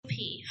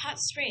Hot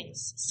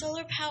Springs,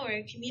 Solar Power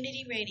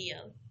Community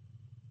Radio.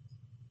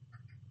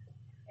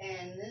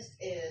 And this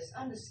is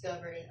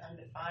Undiscovered and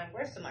Undefined.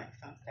 Where's the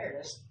microphone? There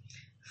it is.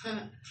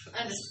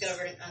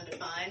 Undiscovered and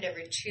Undefined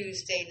every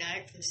Tuesday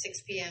night from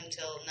 6 p.m.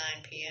 till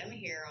 9 p.m.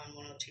 here on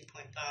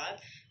 102.5.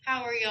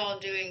 How are y'all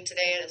doing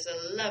today? It is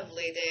a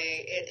lovely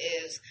day. It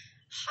is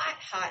hot,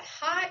 hot,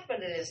 hot, but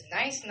it is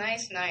nice,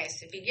 nice,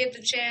 nice. If you get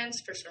the chance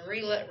for some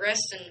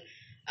rest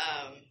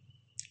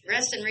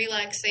and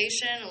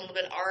relaxation, a little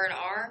bit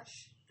R&R,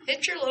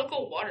 hit your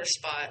local water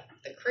spot,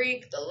 the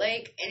creek, the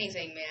lake,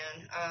 anything,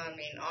 man. I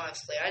mean,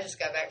 honestly, I just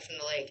got back from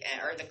the lake,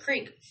 or the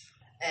creek,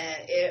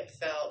 and it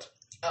felt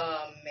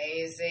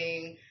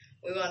amazing.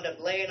 We wound up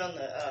laying on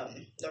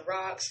the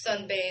rocks,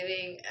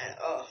 sunbathing, and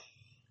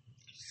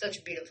such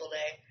a beautiful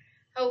day.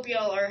 Hope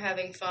y'all are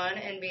having fun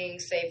and being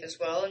safe as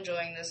well,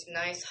 enjoying this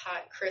nice,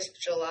 hot, crisp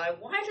July.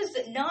 Why does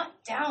it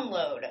not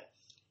download?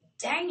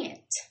 Dang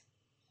it.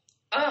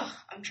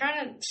 I'm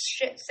trying to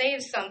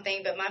save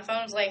something, but my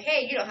phone's like,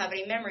 hey, you don't have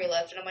any memory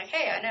left. And I'm like,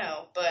 hey, I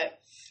know,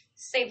 but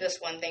save this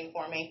one thing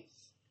for me.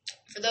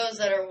 For those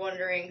that are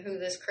wondering who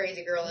this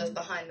crazy girl is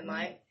behind the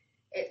mic,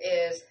 it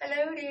is,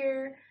 hello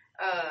dear,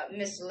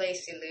 Miss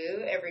Lacey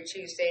Lou, every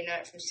Tuesday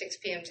night from 6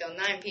 p.m. till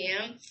 9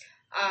 p.m.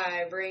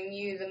 I bring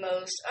you the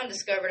most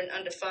undiscovered and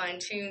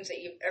undefined tunes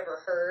that you've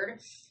ever heard.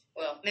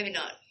 Well, maybe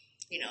not,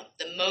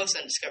 the most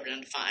undiscovered and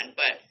undefined,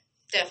 but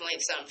definitely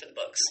some for the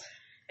books.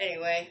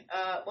 Anyway,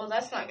 well,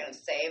 that's not going to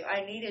save.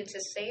 I needed to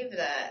save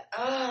that.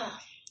 I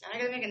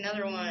got to make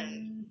another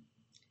one.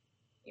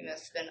 You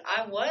must have been.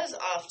 I was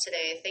off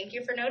today. Thank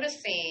you for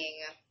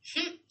noticing.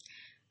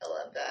 I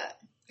love that.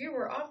 You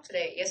were off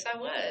today. Yes, I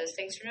was.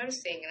 Thanks for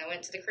noticing. And I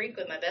went to the creek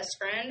with my best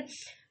friend.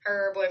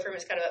 Her boyfriend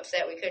was kind of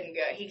upset we couldn't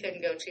go. He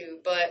couldn't go too.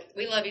 But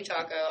we love you,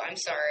 Taco. I'm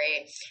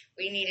sorry.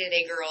 We needed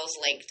a girls'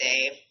 lake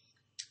day.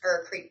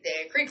 Or a creek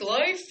day. Creek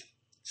life.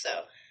 So...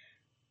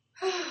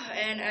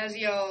 And as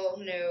y'all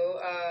know,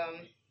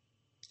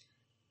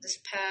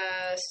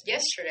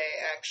 yesterday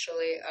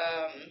actually,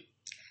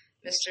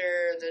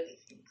 the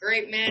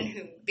great man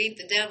who beat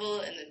the devil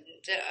in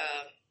the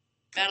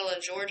Battle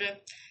of Georgia,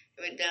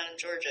 he went down to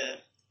Georgia,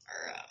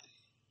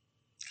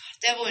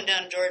 devil went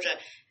down to Georgia,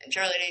 and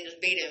Charlie Daniels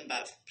beat him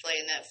by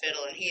playing that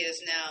fiddle, and he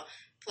is now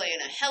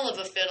playing a hell of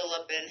a fiddle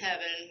up in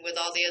heaven with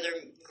all the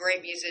other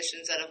great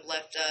musicians that have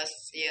left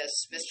us.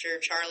 Yes, Mr.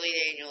 Charlie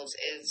Daniels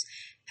is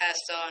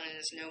passed on and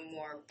is no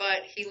more,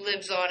 but he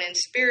lives on in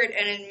spirit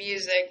and in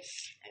music.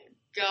 And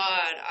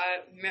God,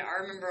 I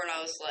remember when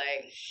I was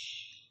like,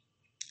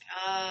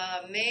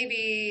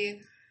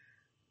 maybe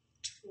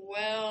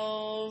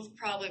 12,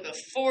 probably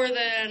before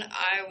then,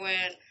 I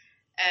went,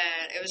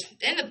 and it was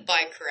in the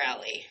bike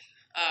rally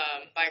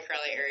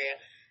area.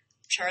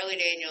 Charlie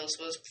Daniels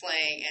was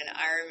playing, and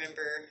I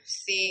remember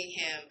seeing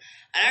him,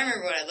 and I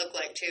remember what I looked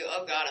like too.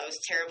 Oh God, I was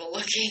terrible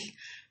looking,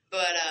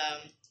 but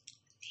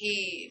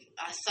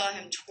I saw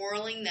him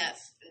twirling that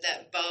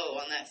bow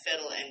on that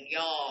fiddle, and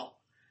y'all,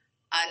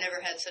 I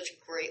never had such a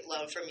great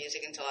love for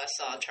music until I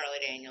saw Charlie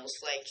Daniels.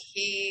 Like,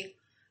 he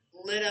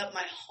lit up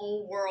my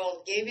whole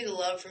world, gave me the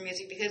love for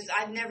music, because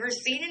I'd never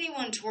seen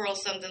anyone twirl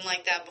something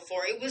like that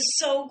before. It was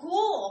so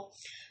cool.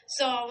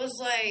 So I was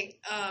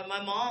like,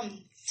 my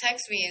mom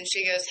texted me, and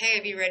she goes, hey,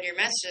 have you read your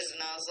messages?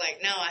 And I was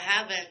like, no, I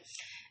haven't.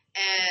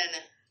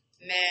 And,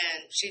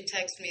 man, she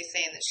texted me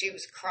saying that she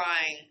was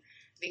crying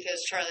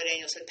because Charlie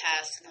Daniels had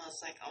passed, and I was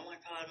like, oh my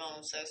God, Mom,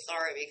 I'm so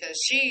sorry, because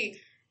she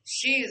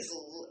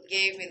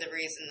gave me the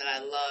reason that I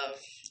love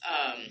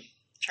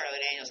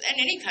Charlie Daniels and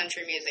any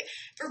country music.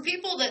 For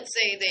people that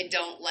say they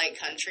don't like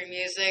country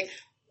music,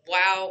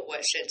 wow,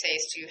 what shit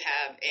taste you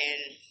have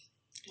in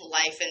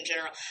life in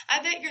general.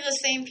 I bet you're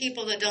the same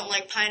people that don't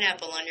like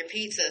pineapple on your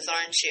pizzas,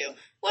 aren't you?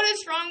 What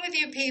is wrong with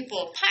you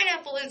people?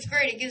 Pineapple is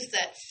great. It gives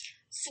that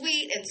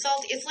sweet and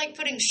salty. It's like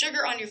putting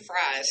sugar on your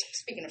fries.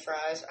 Speaking of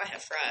fries, I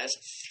have fries.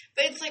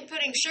 But it's like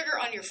putting sugar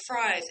on your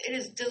fries. It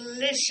is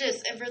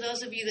delicious. And for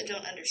those of you that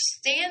don't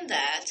understand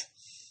that,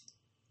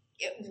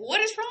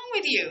 what is wrong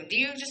with you? Do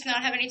you just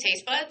not have any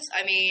taste buds?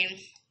 I mean,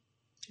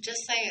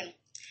 just saying.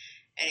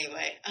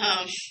 Anyway,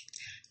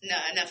 no,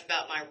 enough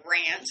about my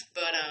rant.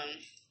 But,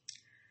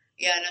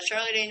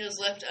 Charlie Daniels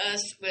left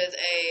us with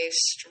a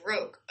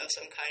stroke of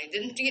some kind. He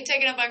didn't get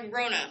taken out by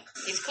corona.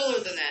 He's cooler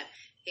than that.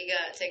 He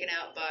got taken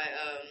out by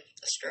a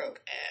stroke,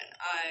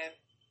 and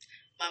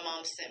my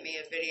mom sent me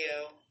a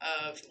video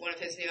of one of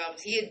his new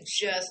albums. He had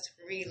just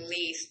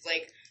released,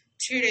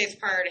 2 days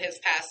prior to his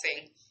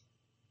passing.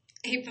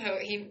 He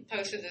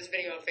posted this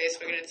video on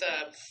Facebook, and it's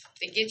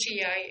the Gitchy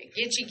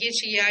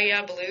Ya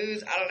Ya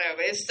Blues. I don't know,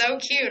 but it's so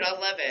cute. I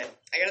love it.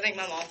 I gotta thank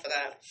my mom for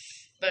that.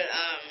 But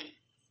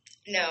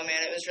no,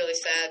 man, it was really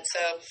sad.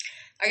 So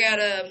I got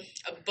a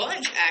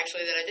bunch,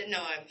 actually, that I didn't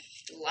know I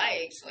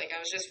liked. I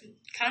was just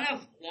kind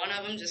of one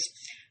of them, just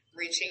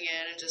reaching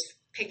in and just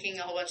picking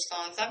a whole bunch of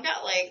songs. I've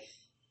got,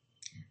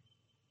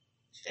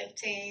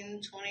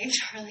 15, 20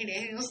 Charlie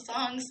Daniels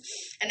songs.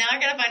 And now I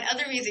got to find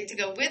other music to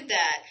go with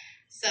that.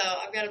 So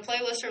I've got a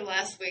playlist from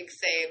last week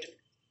saved.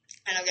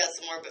 And I've got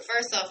some more. But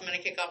first off, I'm going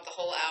to kick off the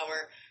whole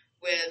hour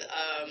with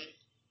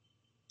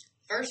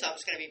first off,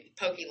 it's going to be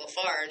Pokey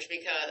Lafarge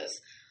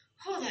because,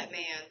 oh, that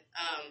man.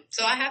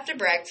 So I have to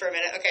brag for a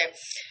minute. Okay,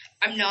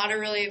 I'm not a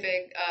really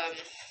big,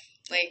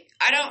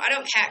 I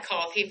don't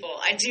catcall people.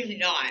 I do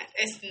not.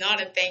 It's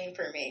not a thing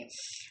for me.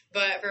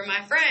 But for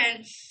my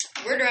friend,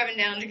 we're driving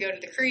down to go to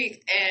the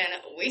creek,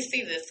 and we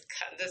see this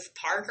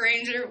park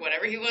ranger,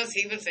 whatever he was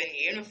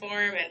in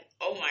uniform, and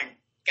oh my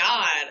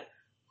God,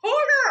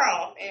 oh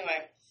girl.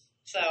 Anyway,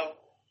 so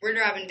we're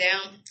driving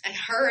down, and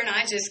her and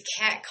I just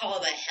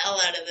catcall the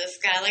hell out of this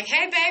guy. Like,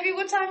 hey, baby,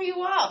 what time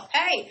you off?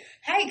 Hey,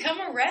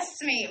 come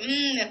arrest me.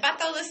 If I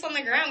throw this on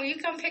the ground, will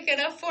you come pick it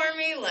up for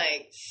me?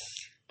 Like,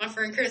 my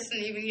friend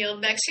Kristen even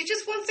yelled back, she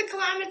just wants to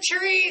climb a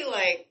tree.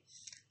 Like,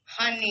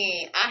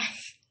 honey,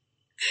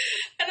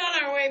 And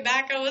on our way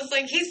back, I was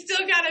like, he's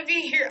still got to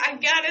be here. I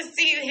got to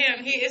see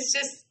him. He is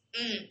just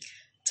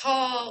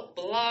tall,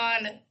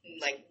 blonde,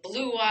 like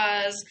blue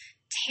eyes,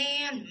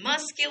 tan,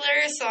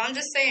 muscular. So I'm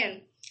just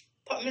saying,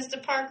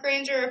 Mr. Park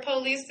Ranger or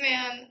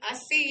policeman, I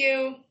see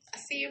you. I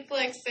see you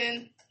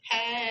flexing.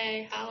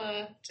 Hey,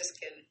 holla. Just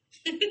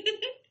kidding.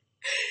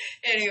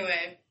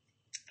 Anyway,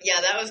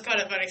 yeah, that was quite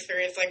a fun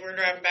experience. Like, we're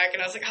driving back,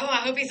 and I was like, oh, I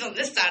hope he's on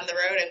this side of the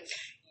road. And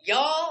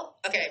y'all,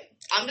 okay,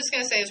 I'm just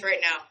going to say this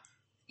right now.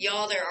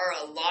 Y'all, there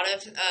are a lot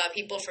of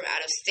people from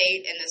out of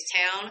state in this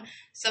town.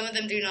 Some of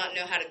them do not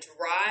know how to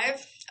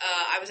drive.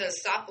 I was at a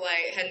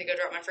stoplight heading to go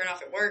drop my friend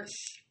off at work,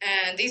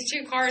 and these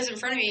two cars in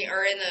front of me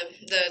are in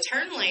the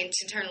turn lane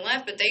to turn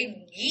left, but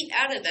they yeet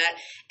out of that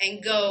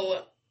and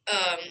go,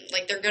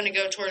 like they're going to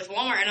go towards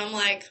Walmart. And I'm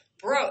like,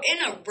 bro,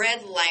 in a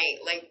red light,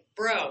 like,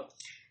 bro,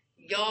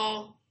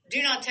 y'all,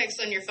 do not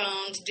text on your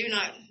phones. Do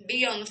not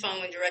be on the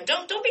phone when you're driving.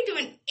 Don't be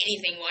doing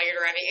anything while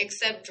you're driving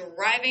except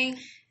driving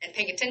and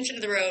paying attention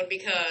to the road,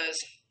 because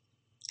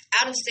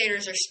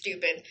out-of-staters are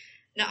stupid.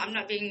 No, I'm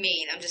not being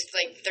mean. I'm just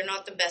like, they're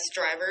not the best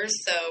drivers,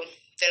 so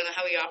they don't know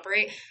how we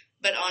operate.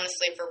 But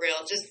honestly, for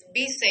real, just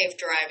be safe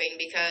driving,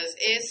 because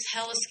it's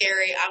hella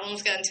scary. I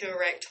almost got into a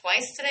wreck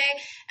twice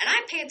today, and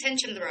I pay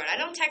attention to the road. I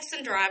don't text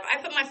and drive.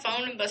 I put my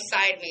phone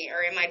beside me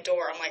or in my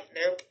door. I'm like,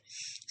 nope.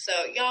 So,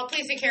 y'all,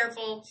 please be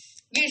careful.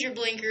 Use your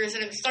blinkers,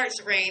 and if it starts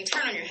to rain,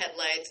 turn on your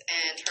headlights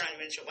and turn on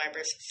your windshield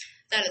wipers.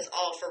 That is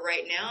all for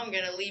right now. I'm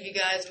going to leave you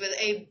guys with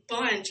a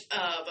bunch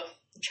of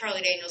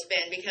Charlie Daniels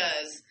Band,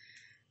 because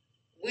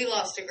we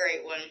lost a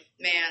great one.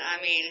 Man,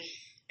 I mean,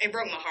 it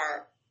broke my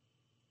heart.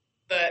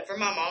 But for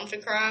my mom to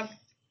cry,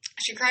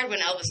 she cried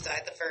when Elvis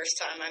died the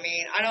first time. I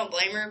mean, I don't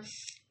blame her,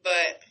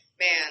 but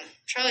man,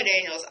 Charlie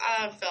Daniels,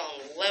 I fell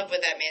in love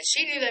with that man.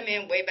 She knew that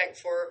man way back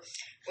before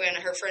when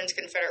her friend's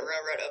Confederate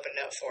Railroad opened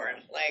up for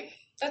him. Like,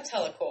 that's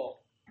hella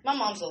cool. My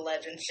mom's a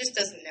legend. She just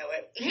doesn't know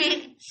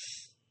it.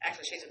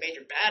 Actually, she's a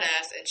major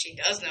badass, and she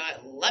does know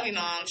it. Love you,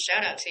 Mom.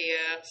 Shout out to you.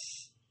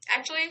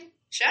 Actually,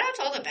 shout out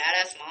to all the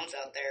badass moms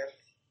out there.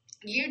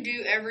 You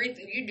do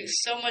everything. You do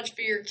so much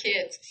for your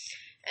kids,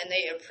 and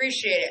they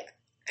appreciate it.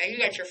 And you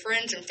got your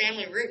friends and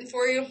family rooting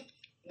for you.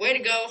 Way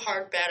to go,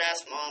 hard,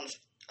 badass moms.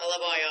 I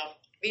love all y'all.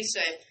 Be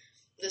safe.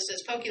 This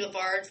is Pokey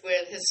Lafarge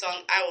with his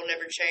song, I Will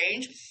Never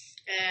Change.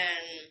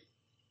 And,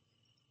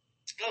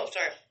 oh,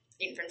 sorry,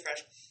 eating french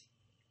fries.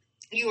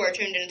 You are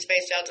tuned in and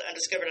spaced out to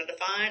Undiscovered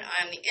Undefined.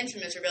 I'm the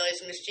infamous, rebellious,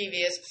 and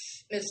mischievous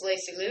Miss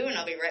Lacey Lou, and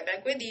I'll be right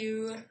back with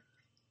you.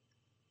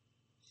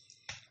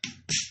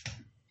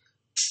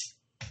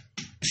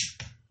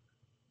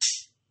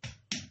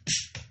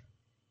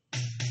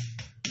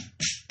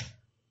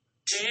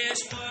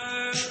 This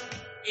world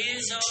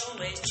is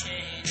always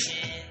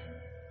changing.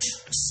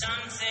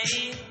 Some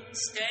things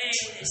stay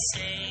the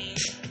same.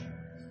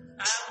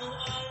 I will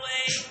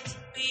always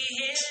be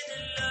here to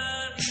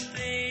love you,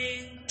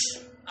 babe.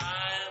 I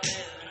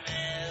will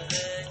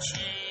never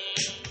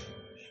change.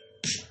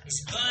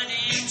 It's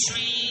budding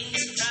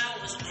trees,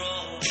 flowers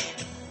growing,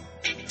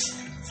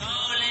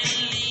 falling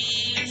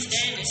leaves,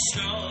 then it's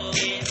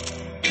snowing.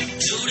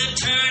 Through the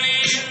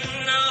turning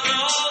of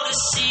all the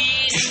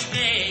seasons,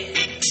 babe,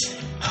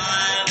 I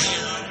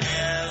will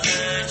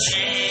never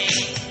change.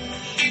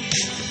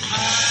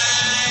 I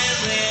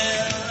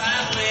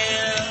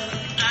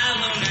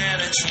will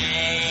never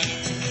change.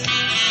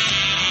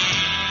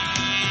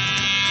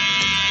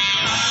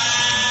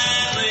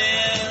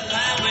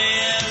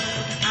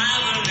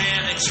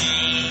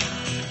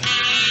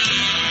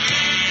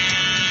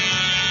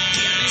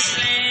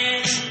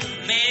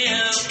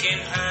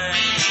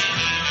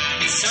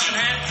 Some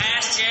have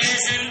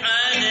pastures and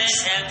others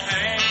have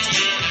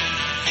plenty.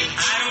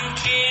 I don't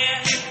care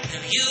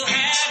if you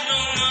have no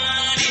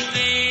money,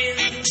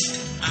 baby.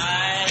 I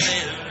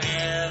will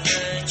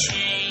never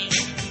change.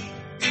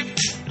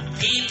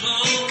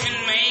 People can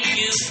make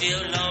you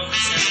feel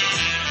lonesome.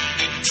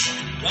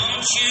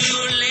 Won't you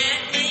let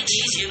me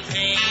ease your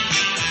pain?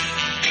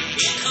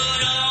 It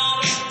could all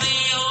be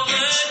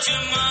over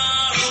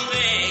tomorrow,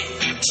 babe,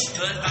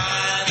 but I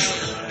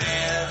will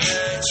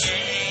never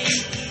change.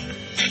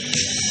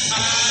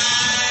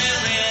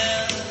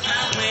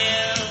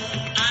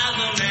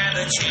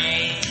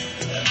 Change.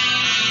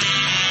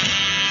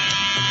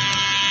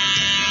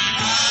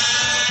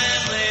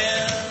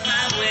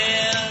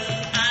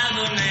 I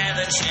will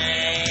never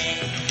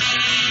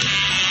change.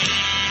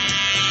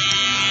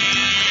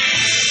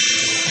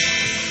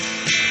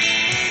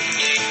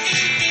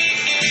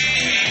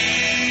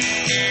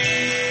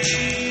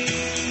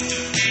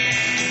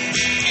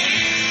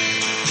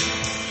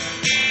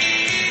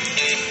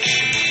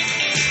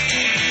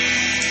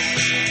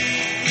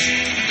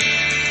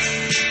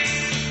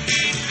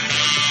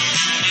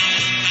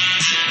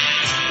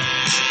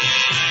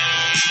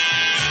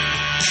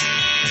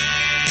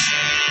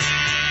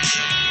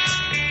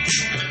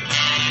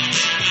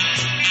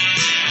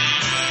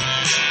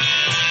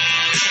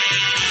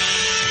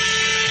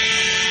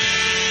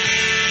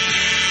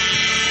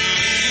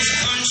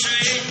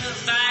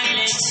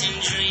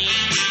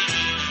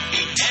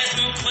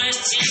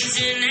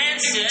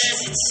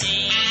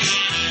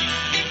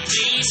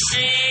 me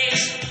say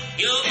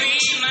you'll be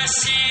my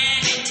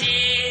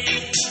sanity.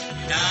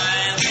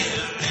 I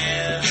will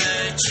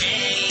never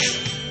change.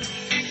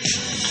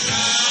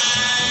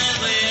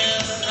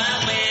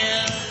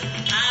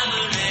 I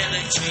will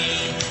never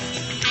change.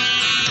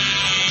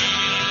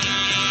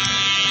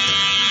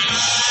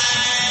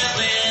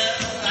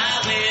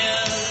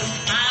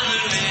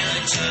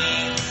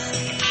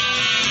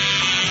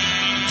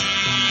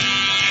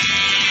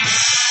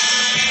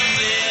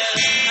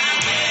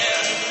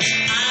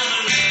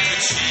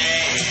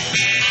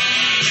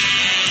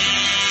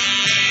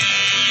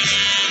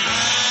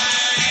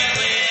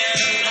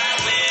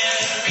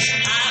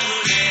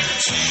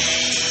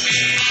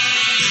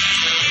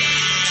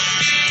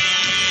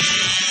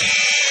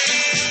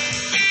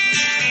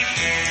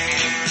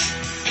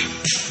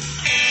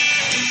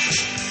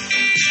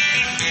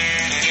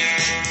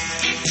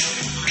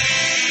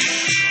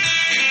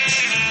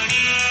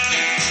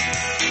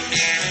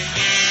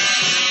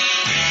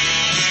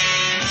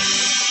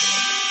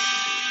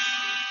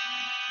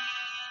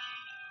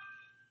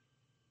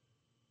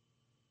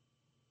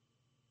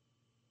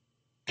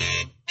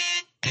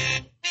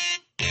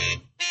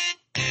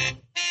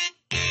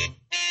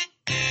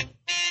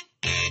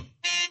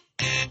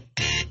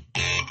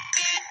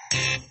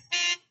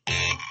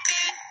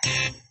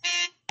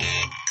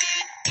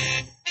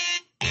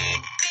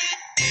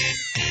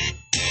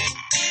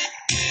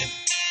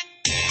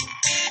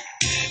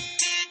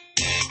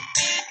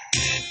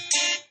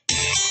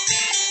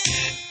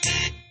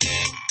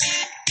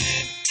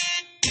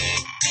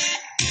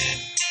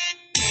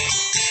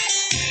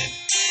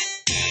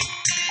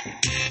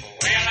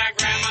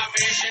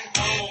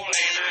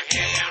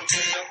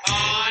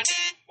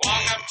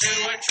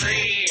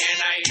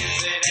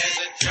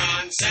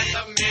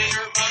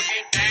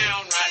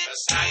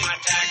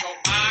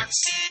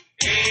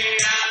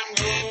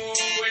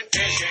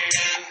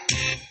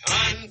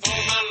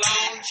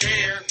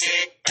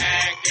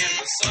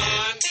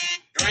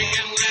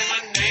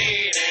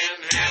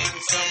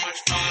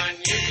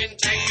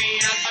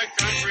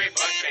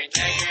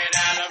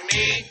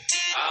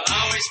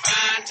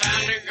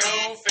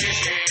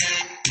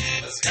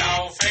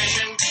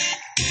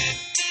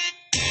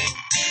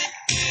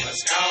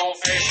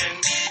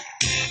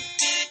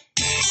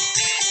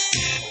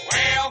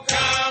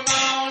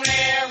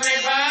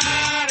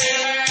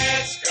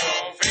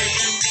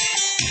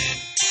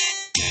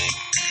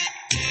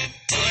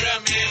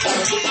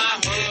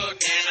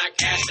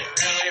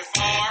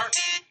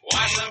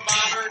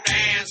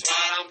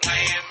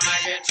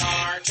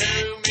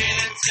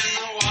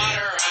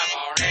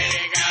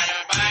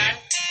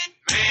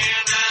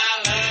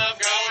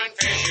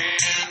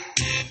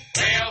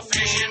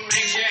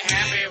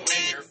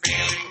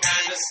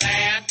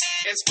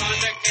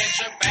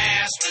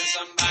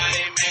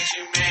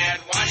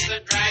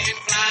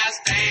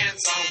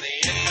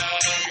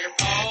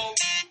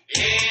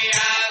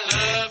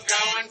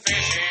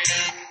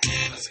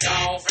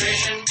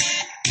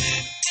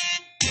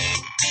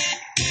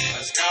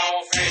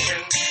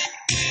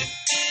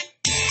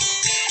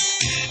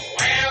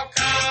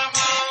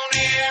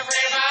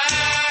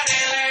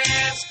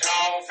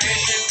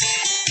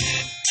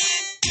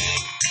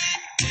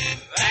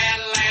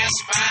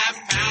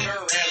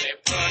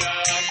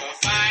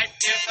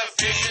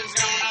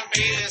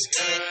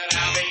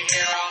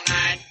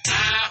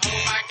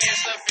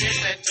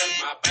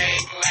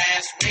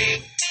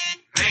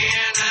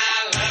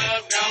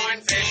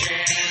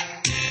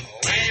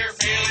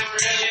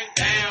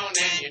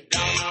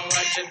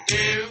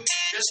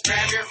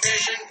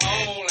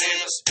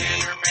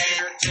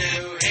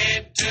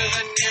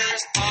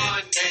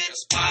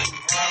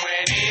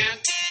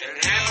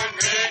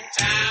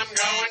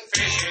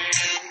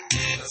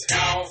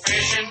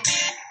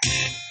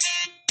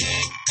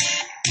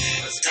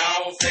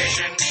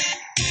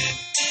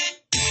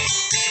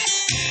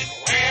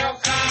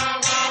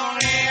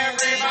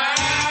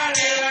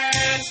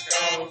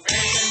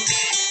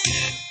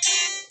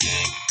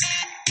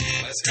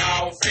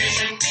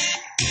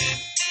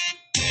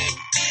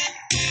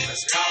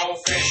 Let's go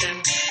fishing.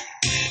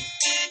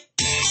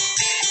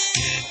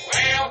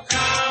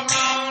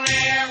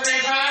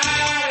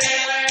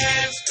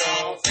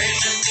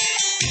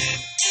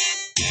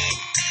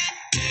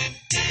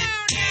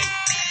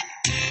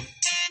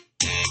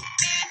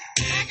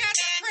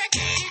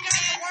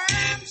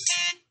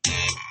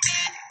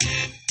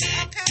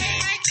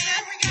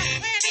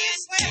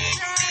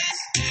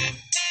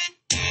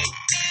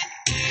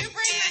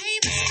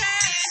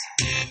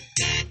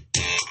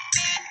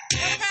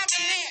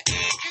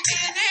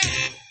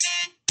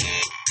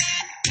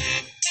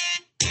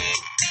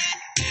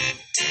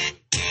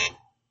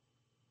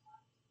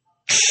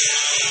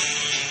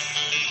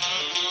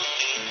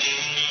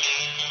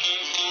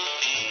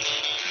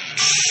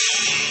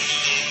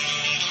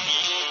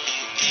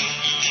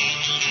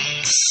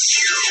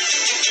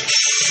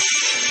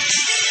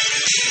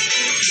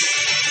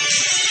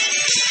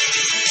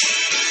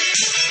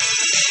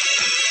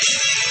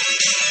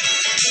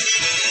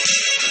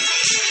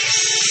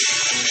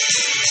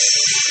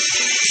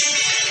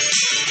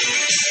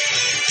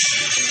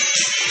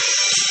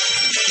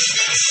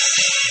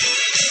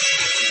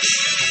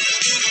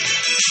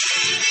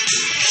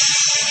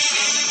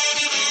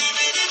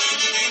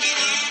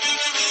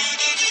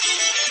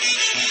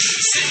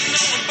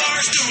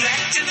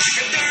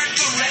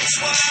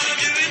 I'm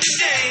doing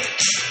today.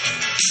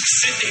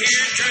 Sitting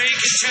here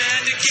drinking,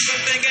 trying to keep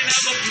from thinking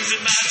I'm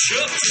losing my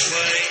troubles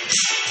away.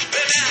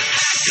 But now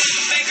I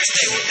couldn't make her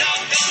stay. Well,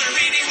 doggone her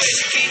anyway.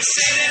 She can't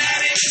say that I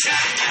didn't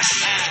try.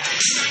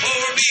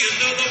 Or be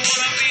another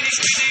one. I'm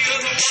finished with the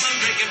other one. I'm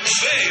drinking my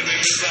baby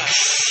goodbye.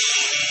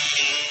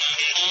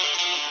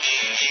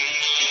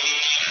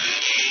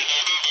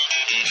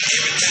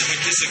 Every time we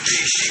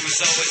disagree, she was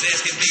always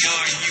asking me,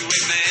 are you a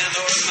man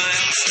or a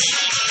mouse?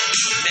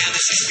 Now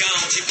that she's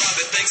gone, she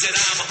probably thinks that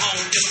I'm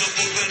home just a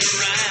moving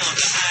around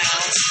the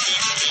house.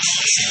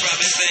 She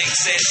probably thinks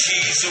that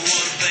she's the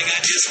one thing I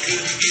just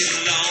couldn't get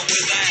along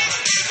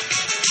without.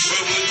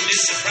 Well, wouldn't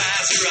it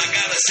surprise her? I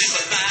got a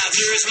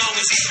sympathizer as long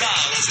as he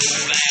follows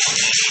her out.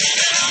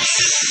 And I'm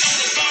sitting on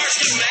the bar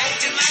stool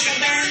acting like a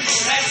darn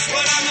fool. That's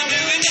what I'm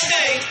doing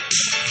today.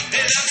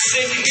 And I'm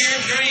sitting here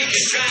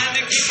drinking, trying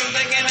to keep from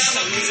thinking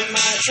I'm losing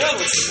my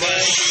troubles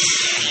away.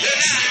 But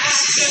I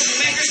couldn't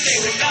make her stay.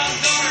 Well,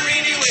 doggone her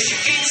anyway. She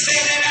can't say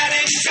that I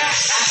didn't try.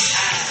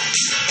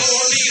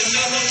 Pour me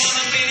another one.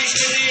 I'm finished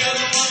with the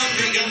other one. I'm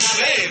drinking my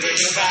baby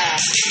goodbye.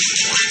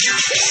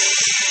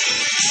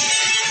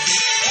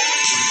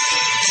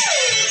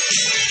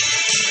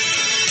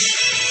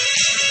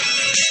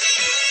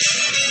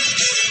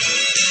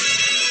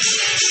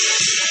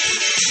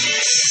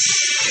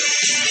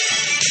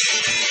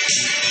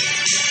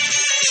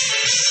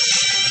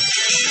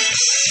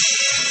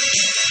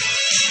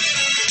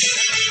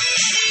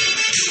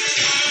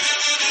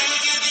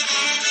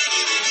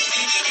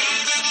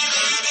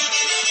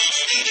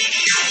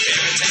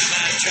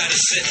 Try to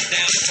sit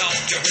down and talk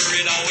to her,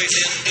 it always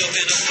ends up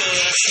in a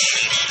fuss.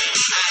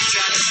 I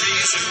try to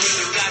reason with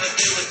her right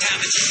until the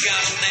time that she got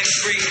on that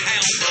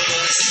Greyhound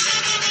bus.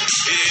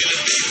 It'd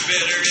be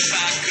better if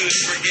I could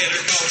forget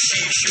her, cause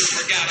she sure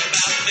forgot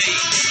about me.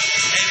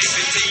 And if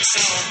it takes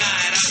all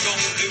night, I'm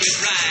gonna do it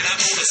right. I'm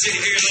gonna sit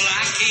here till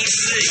I can't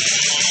see.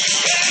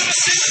 Well, I'm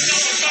sitting on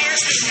the bar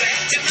stool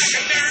acting like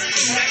a darn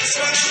fool. That's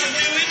what I'm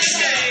doing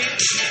today.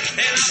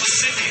 And I'm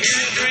sitting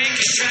here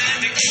drinking,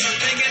 trying to keep from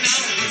thinking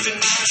I'm losing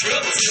my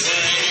troubles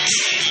away.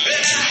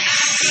 But I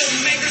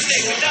couldn't make her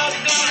stay. Well,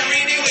 doggone her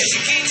anyway. She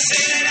can't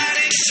say that I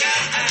didn't try.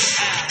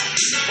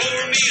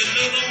 Pour me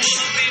another one.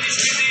 I'm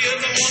finished with the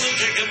other one. I'm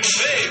drinking my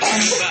baby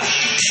goodbye.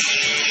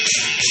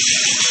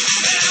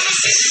 But I'm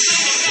sitting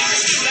on the bar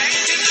stool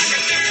acting like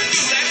a darn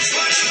fool. That's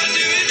what I'm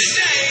doing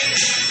today.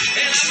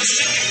 And I'm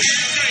sitting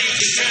here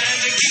drinking, trying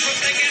to keep from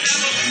thinking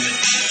I'm losing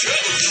my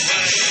troubles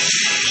away.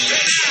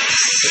 But I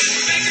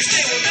couldn't make her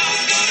stay. Well,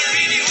 doggone her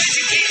anyway.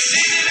 She can't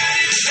say that I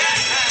didn't try.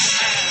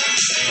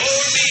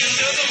 Pour me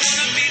another one.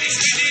 I'm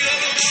finished with the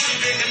other one. I'm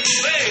drinking my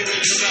baby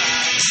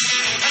goodbye.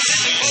 I said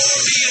to pour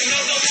me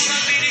another one.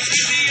 I'm finished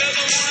with the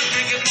other one. I'm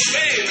drinking my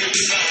baby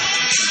goodbye.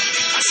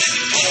 I said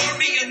to pour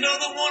me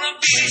another one. I'm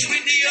finished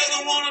with the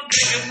other one. I'm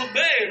drinking my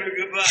baby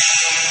goodbye.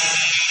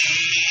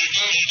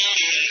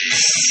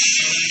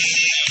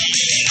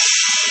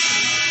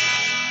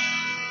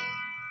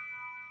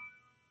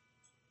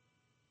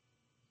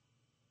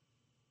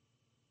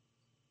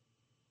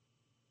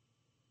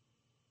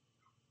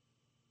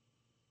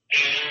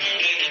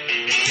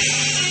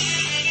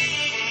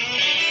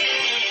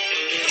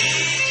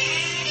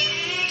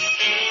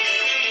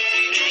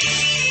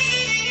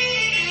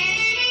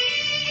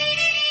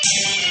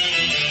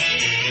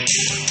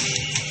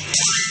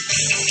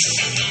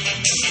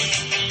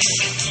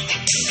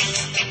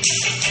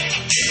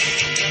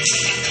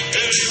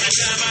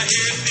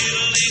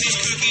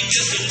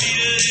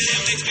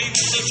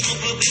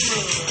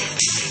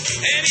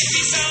 And if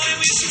you saw him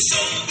with some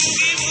soul,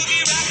 boogie,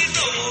 woogie, rock and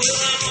roll,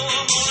 well, I know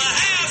I'm gonna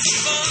have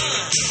some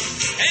fun.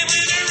 And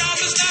when the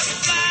robber starts to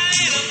fly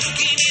and I'm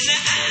looking in the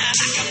eye,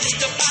 like I'm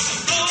just about to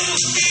blow a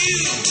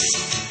fuse.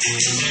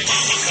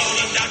 Mama called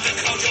a doctor,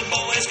 cause your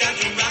boy's got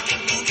to rock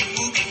and boogie,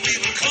 woogie,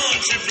 feel the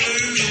country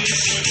blues.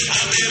 I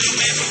met a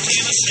man from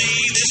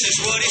Tennessee, this is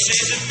what he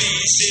said to me.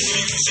 He said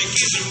music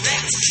is a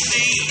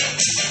rhapsody.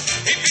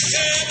 He picked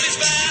up his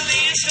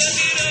violin, stuck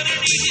it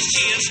underneath his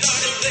chin,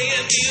 started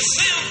playing me a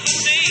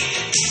symphony.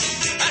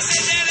 I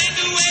said, that ain't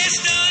the way it's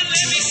done,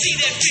 let me see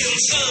that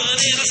fiddle, son.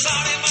 And I saw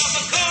him off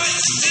a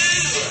chorus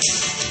too.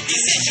 He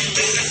said, you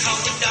better call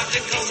the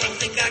doctor, cause I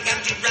think I got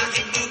to rock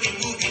and boogie,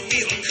 woogie,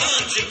 fiddle,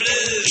 country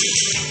blues.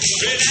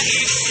 But now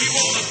if you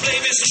wanna play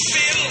me some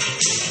fiddle,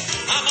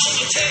 I'm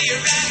gonna tell you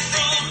right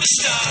from the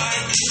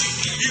start.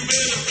 You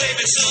better play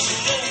me some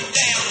low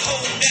down,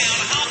 honking.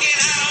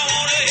 I don't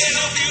wanna hear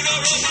no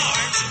funeral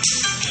march.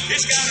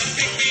 It's gotta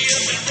pick me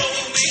up and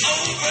roll me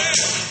over.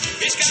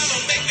 It's gotta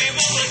make me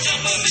wanna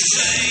jump up and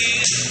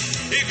sing.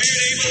 If it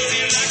ain't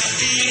moving like a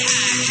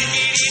beehive, kick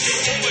it into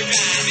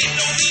overdrive. It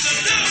don't even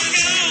look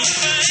good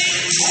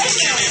thing. Because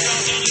I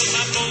love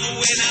my bow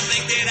and I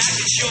think that I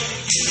can show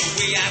you the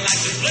way I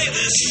like to play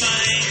this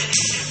thing.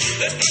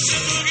 Let's put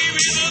some boogie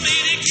rhythm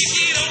in it, kick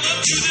it on up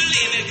to the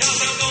limit, cause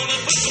I'm gonna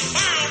put some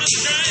fire on the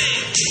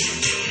string.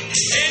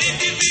 And if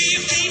you feel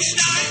your feet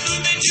start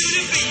moving to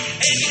the beat,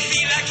 and you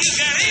feel like you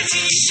got ants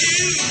in your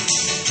shoes,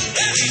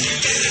 well, then you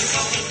better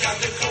call the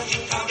doctor, cause you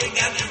probably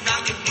got to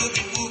rock and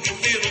boogie, woogie,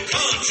 fiddle,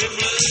 country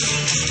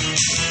blues.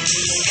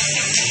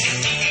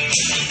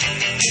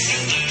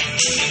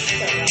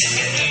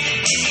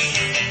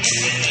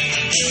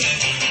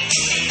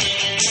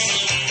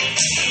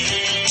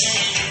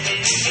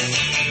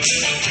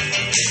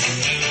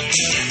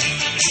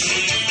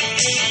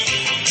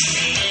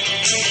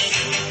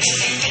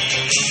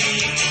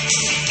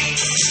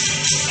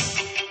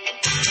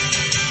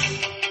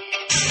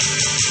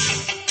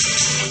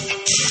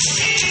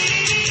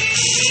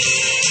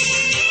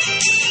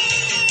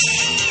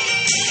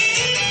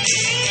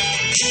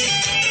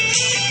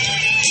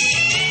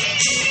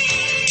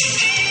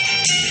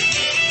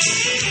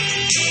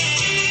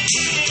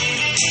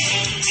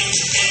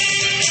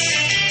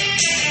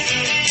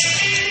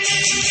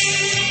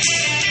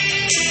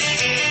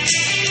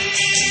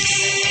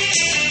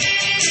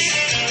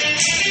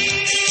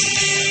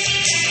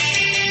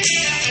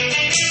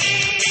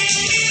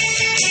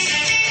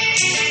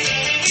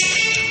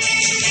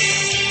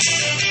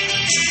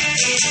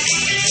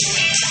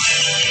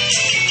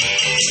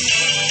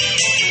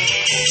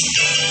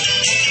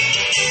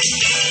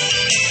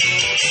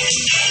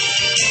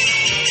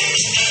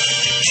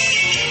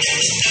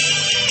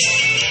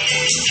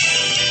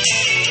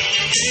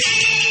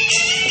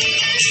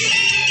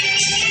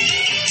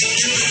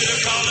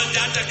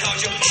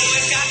 your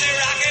boys got the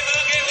rocky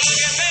boogie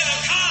woogie fiddle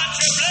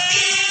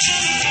country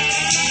blues.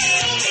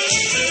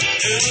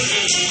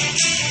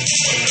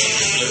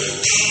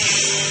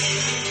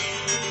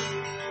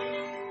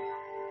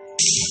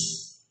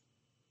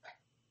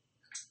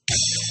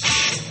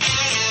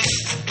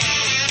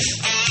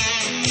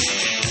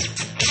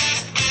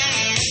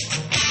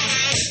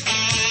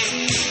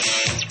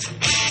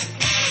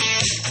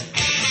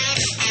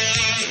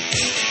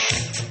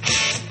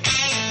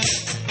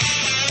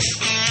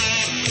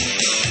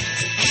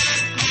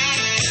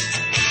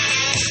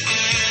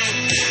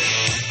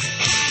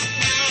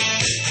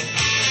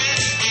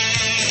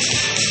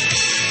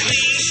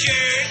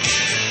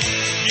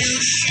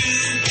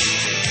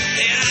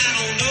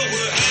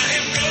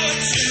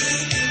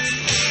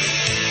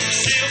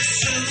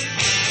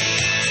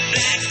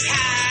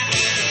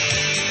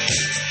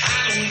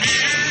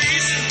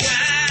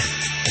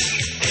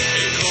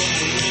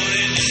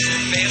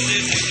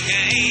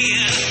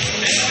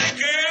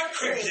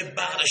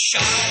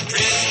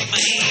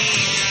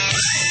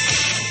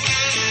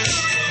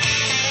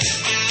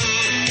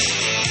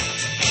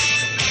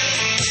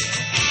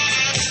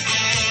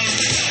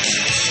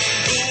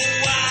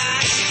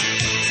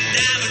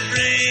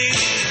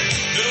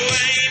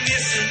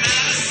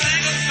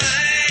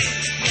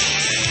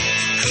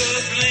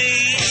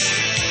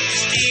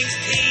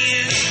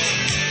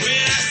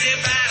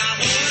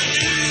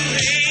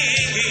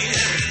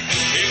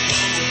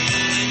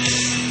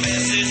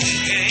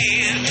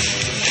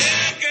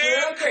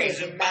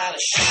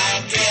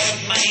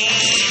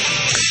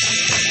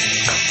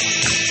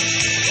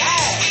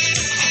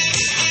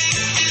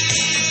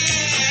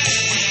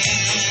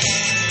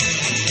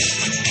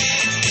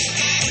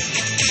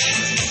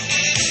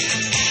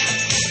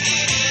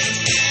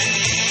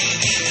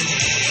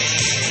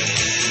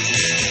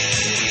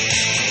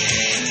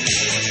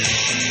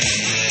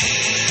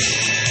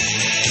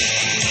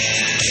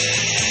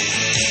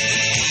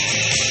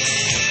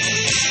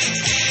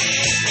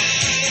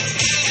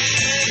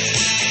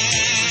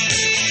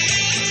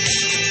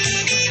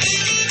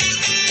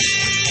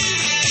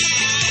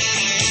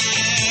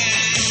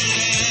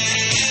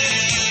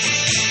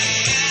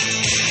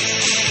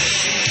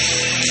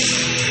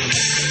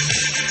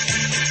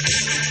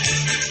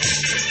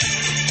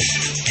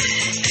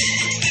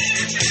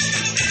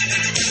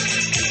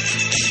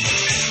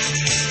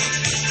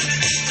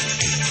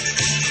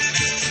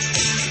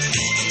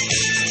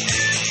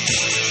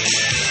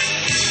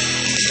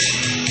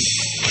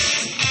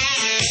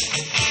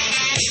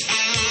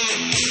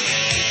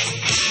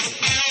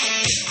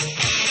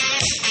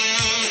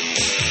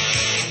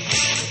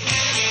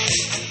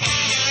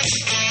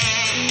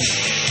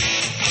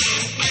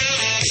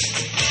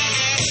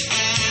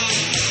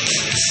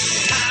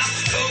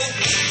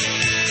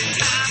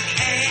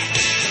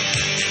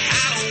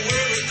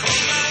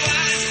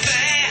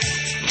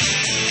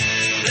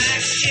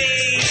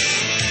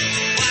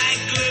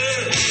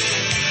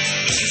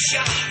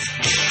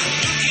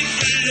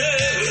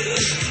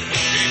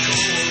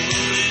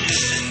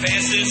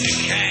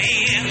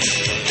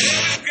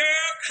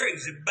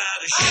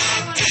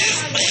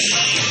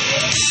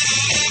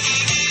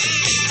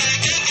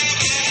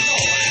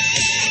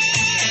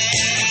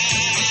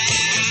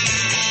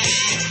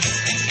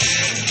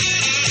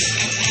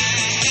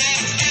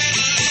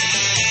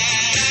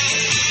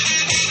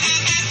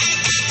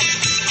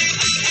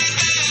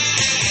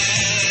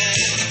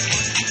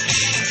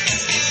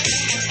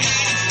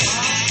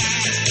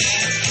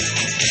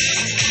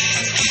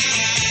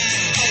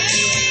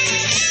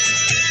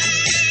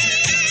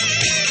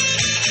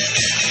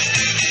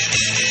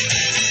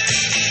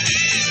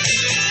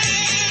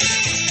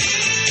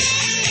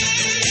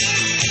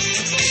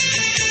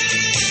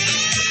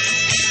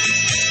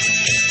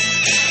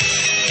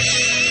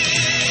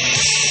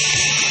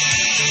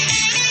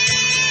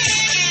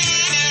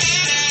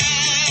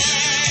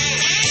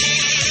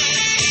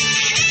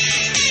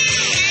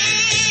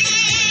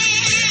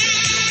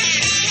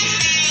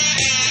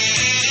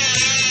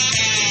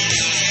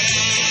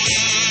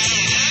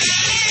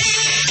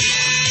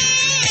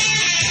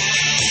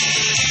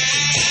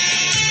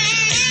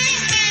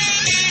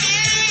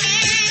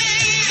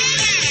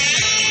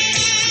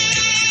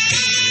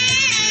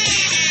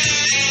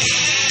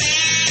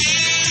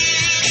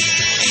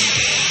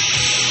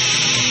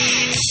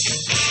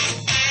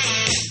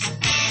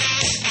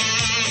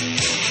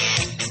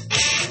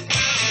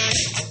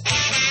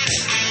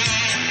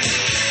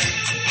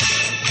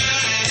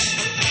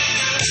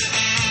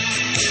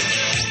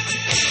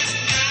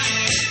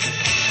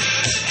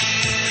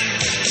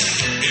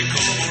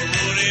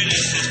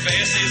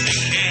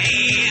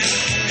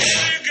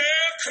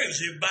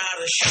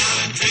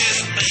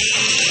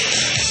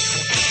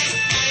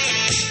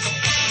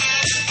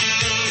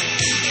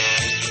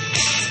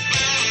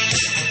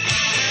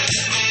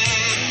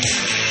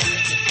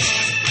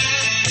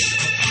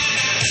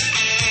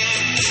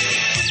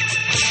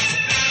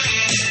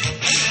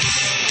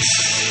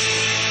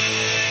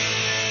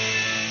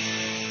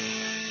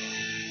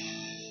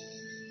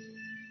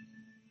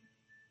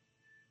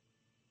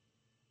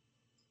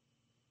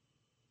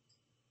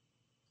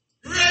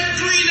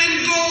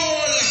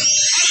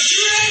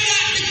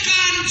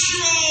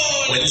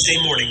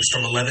 Wednesday mornings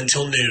from 11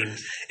 till noon.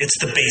 It's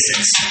The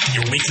Basics,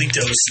 your weekly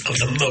dose of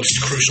the most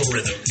crucial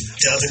rhythm.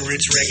 Dub and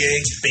roots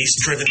reggae,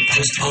 bass-driven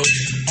post-punk,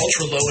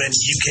 ultra-low-end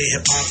UK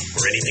hip-hop,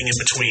 or anything in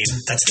between.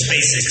 That's The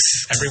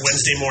Basics, every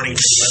Wednesday morning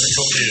from 11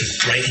 till noon,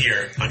 right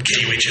here on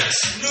KUHS.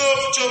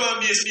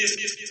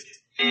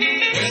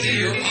 Whether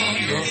you're on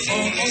your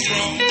phone or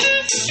throne,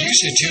 you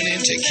should tune in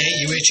to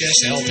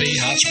KUHS LP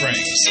Hot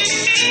Springs.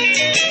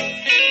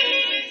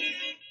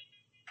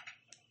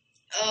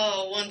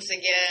 Oh, once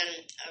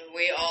again,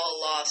 we all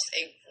lost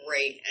a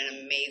great and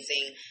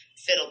amazing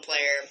fiddle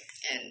player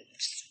and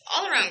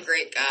all-around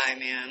great guy,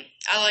 man.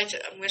 I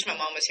wish my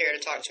mom was here to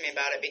talk to me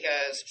about it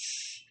because,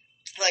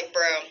 like,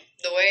 bro,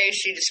 the way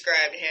she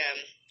described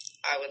him,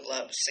 I would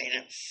love to see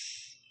it.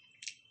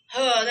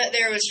 Oh, that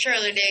there was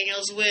Charlie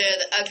Daniels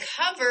with a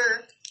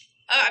cover.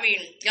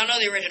 Y'all know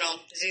the original,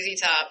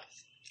 ZZ Top.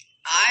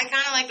 I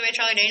kind of like the way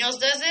Charlie Daniels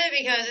does it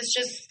because it's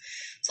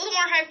a little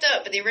more hyped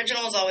up, but the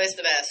original is always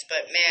the best.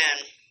 But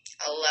man,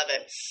 I love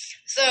it.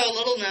 So,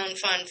 little known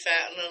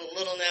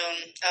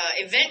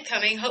event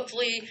coming.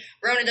 Hopefully,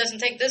 Rona doesn't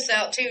take this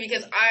out too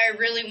because I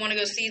really want to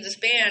go see this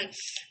band.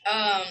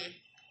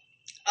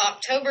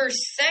 October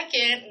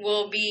 2nd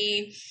will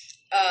be,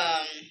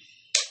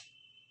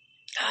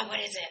 what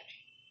is it?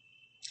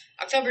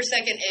 October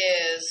 2nd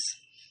is,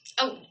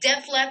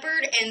 Def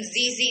Leppard and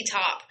ZZ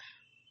Top.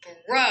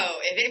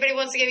 Bro, if anybody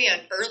wants to give me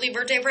an early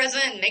birthday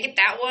present, make it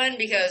that one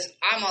because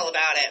I'm all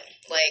about it.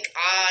 Like,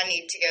 I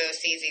need to go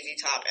see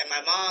ZZ Top. And my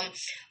mom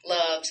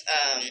loves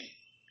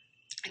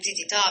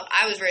ZZ Top.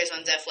 I was raised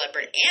on Def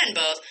Leppard and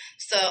both,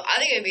 so I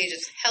think it would be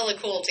just hella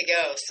cool to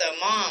go. So,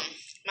 Mom,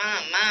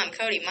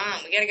 Cody, we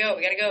gotta go.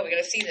 We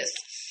gotta see this.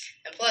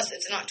 And plus,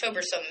 it's in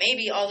October, so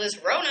maybe all this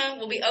Rona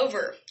will be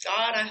over.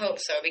 God, I hope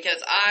so,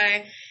 because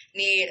I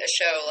need a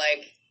show.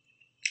 Like,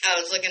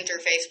 I was looking through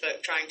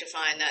Facebook trying to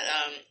find that,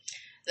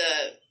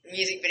 the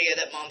music video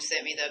that Mom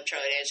sent me, the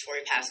Charlie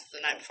Daniels the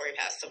night before he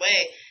passed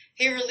away.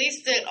 He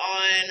released it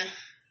on,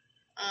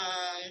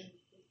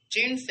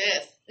 June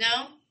 5th.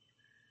 No?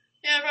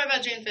 Yeah, probably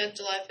about June 5th,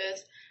 July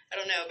 5th. I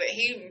don't know, but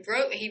he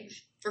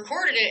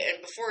recorded it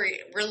and before he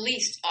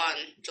released on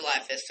July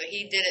 5th, so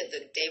he did it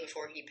the day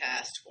before he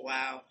passed.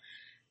 Wow,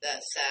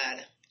 that's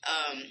sad.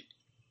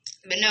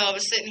 But no, I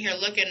was sitting here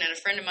looking and a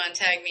friend of mine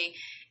tagged me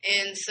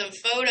in some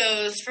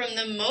photos from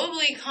the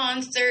Mobley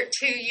concert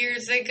 2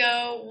 years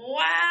ago.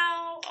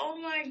 Wow, oh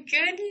my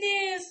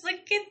goodness,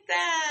 look at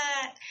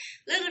that.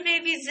 Little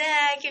baby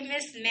Zach and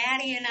Miss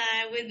Maddie and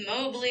I with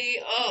Mobley.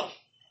 Oh,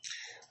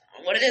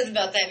 what it is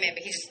about that man,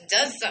 but he just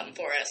does something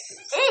for us.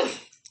 Ooh,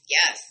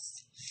 yes.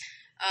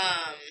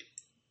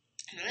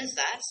 What does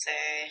that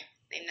say?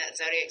 Name that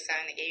zodiac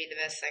sign that gave you the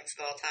best sex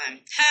of all time.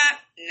 Ha!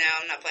 No,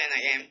 I'm not playing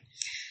that game.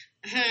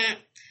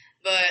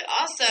 But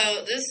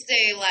also, this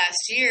day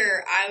last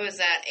year, I was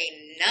at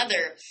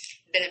another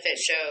benefit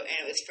show,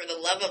 and it was for the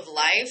love of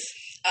life.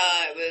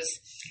 It was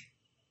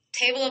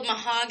Table of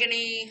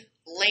Mahogany,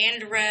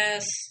 Land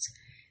Rest,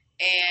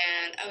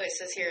 and, it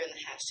says here in the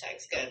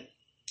hashtags, good.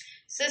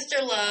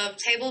 Sister Love,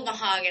 Table of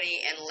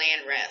Mahogany, and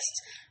Land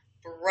Rest.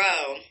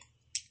 Bro,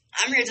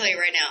 I'm here to tell you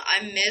right now,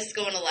 I miss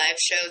going to live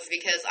shows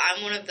because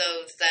I'm one of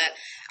those that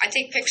I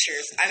take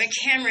pictures. I'm a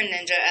camera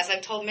ninja, as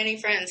I've told many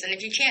friends, and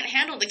if you can't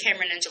handle the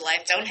camera ninja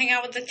life, don't hang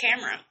out with the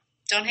camera.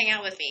 Don't hang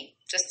out with me.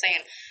 Just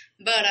saying.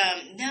 But,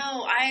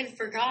 no, I had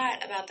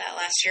forgot about that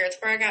last year. It's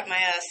where I got my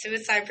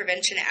Suicide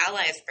Prevention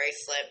Allies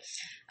bracelet.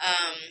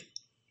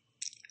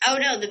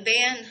 The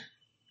band,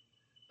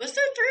 was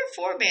there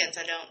 3 or 4 bands?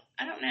 I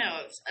don't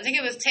know. I think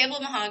it was Table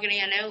of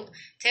Mahogany. I know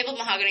Table of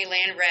Mahogany,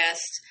 Land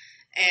Rest,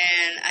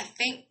 and I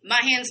think My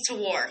Hands to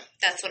War.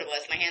 That's what it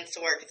was, My Hands to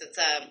War, because it's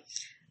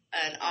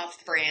an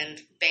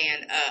off-band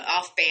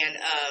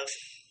of,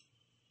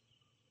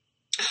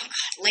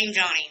 Lame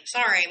Johnny.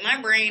 Sorry, my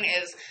brain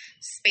is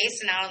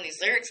spacing out on these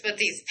lyrics, but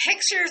these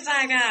pictures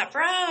I got,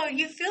 bro,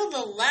 you feel the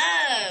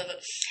love.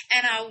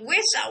 And I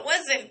wish I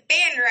wasn't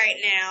banned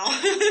right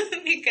now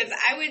because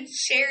I would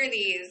share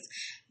these.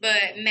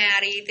 But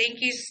Maddie,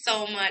 thank you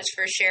so much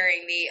for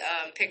sharing the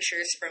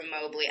pictures from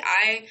Mobley.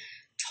 I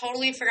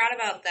totally forgot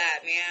about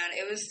that, man.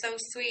 It was so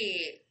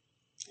sweet.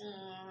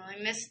 Oh, I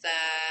missed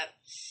that.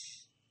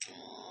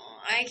 Oh,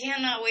 I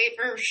cannot wait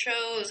for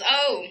shows.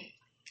 Oh,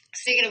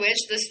 speaking of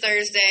which, this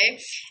Thursday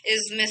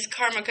is Miss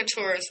Karma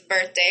Couture's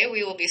birthday.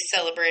 We will be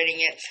celebrating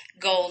it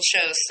gold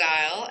show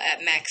style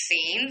at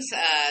Maxine's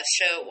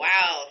show.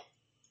 Wow,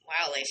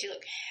 Lace, you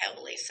look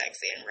heavily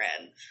sexy in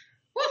red.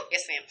 Woo,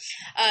 yes, ma'am.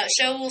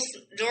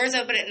 Doors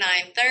open at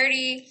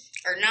 9:30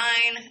 or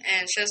 9,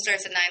 and show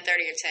starts at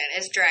 9:30 or 10.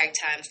 It's drag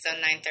time, so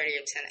 9:30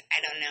 or 10.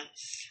 I don't know.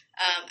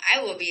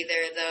 I will be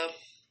there, though.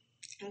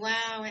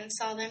 Wow, and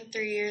saw them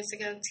 3 years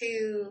ago,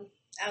 too.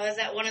 I was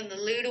at one of the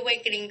Lewd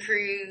Awakening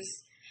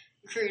cruise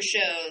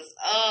shows.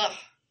 Oh,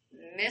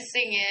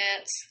 missing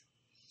it.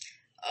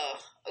 Oh,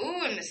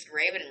 ooh, and Miss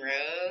Raven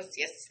Rose.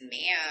 Yes,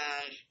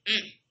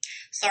 ma'am.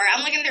 Sorry,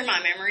 I'm looking through my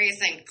memories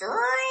and,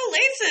 girl,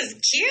 Lisa's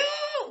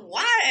cute.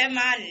 Why am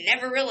I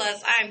never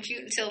realized I'm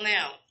cute until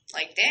now?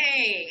 Like,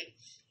 dang.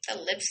 the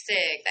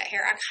lipstick, that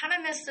hair. I kind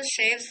of miss the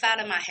shaved side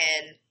of my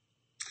head.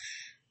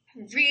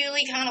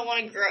 Really kind of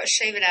want to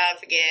shave it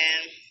out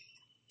again.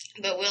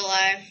 But will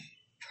I?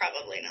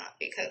 Probably not,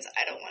 because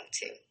I don't want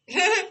to.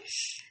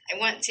 I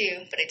want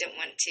to, but I don't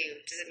want to.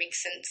 Does it make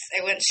sense?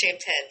 I want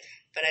shaved head,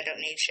 but I don't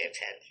need shaved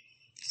head.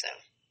 So,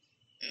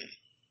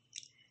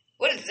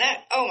 What is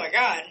that? Oh my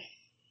god.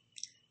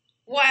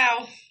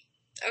 Wow.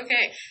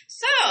 Okay,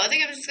 so I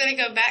think I'm just going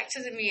to go back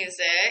to the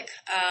music.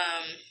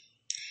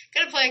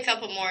 Going to play a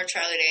couple more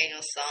Charlie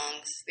Daniels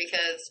songs,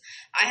 because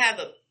I have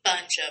a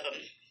bunch of them,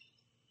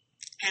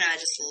 and I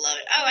just love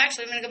it. Oh,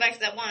 actually, I'm going to go back to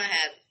that one I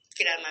had.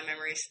 Get out of my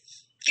memories.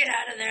 Get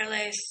out of there,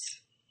 Lace.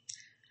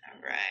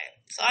 Alright,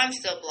 so I'm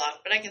still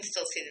blocked, but I can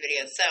still see the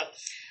video. So,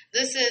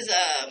 this is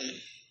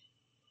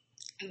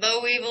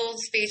Bo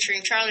Weevils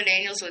featuring Charlie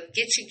Daniels with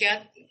Gitchy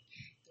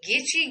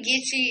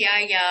Ya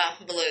Ya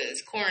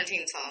Blues,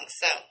 quarantine song.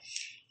 So,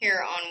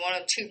 here on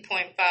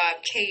 102.5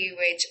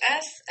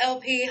 KUHS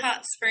LP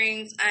Hot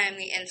Springs, I am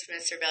the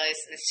infamous,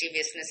 rebellious,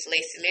 mischievous Miss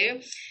Lacey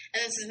Lou, and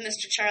this is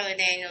Mr. Charlie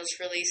Daniels,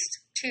 released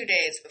a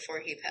day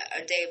before he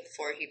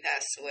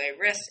passed away.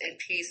 Rest in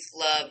peace,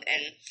 love,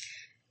 and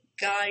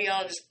God,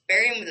 y'all, just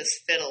bury him with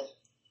his fiddle.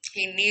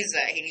 He needs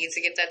that. He needs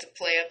to get that to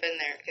play up in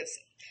there, because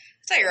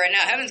I'll tell you right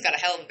now, Heaven's got a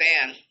hell of a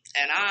band,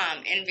 and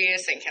I'm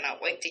envious and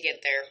cannot wait to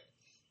get there.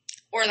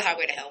 Or the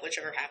highway to hell,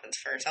 whichever happens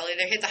first. I'll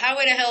either hit the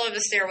highway to hell or the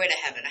stairway to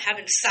heaven. I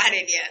haven't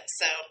decided yet,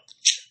 so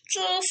it's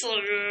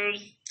also good.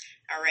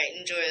 Alright,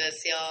 enjoy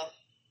this, y'all.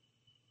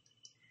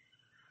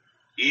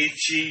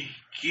 Itchy,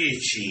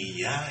 Gitchy,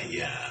 Ya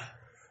Ya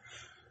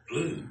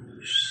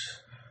Blues,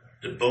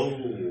 the Bo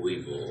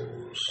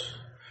Weevils,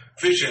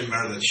 featuring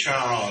Brother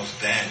Charles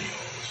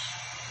Daniels,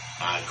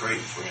 my great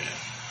friend,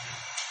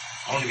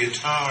 on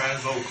guitar and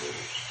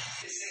vocals.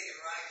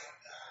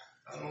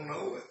 I don't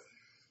know it.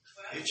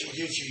 Itchy,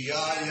 Gitchy,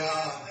 Ya Ya.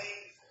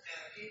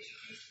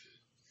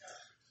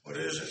 What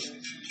is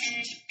it?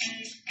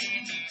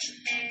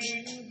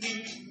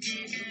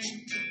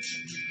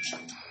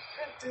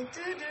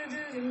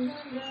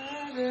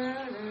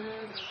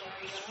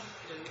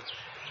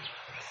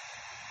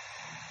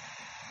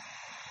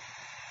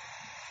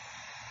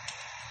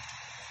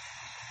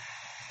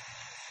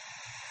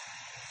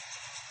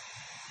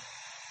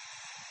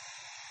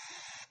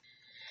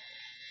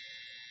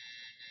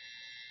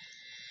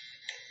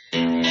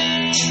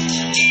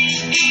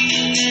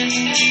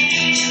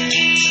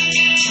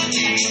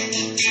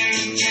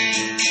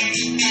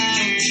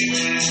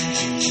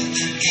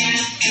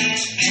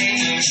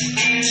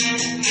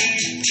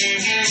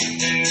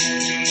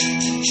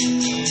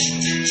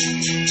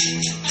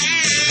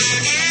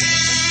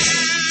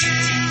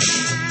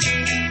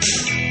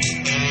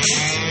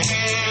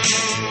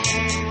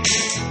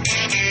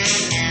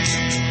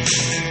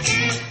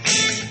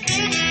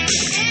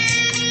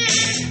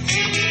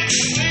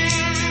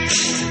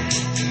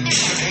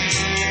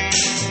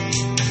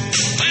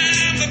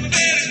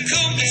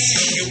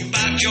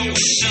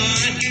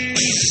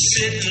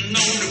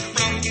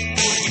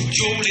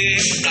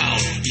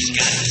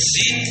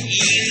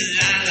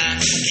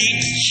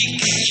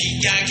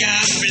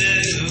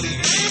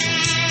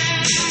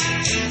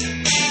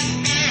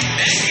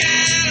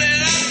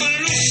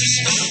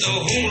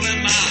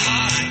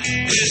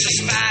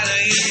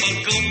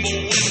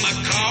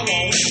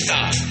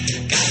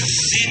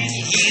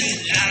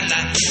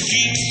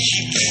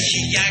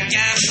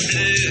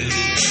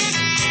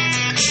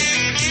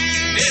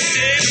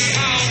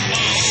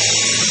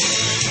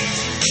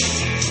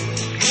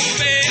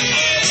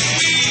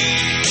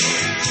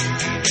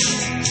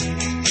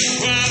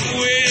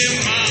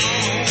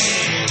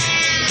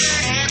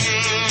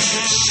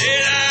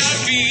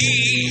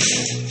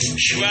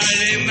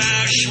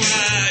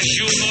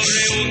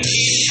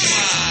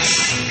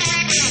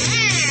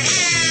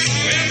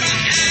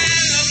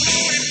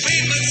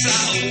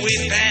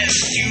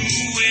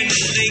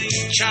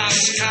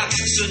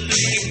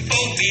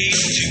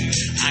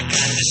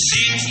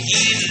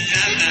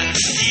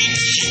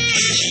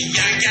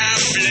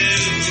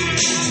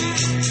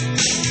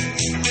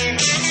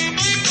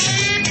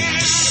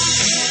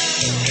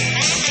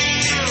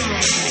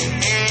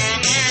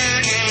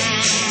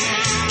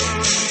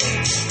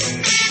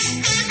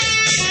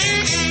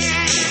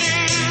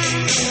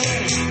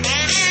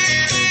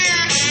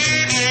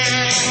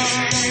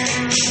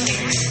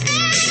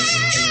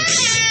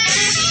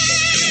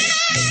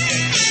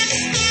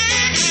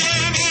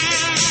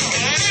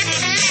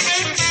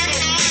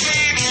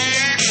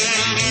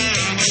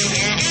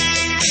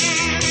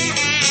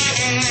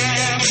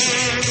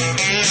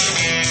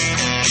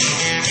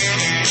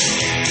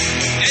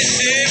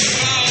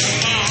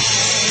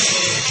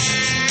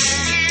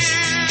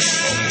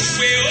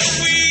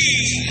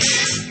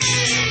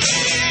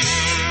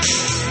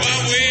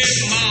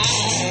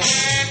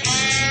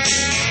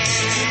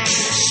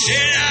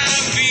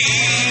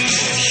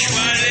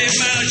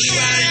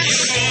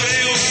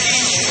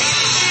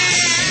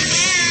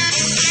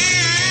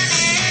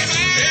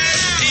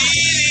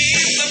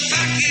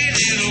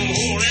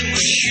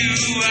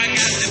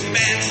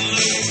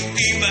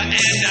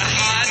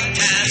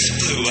 nice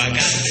blue. I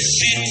got the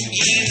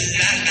singing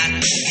la la,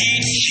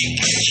 itchy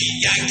itchy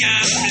ya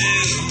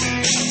blue.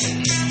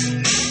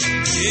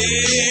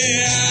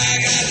 Yeah, I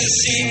got the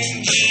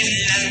singing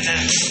la la,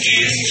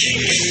 itchy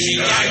itchy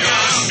ya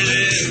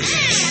blue.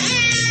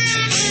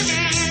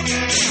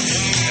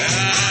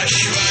 Ah,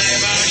 schwa,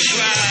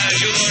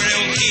 j'aurais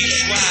au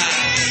quichoir.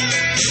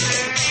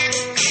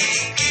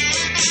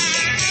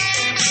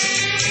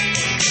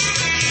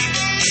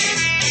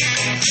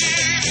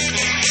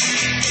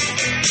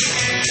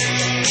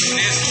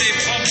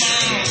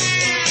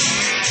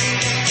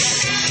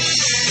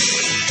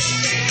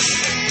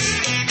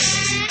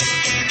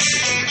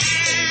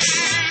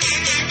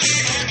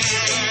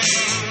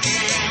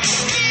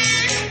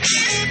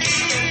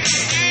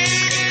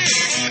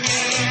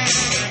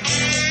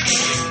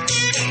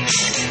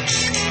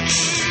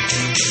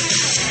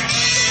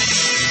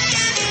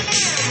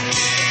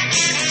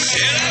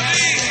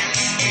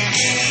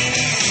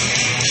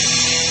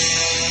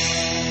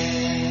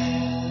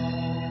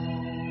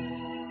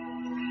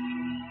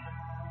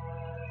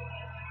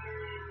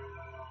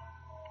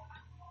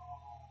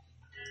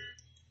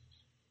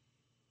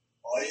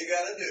 All you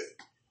got to do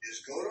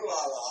is go to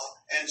La La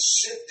and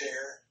sit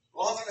there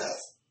long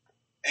enough,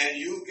 and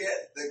you'll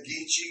get the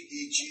Geechee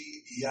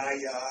Geechee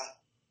Ya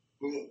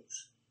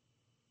blues.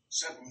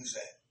 Simple as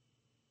that.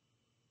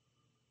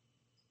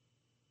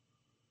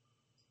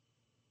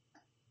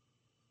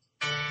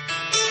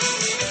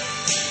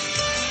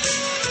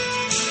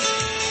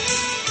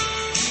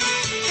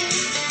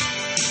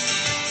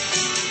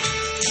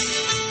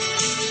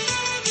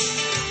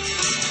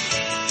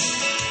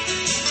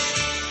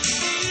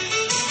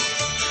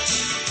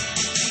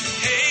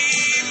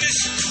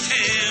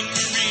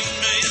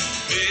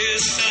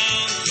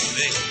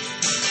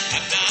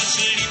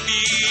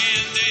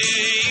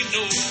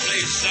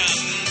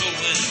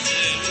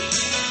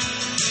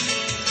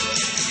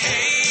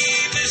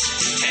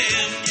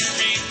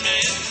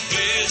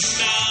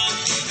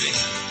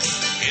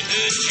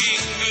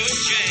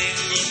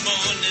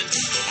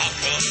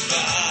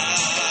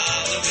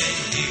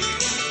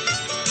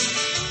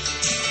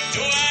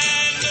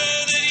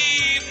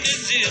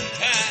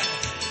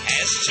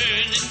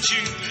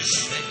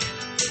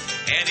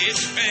 And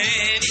it's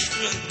vanished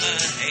from my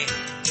hand.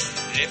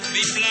 Left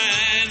me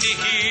blind to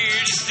hear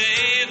to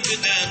stand,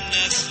 but I'm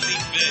not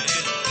sleeping.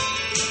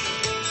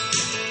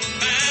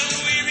 My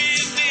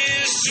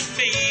weariness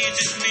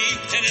amazes me,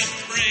 and I'm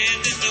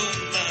branded on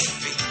my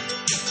feet.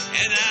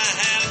 And I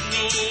have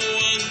no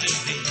one to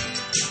meet.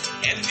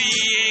 And the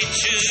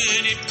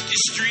ancient empty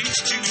streets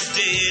too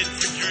dead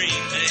for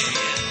dreaming.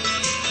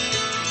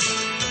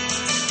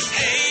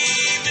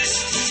 Hey,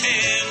 Mr.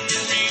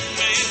 Tambourine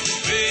Man,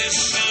 play a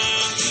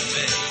song for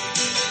me.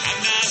 I'm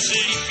not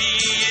sleepy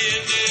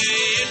yet, there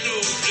ain't no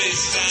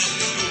place I'm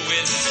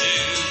going to.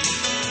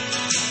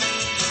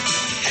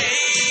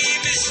 Hey,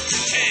 Mr.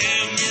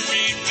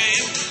 Tambourine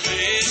Man,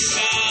 play a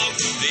song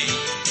for me.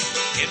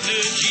 In the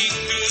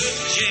jingle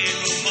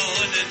jangle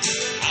morning,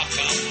 I'll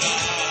come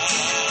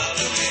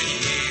following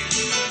you.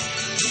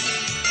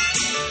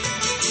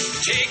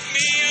 Take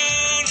me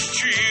on a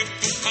trip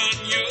upon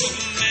your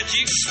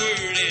magic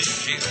swirling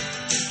ship.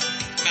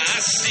 My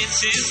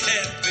senses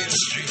have been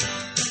stripped,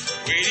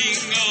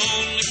 waiting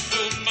only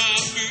for my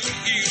boot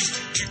heels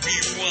to be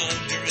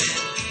wandering.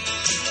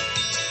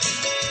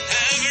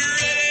 I'm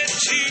ready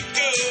to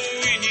go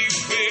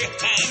anywhere,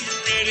 I'm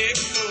ready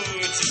for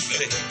to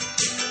play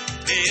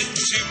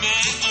into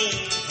my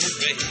own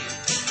parade.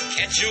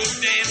 Catch your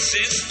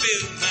dancing,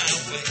 fill my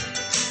way.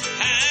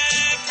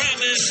 I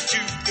promise to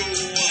go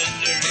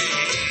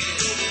wandering.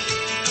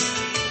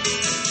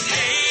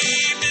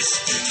 Hey,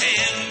 Mr.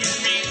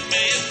 Tambourine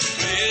Man,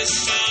 play a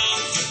song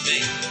for me.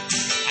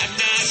 I'm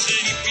not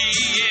sleepy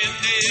and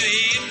there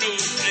ain't no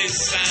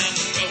place I'm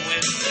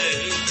going to.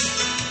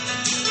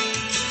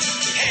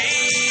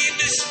 Hey,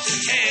 Mr.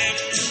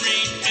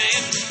 Tambourine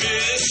Man, play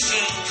a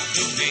song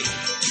for me.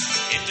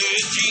 In the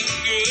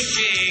jingle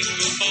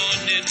jangle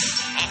morning,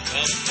 I'll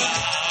come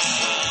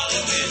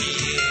following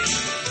you.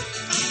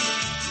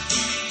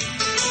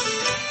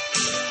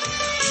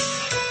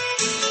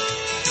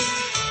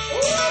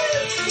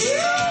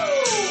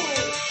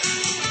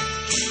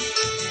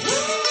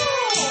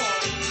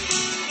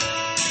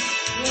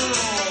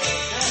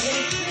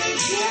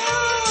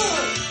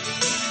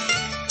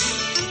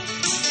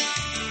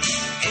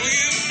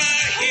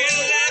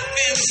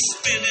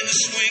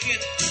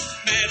 Swinging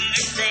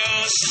madly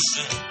across the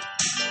sun.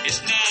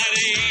 It's not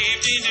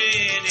aiming at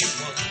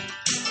anyone.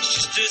 It's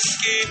just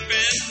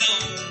escaping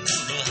on the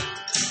run.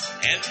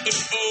 And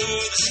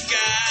before the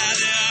sky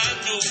there are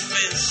no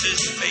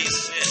fences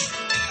facing.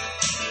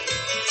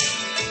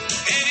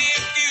 And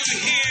if you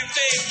hear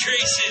vague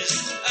traces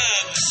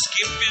of the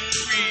skipping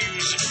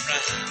reels of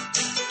rhyme,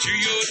 to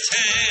your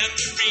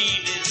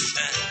tambourine in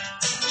time,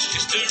 it's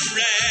just a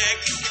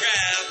ragged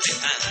crowd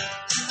behind.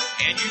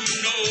 And you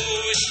know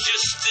it's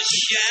just a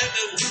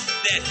shadow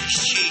that is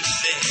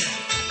chasing.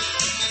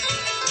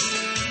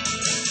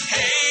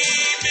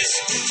 Hey,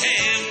 Mr.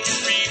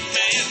 Tambourine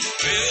Man,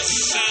 play a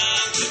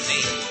song for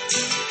me.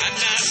 I'm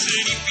not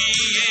sleepy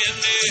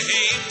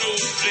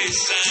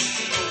place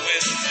I'm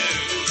going to.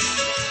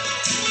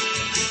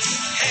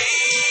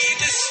 Hey,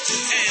 Mr.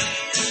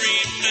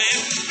 Tambourine Man,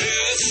 play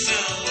a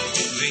song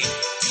for me.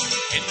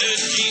 In the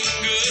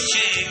jingle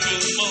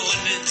jangle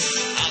morning,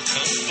 I'll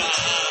come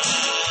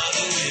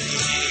following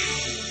you.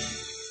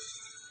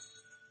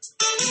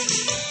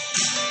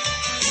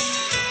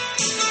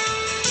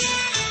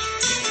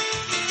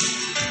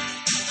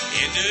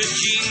 In the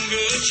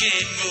jingle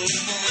jangle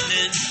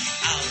morning,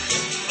 I'll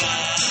come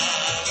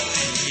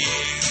following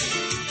you.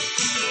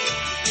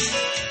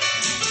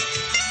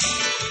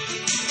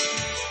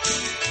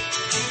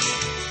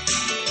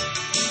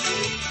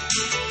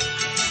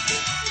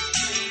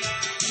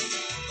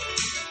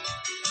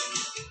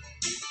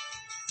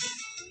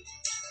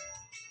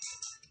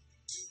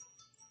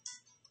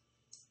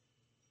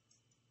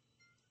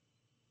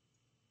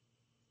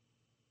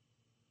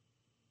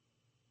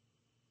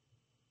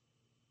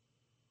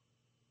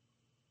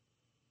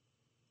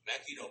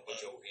 Mac, you don't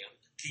put your hand.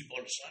 Keep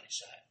on the sunny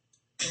side.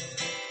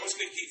 What's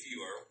good key for you,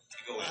 Earl?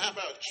 You go Well, ahead. how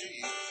about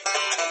G?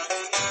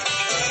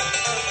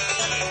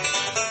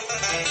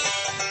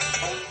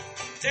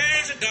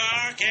 There's a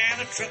dark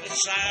and a troubled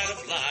side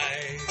of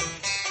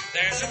life.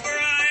 There's a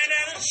bright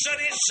and a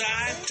sunny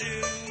side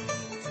too.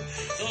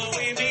 Though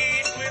we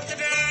meet with the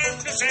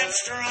darkness and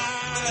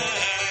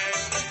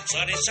strife,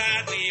 sunny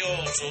side we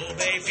also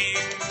may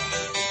view.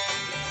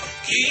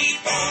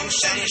 Keep on the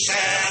sunny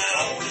side,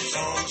 always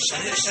on the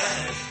sunny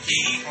side.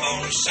 Keep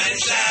on the sunny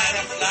side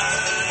of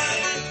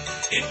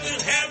life. It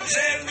will help us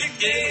every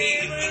day,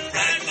 we'll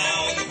brighten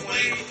all the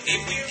way.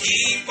 If we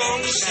keep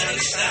on the sunny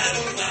side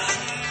of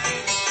life.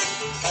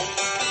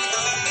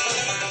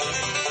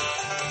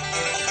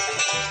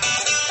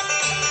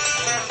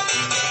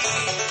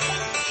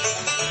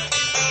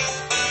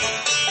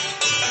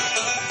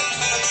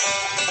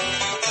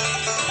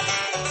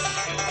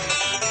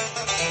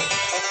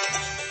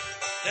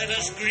 Let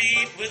us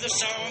greet with a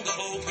song of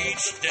hope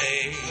each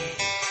day.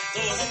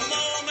 Though the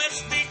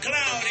moments be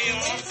cloudy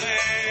or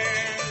fair,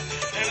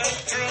 let us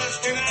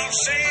trust in our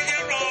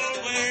Savior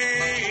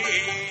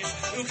always,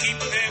 who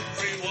keepeth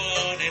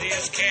everyone in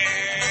his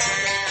care.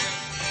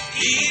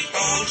 Keep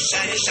on the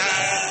sunny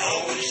side,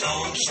 always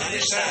on the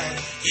sunny side.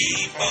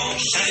 Keep on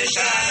the sunny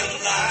side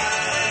of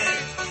life.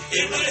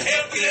 It will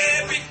help you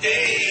every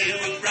day, it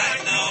will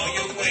brighten all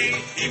your way.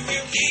 If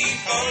you keep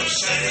on the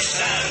sunny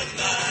side of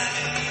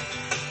life.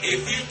 If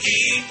you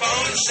keep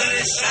on the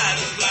sunny side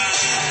of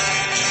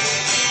life.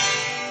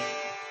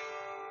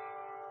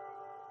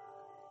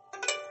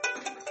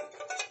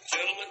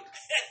 Gentlemen,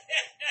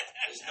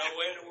 there's no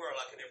way in the world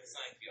I can ever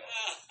thank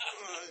y'all.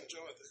 I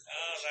enjoyed it.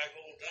 Like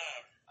old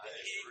time. I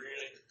just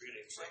really,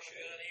 really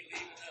appreciate it. Ain't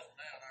leaving nothing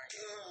out, aren't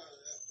you?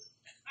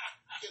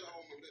 Get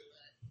home a little.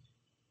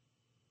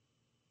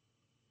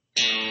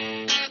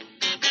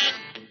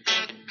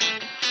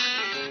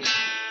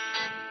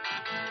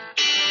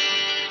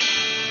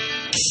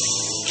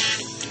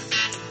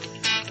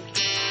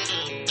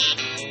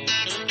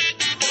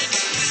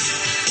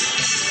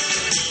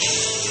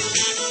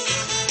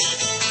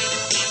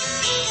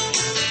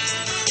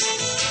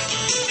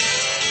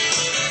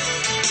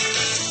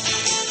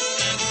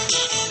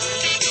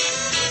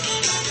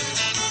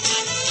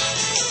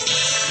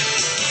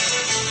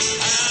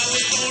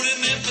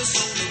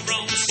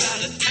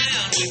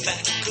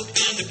 Back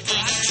cooking the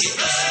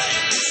projects.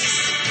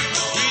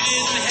 We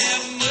didn't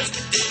have much,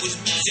 but there was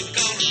music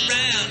all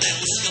around. That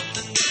was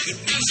something we could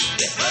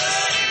respect.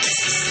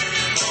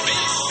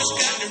 Memphis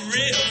got the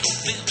rhythm,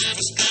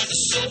 Memphis got the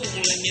soul,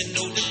 and you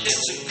know that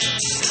that's a good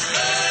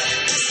sign.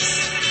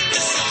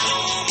 It's the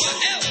home of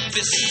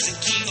Elvis, he's the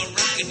king of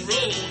rock and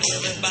roll.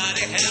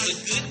 Everybody have a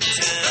good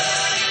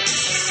time.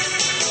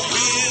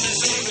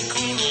 Willie's on the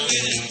corner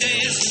with his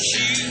dancing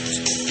shoes.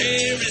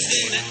 Harry's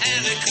in the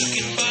alley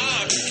cooking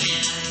barbecue.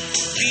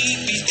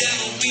 He's down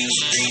on Beale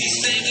Street, he's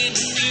singing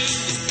the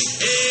blues.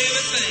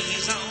 Everything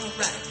is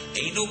alright,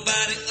 ain't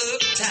nobody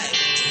uptight.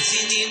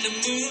 Sitting in the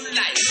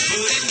moonlight,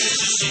 but in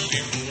Mississippi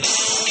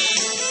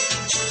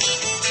moonlight.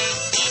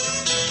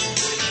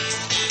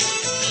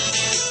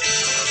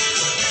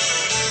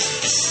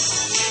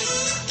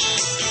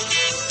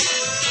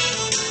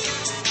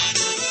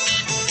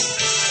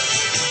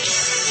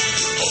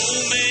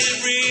 Old man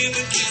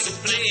River keeps a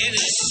playing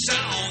his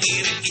song,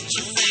 it'll get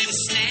your finger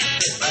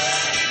snapping.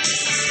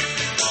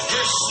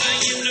 First thing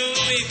you know,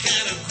 you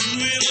kind of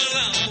grooving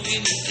along,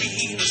 and your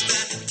feet will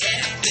start to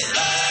tapping.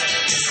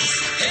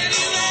 Have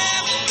you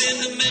ever been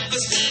to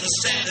Memphis on a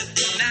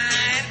Saturday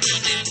night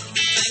when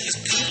everything is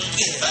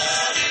cooking?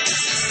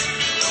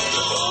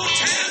 The whole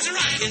town's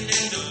rocking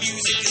and the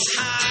music is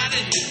hot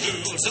and the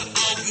girls are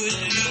all good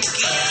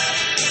looking.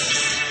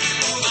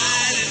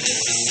 Wide in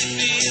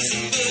Mississippi is a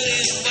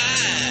muddy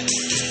wide.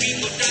 There's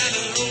people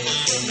driving over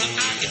from the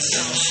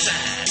Arkansas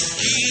side.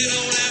 Get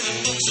on out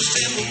amongst us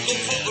and we'll go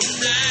for a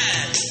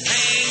ride.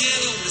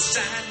 Hanging on the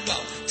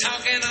sidewalk,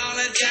 talking all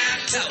that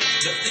jive talk.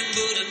 Nothing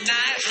but a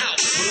night hawk,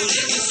 but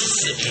in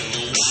Mississippi,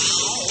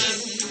 wow.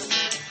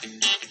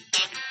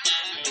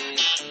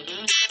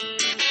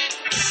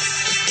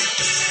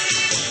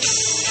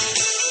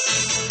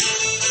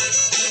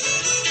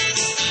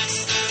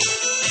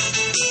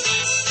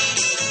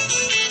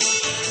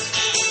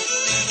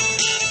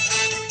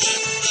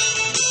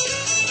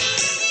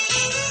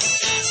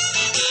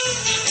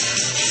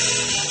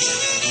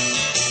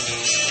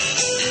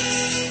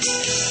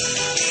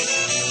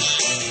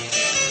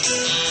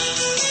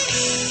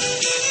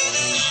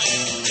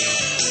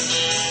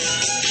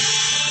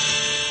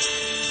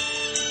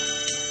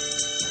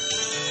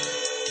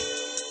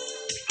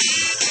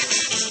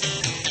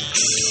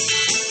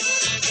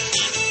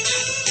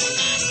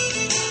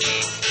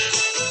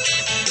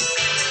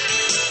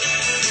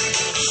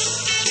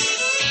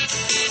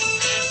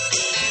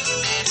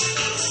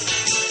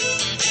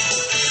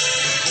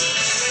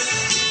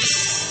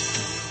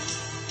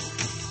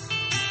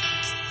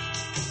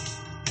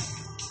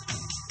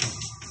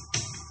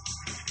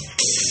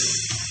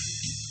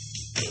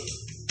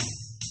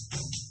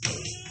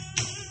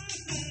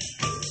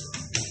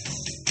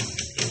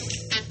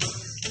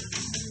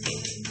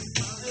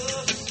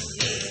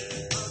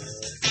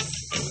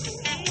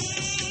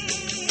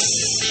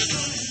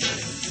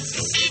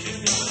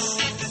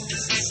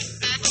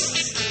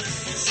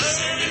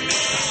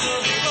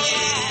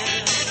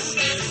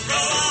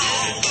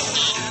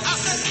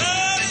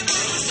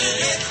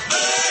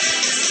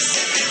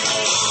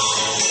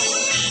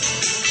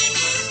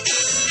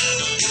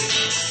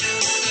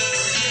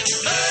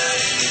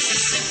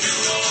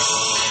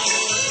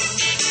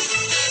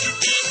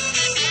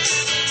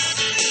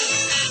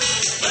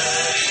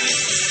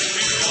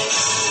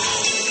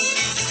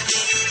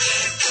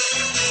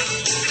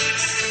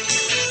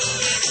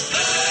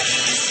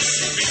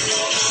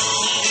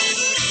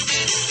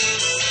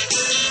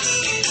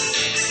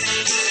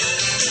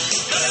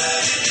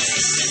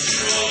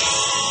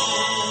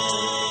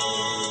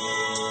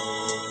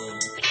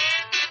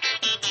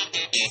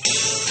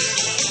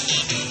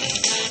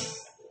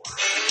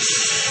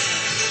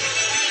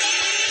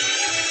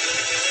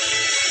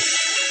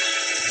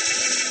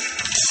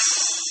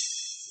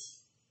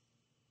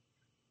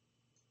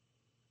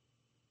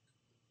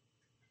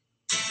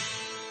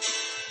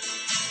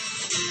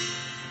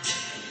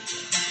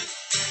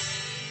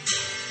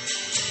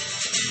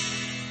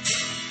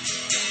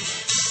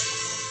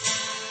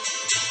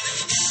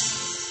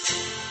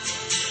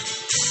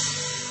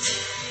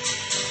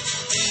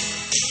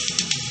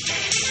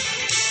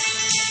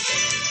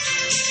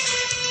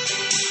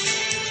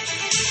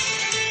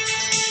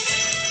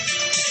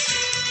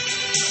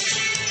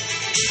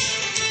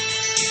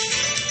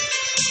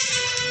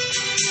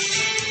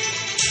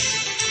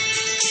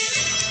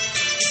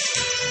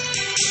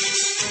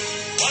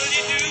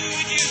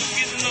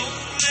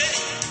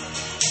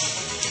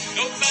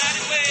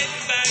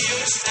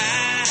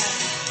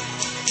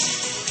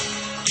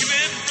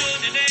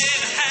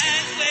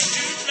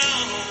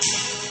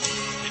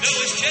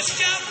 Let's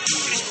jump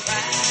foolish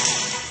pride.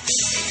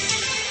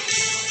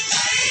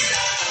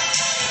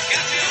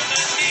 Got me on my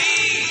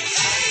knees.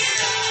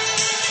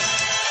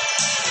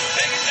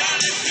 Take it,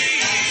 darling,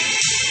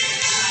 please.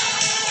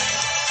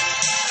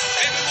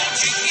 Baby, won't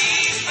you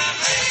ease my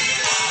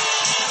breaking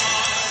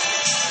heart?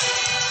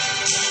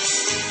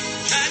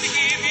 Trying to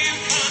give you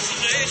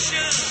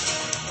consolation.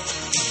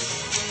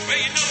 Well,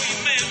 you know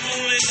your man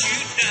won't let you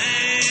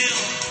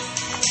down.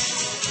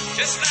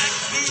 Just like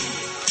food,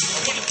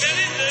 when I fell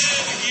in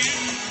love with you,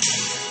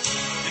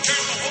 you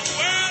turned the whole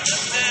world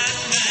upside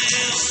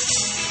down.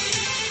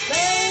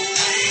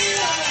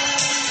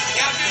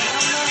 Got me on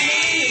my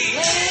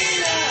knees.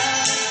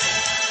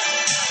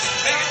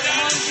 Baby,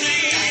 darling,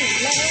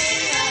 please.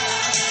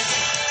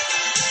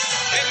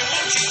 Baby,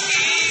 won't you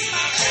ease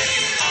my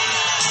breaking heart?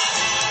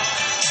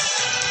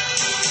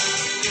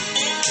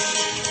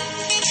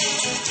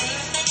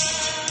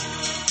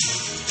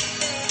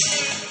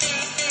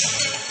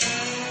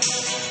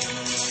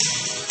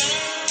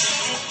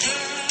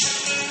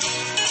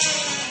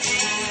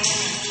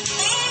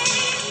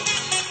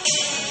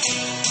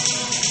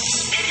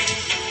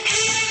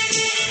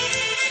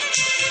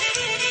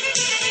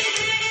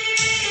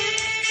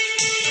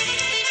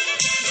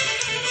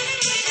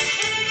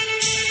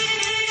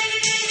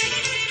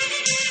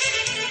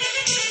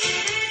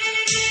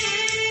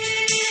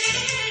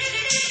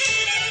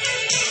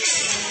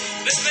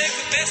 Let's make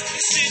the best of the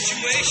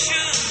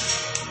situation.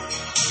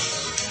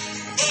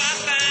 Well, I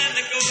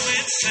finally go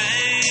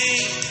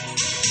insane.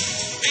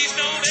 Please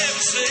don't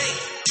ever say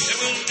that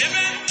we'll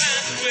never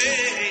find a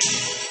way.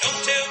 Don't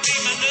tell me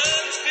my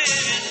love has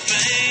been in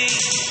vain.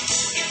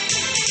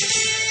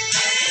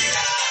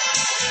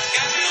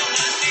 Got me on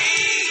my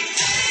knees.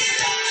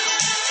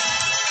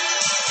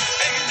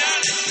 Baby,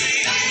 darling,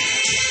 please.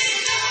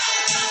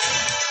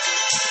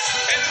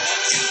 Baby,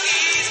 won't you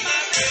ease my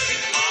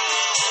breaking heart?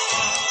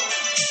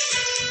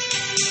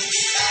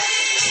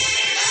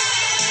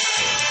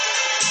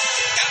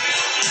 Got me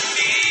on my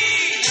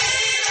knees.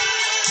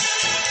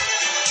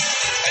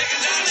 Baby,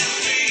 darling,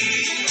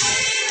 please.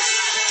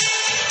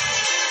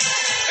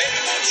 Baby,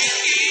 won't you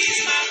ease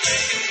my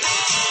breaking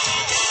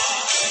heart?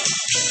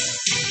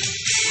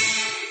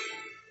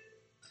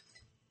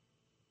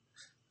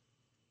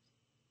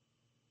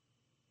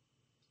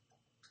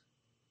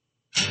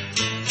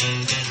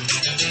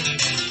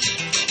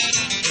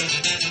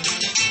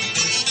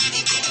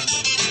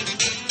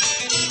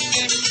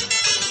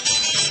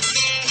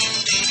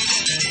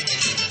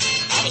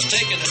 I was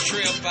taking a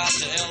trip out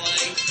to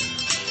L.A.,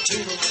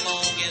 tooling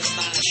along in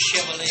my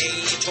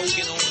Chevrolet,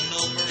 poking on the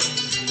number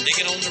and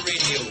digging on the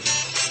radio.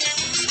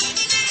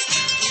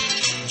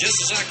 Just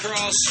as I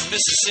crossed the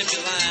Mississippi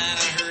line,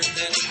 I heard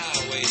that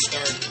highway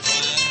start to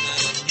whine,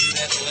 and I knew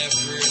that left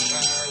rear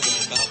tire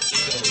was about to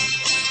go.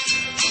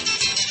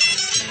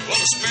 Well,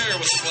 the spare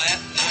was flat,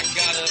 and I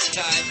got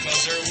uptight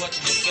because there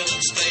wasn't a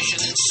filling station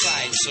in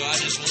sight, so I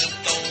just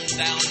limped on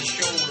down the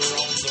shoulder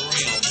on the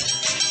rim.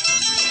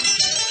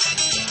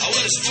 I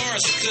went as far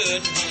as I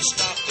could, and when I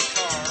stopped the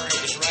car,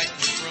 it was right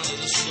in front of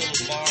this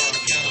little bar,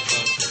 kind of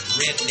a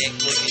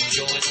redneck-looking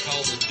joint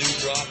called the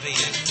Dewdrop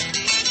Inn.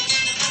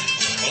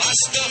 Well, I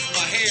stuffed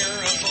my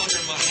hair up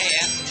under my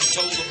hat and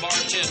told the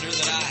bartender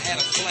that I had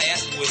a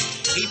flat, and would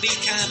he be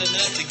kind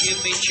enough to give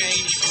me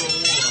change for a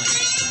one?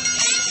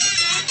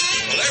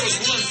 Well, there was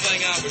one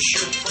thing I was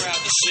sure proud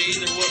to see.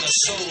 There wasn't a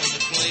soul in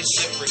the place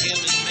except for him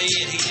and me,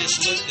 and he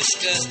just looked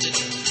disgusted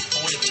and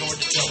pointed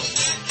toward the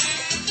telephone.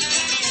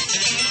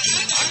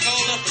 I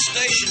called up a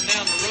station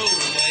down the road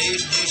a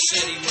ways, and he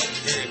said he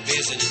wasn't very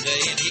busy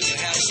today, and he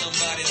could have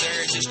somebody there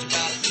in just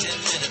about 10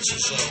 minutes or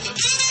so.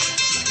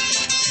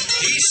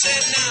 He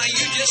said, now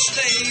you just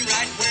stay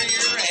right where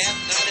you're at,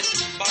 and I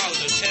didn't bother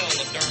to tell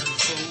the darn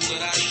fool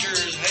that I sure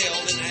as hell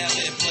didn't have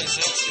any place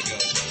else to go.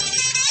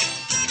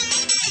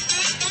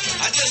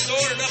 I just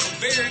ordered up a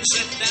beer and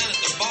sat down at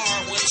the bar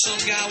when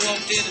some guy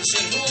walked in and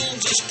said, who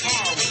owns this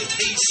car with a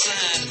peace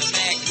sign and the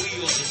mag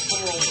wheels and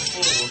 4 on the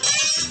floor?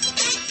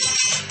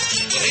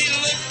 Well, he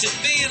looked at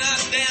me and I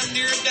damn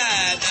near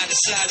died, and I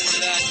decided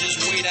that I'd just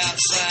wait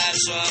outside,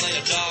 so I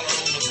laid $1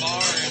 on the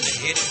bar and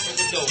headed for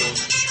the door.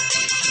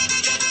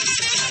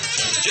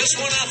 Just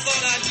when I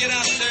thought I'd get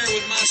out there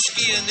with my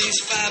skin, these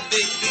 5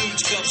 big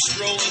dudes come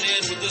strolling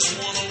in with this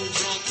one old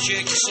drunk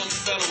chick and some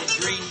fellow with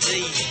green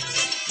tea.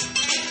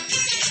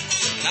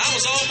 And I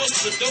was almost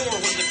to the door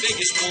when the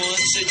biggest one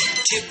said, you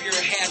tip your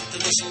hat to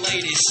this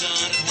lady,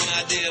 son. And when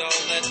I did,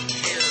 all that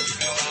hair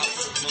fell out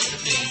from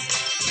underneath.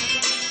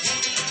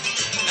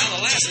 Now,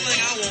 the last thing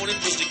I wanted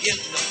was to get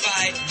in a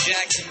fight in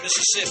Jackson,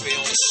 Mississippi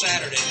on a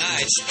Saturday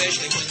night,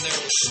 especially when there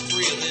was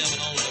 3 of them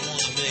and only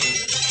 1 of me.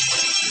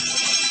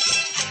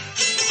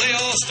 They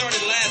all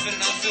started laughing,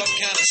 and I felt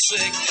kind of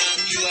sick, and I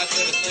knew I'd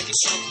better think of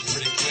something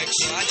pretty quick,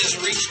 so I just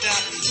reached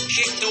out and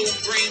kicked old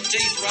Green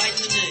Teeth right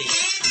in the knee.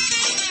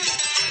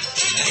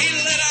 Now, he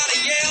let out a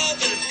yell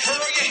that'd curl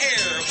your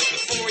hair, but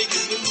before he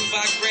could move,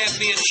 I grabbed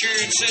me a chair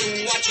and said,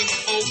 watch him,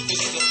 folks,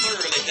 because he's a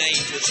thoroughly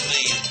dangerous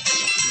man.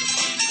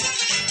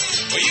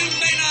 Well, you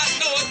may not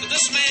know it, but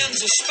this man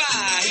man's a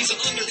spy. He's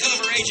an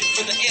undercover agent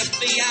for the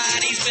FBI,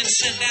 and he's been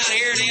sent down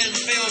here to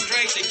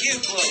infiltrate the Q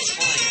Klux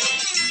Klan.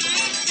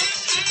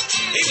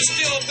 He was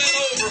still bent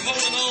over,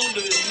 holding on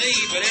to his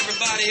knee, but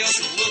everybody else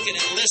was looking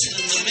and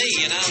listening to me,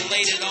 and I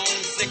laid it on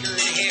thicker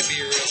and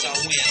heavier as I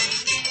went.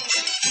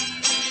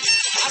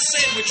 I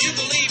said, would you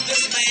believe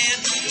this man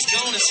has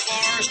gone as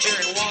far as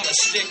tearing water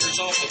stickers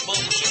off the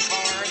bumpers of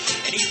cars,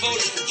 and he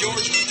voted for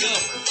George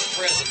McGovern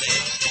for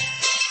president.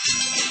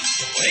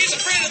 Well, he's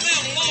a friend of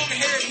them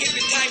long-haired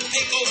hippie-type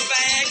Pico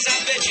fags. I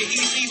bet you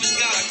he's even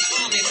got a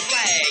commie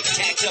flag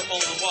tacked up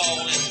on the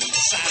wall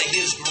inside of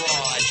his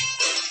garage.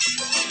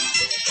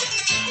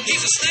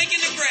 He's a snake in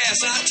the grass,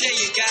 I tell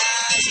you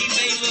guys. He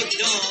may look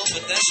dumb,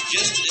 but that's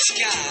just a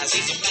disguise.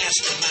 He's a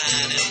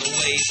mastermind in the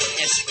ways of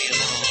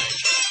espionage.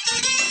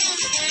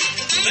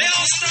 They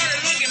all started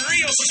looking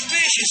real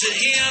suspicious at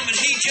him, and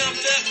he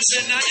jumped up and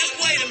said, now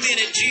just wait a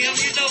minute, Jim.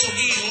 You know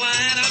he's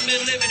lying. I've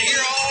been living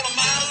here all of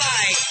my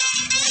life.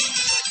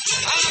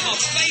 I'm a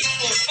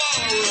faithful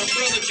follower of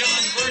Brother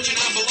John Birch, and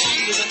I belong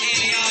to the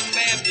Antioch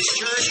Baptist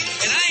Church,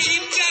 and I ain't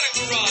even got a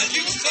garage.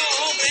 You can call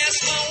home and ask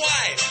my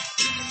wife.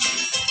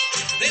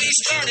 Then he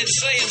started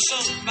saying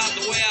something about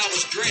the way I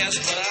was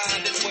dressed, but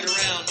I didn't wait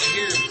around to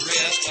hear the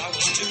rest. I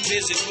was too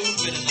busy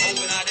moving and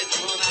hoping I didn't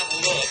run out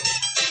of luck.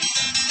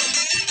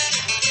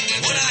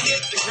 When I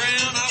hit the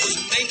ground, I was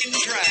making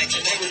tracks,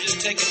 and they were just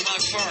taking my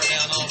car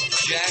down off the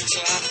jack, so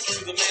I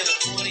threw the man a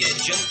 20 and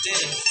jumped in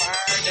and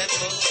fired that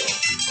bug.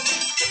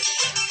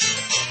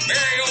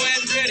 Mario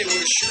Andretti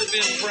would have sure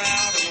been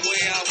proud of the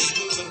way I was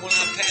moving when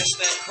I passed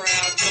that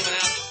crowd coming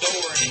out the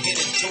door and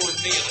headed toward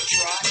me in a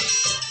trot.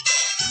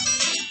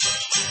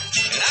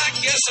 And I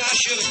guess I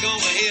should have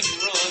gone ahead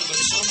and run, but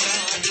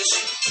somehow I just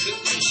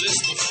couldn't resist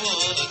the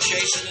fun of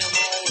chasing them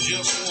all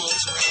just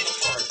once around the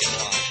parking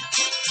lot.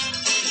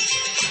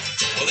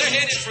 Well, they're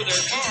headed for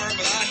their car,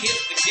 but I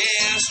hit the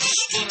gas and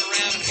spun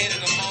around and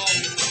headed them all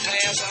in the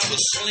pass. I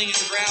was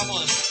slinging gravel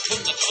and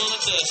putting a ton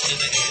of dust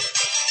in the air.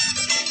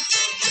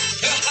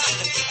 I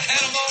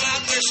had them all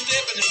out there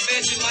stepping and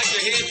fetching like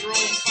their heads were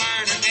on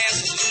fire and their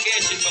asses was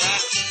catching, but I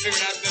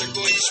figured I'd better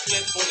go ahead and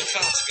split before the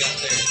cops got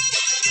there.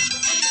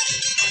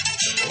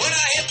 When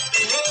I hit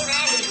the road,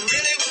 I was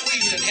really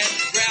wheeling, had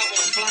the gravel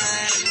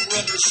flying and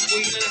rubber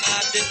squealing, and I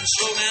didn't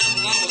slow down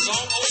until I was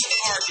almost to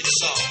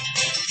Arkansas.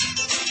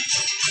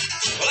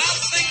 Well, I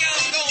think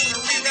I'm going to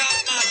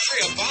reroute my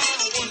trip.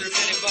 I wonder if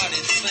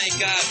anybody'd think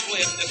I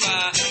flipped if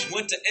I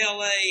went to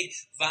L.A.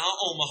 via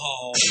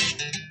Omaha.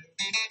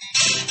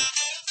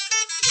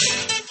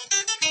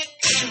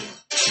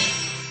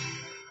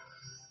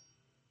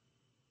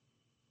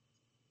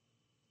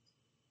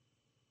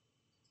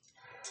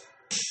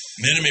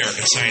 Mid-America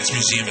Science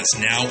Museum is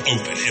now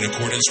open in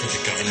accordance with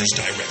the Governor's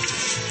Directive.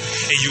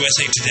 A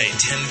USA Today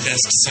 10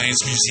 Best Science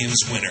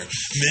Museums winner,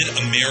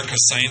 Mid-America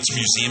Science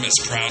Museum is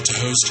proud to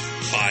host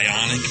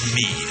Bionic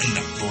Me in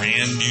the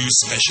brand new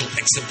special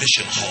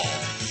exhibition hall.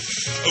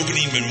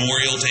 Opening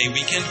Memorial Day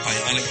weekend,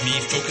 Bionic Me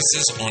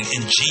focuses on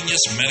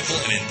ingenious medical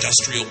and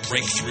industrial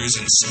breakthroughs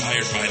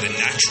inspired by the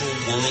natural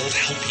world,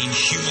 helping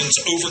humans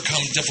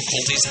overcome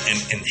difficulties and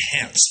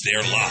enhance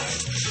their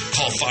lives.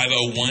 Call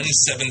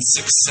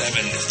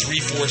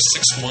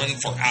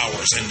 501-767-3461 for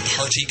hours and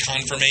party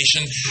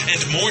confirmation, and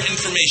more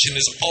information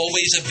is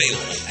always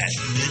available at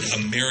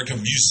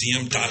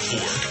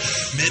midamericamuseum.org.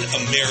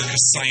 Mid-America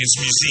Science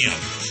Museum,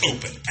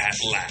 open at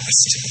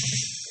last.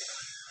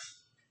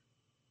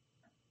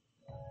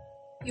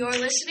 You're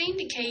listening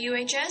to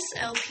KUHS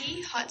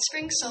LP Hot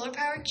Springs Solar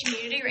Power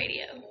Community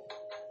Radio.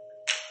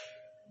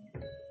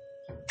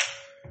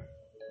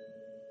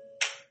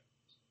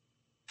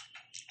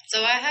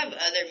 So I have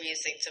other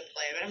music to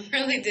play, but I'm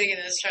really digging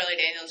this Charlie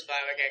Daniels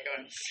vibe I got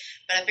going.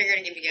 But I figured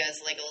I'd give you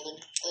guys like a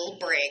little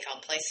break.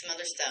 I'll play some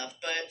other stuff.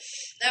 But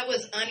that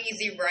was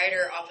Uneasy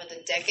Rider off of the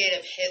Decade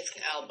of Hits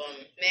album.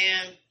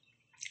 Man,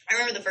 I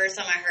remember the first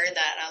time I heard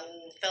that, I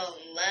fell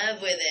in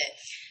love with it.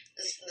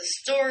 The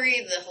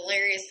story, the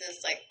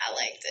hilariousness, like, I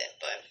liked it,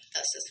 but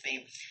that's just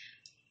me.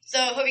 So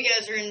I hope you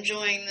guys are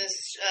enjoying this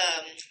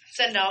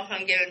send-off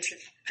I'm giving to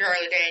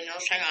Charlie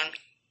Daniels. Hang on.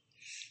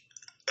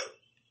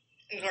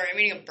 Sorry, I'm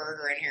eating a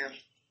burger in here,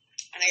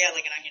 and I got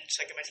like an onion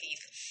stuck in my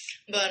teeth.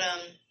 But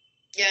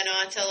yeah, no,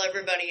 I tell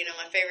everybody, you know,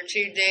 my two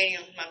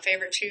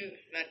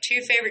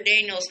favorite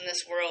Daniels in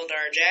this world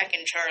are Jack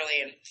and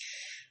Charlie, and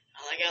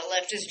all I got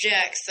left is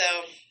Jack.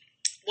 So,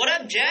 what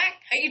up,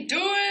 Jack? How you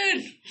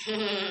doing?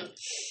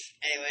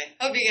 Anyway,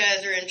 hope you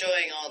guys are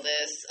enjoying all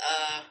this.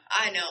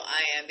 I know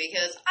I am,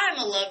 because I'm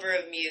a lover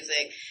of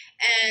music,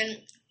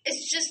 and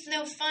it's just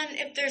no fun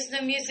if there's no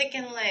music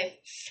in life.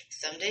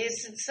 Some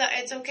days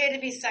it's okay to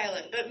be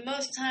silent, but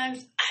most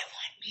times I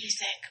want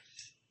music.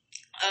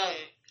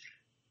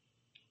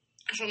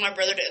 So my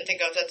brother didn't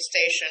think I was at the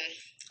station,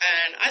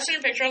 and I sent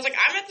a picture. I was like,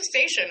 I'm at the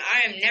station.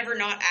 I am never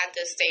not at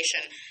this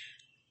station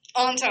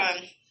on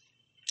time.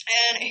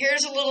 And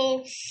here's a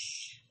little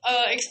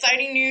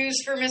exciting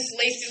news for Miss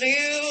Lacey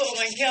Lou. Oh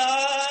my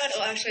god.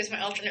 Oh, actually, it's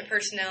my alternate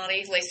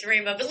personality, Lacey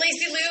Rainbow. But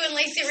Lacey Lou and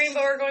Lacey Rainbow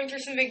are going through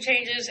some big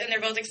changes, and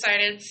they're both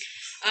excited.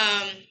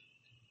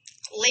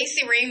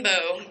 Lacey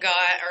Rainbow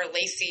got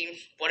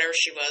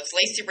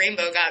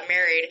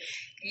married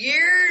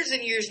years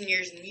and years and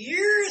years and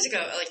years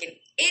ago, like an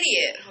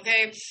idiot,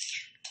 okay?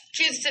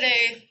 Kids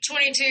today,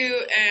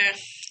 22 and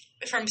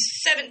from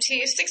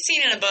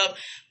 16 and above,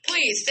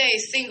 please stay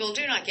single.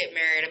 Do not get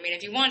married. I mean,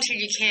 if you want to,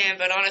 you can,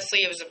 but honestly,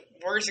 it was a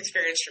worse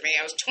experience for me.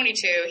 I was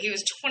 22. He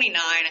was 29.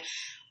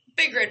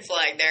 Big red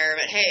flag there,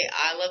 but hey,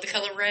 I love the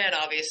color red,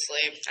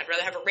 obviously. I'd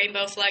rather have a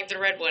rainbow flag than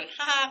a red one.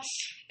 Haha.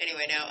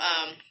 Anyway, no,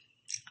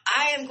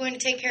 I am going to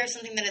take care of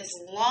something that is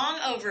long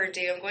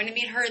overdue. I'm going to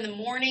meet her in the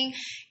morning,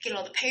 get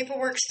all the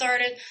paperwork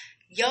started.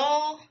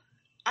 Y'all,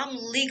 I'm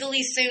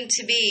legally soon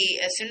to be,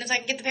 as soon as I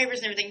can get the papers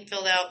and everything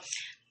filled out,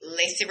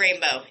 Lacey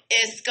Rainbow.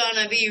 It's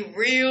gonna be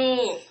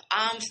real.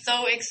 I'm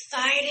so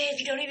excited.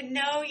 You don't even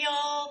know,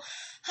 y'all.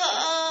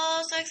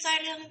 Oh, so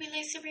excited. I'm gonna be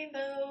Lacey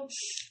Rainbow.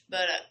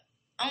 But,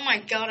 oh my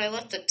God, I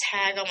left a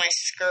tag on my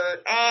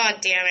skirt. Oh,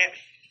 damn it.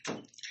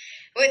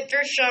 I went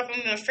thrift shopping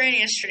with my friend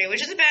yesterday,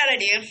 which is a bad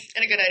idea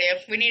and a good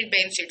idea. We needed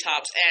bathing suit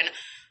tops, and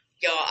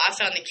y'all, I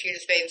found the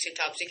cutest bathing suit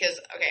tops because,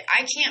 okay,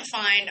 I can't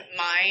find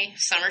my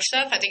summer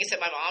stuff. I think it's at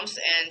my mom's,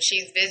 and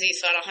she's busy,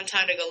 so I don't have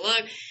time to go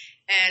look.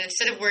 And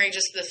instead of wearing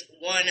just this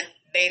one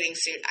bathing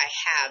suit I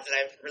have that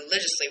I've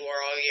religiously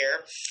wore all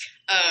year,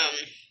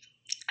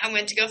 I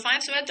went to go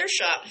find some at their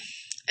shop.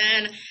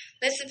 And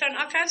Lacey found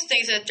all kinds of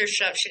things at their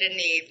shop she didn't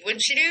need. What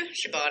did she do?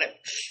 She bought it.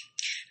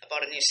 I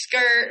bought a new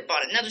skirt,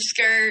 bought another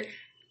skirt,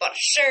 bought a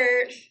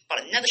shirt,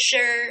 bought another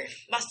shirt,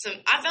 bought some.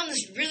 I found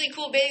this really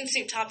cool bathing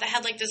suit top that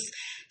had like this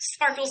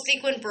sparkle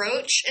sequin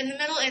brooch in the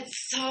middle.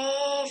 It's so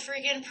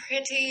freaking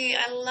pretty.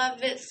 I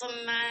love it so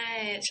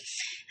much.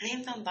 I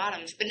even found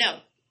bottoms, but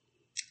no.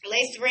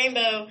 Lacey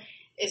Rainbow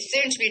is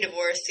soon to be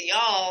divorced, so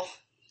y'all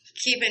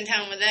keep in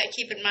mind with that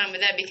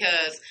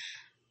because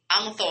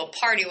I'm going to throw a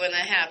party when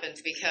that happens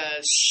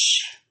because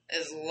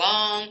it's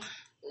long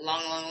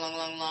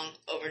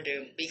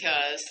overdue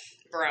because,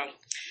 bro,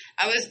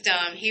 I was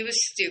dumb, he was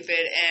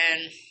stupid,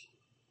 and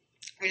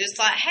we just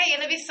thought, hey,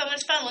 it'll be so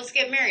much fun, let's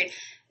get married.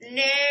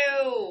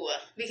 No,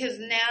 because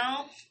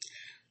now,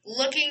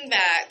 looking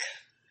back,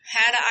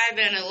 had I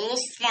been a little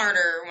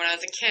smarter when I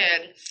was a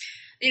kid,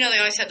 you know, they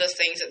always have those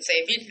things that say,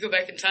 if you could go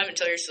back in time and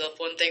tell yourself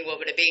one thing, what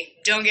would it be?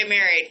 Don't get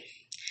married.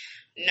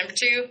 Number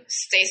 2,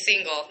 stay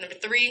single. Number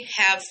 3,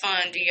 have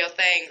fun. Do your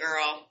thing,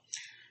 girl.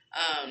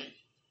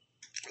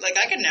 Like,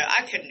 I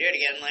couldn't do it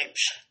again. Like,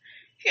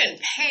 you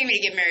couldn't pay me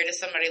to get married to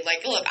somebody.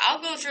 Like, look,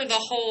 I'll go through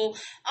the whole,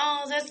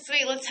 oh, that's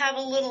sweet, let's have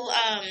a little,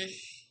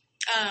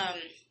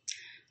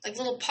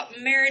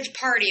 marriage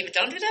party. But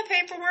don't do that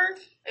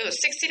paperwork. It was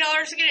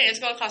 $60 to get in. It's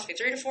going to cost me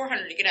 $300 to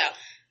 $400 to get out.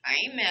 I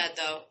ain't mad,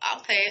 though.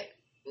 I'll pay it.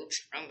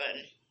 Oops, wrong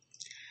button.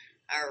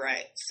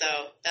 Alright, so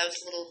that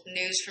was a little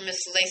news from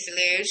Miss Lacey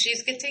Lou.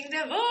 She's getting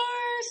divorced.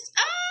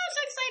 Oh,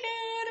 so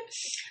excited.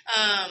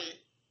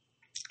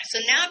 So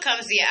now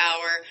comes the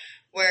hour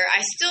where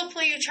I still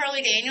play you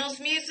Charlie Daniels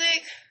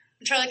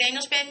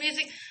Band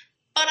music,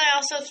 but I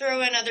also throw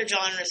in other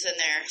genres in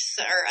there,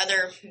 or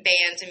other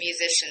bands and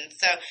musicians.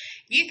 So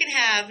you can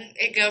have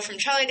it go from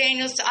Charlie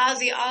Daniels to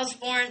Ozzy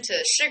Osbourne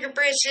to Sugar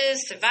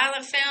Britches to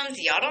Violent Femmes.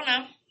 Y'all don't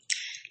know.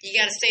 You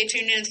got to stay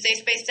tuned in and stay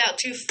spaced out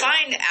to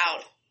find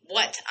out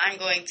what I'm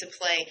going to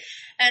play.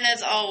 And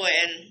as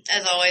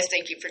always,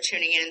 thank you for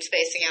tuning in and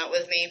spacing out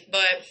with me.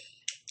 But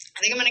I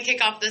think I'm going to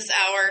kick off this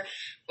hour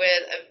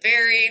with a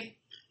very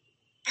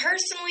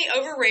personally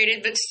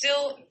overrated but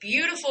still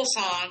beautiful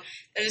song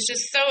that is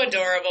just so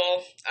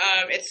adorable.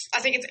 I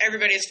think it's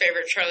everybody's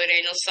favorite Charlie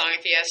Daniels song.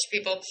 If you ask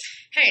people,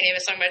 hey, name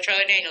a song by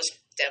Charlie Daniels,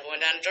 Devil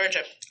Went Down to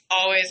Georgia.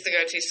 Always the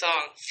go-to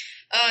song.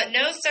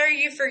 No, sir,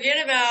 you forget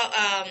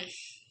about...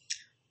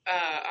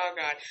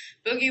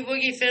 Boogie,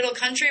 Woogie, Fiddle,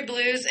 Country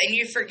Blues, and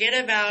you forget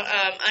about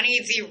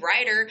Uneasy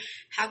Rider.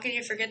 How can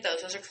you forget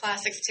those? Those are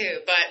classics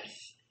too. But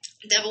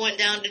Devil Went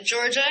Down to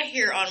Georgia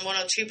here on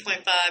 102.5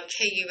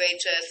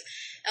 KUHS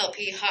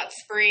LP Hot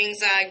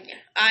Springs.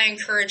 I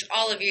encourage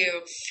all of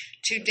you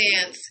to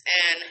dance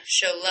and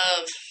show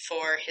love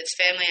for his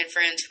family and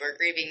friends who are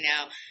grieving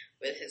now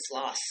with his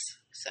loss.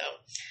 So...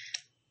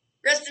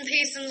 rest in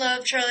peace and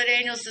love, Charlie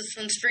Daniels. This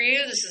one's for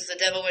you. This is The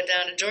Devil Went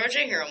Down to Georgia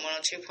here on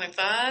 102.5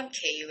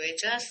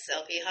 KUHS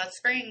LP Hot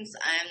Springs.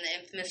 I am the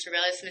infamous,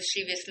 rebellious,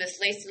 mischievous Miss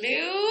Lacey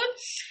Lou,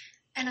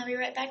 and I'll be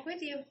right back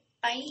with you.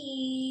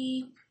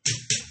 Bye.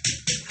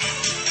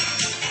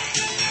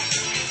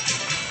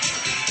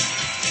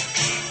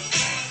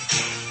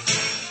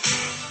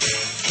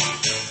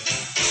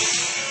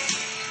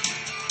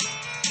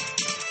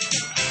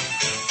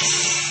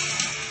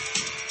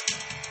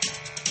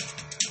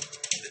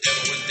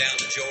 Down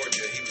to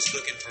Georgia, he was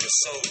looking for a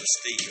soul to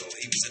steal.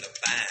 He was in a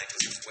bind because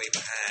he was way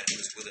behind. He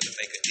was willing to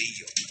make a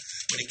deal.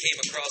 When he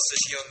came across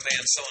this young man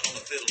sawing on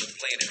a fiddle and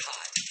playing it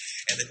hot,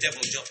 and the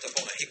devil jumped up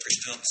on a hickory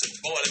stump and said,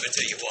 boy, let me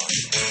tell you what.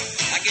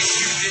 I guess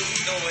you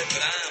didn't know it,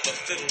 but I'm a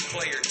fiddle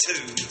player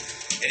too.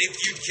 And if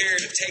you'd care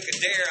to take a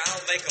dare,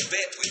 I'll make a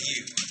bet with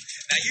you.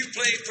 Now, you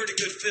played pretty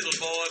good fiddle,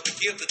 boy, but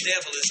give the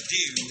devil his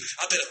due.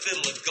 I bet a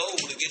fiddle of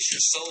gold against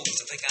your soul,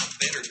 'cause I think I'm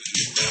better than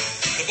you.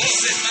 The boy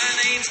said, my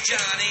name's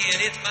Johnny, and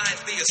it might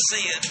be a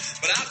sin,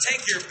 but I'll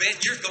take your bet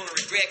you're gonna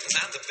regret, 'cause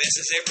I'm the best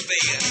as ever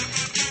been.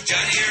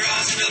 Johnny, you're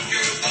awesome up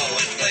your bow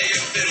and play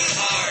your fiddle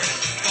hard,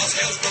 'cause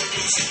hell's broke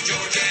loose in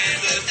Georgia, and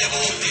the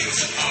devil deals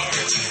the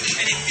cards.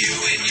 And if you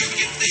win, you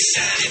get this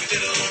shiny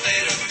fiddle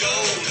made of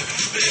gold,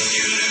 but if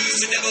you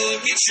lose, the devil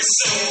gets your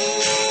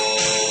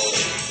soul.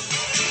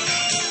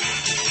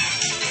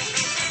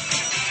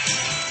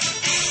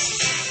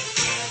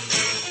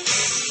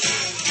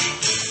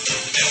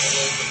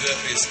 Up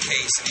his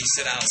case and he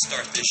said, I'll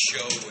start this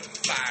show, and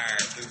fire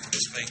flew from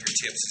his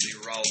fingertips as he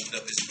rolled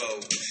up his bow,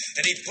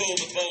 and he pulled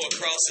the bow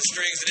across the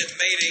strings and it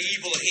made an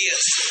evil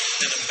hiss.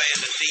 Then a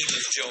band of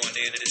demons joined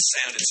in and it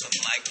sounded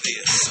something like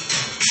this.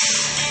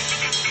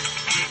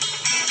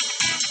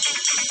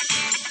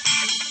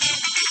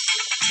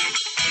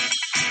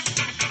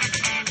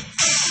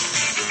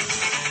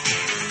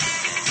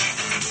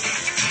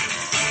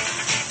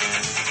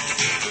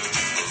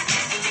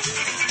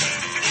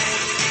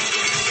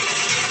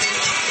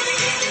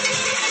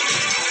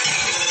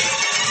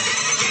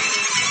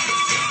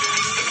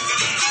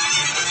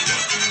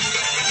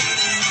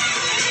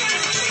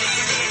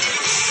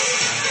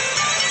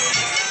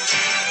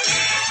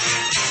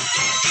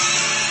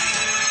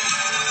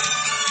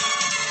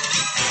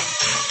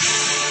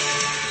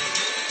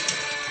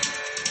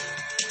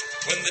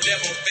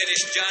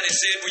 Johnny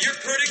said, well,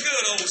 you're pretty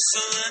good, old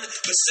son,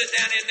 but sit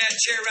down in that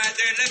chair right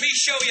there and let me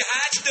show you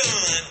how it's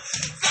done.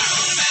 Fire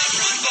on the mountain,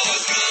 run,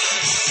 boys, run.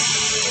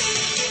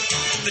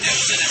 The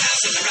devil's in the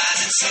house of the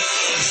rising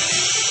sun.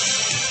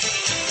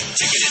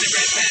 Chicken in the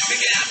bread pan,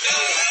 picking out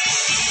dough.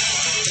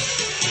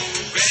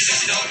 Ready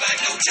to dog back,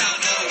 no child,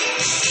 no.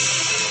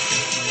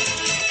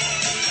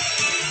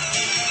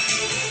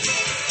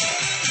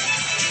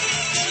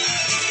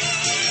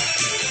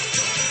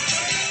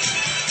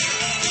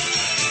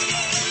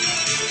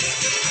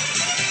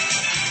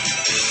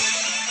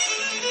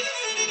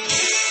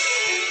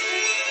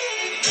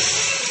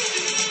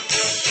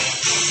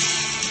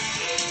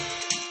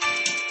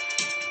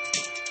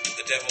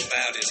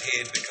 Bowed his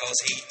head because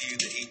he knew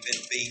that he'd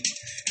been beat.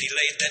 He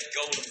laid that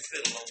golden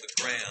fiddle on the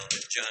ground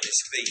at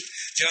Johnny's feet.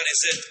 Johnny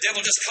said,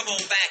 devil, just come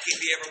on back if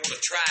you ever want to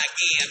try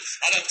again.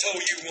 I done told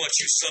you once,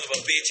 you son of a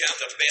bitch, I'm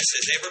the best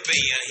as ever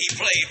been. He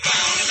played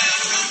Fire on the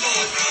Mountain, Run,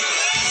 Boy, Run.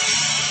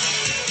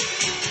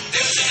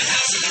 Devil's in the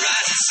house of the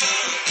rising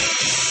sun.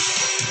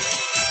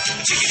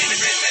 Chicken in the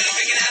bread pan,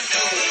 picking out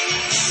dough.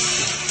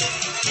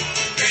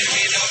 Ready to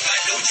be a dog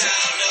fight, no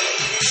child, no.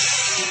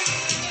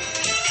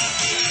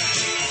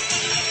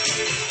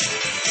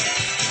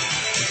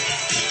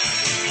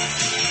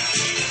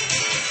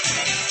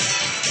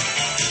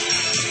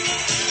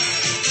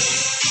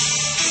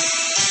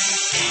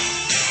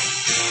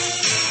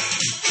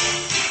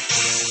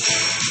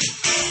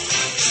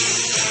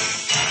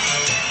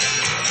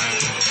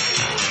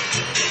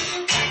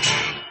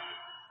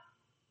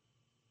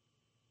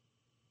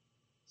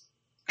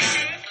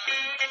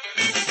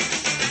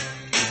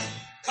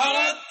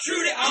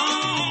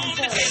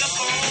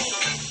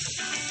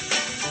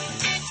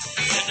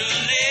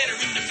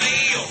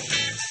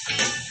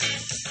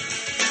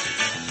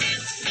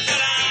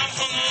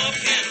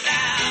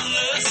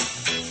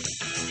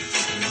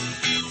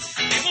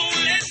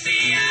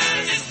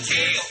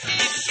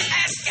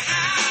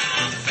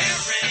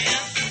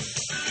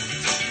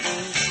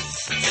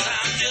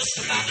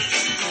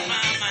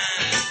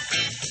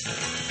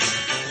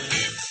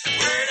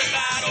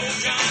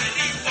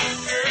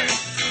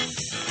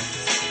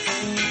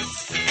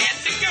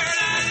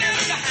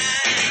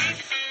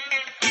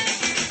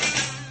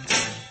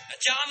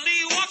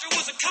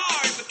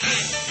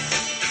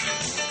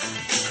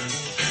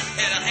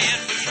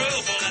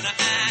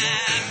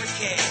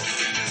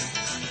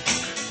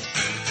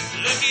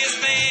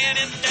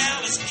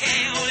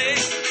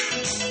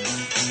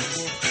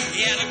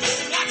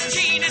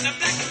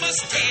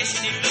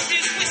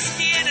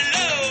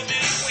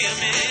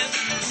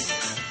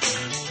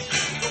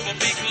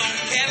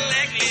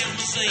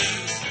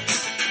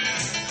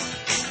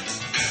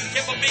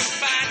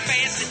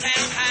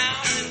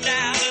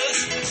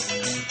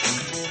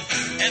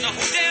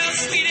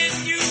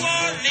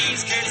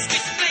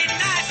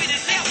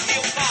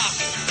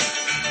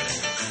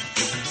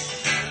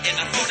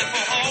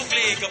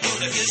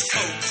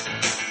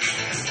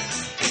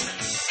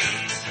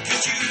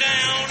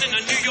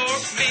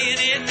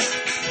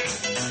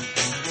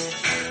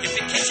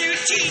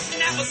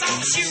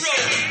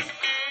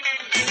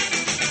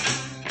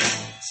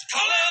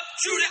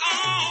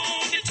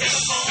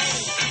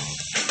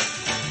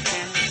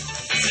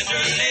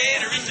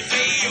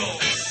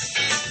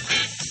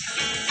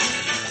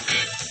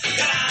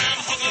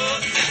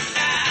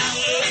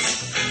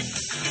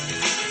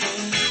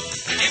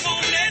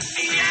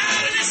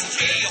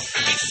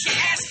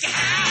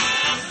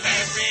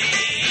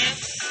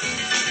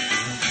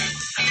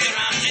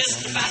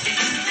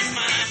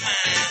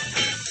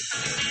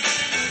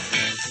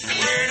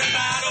 Word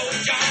about old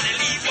Johnny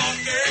Lee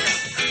Walker.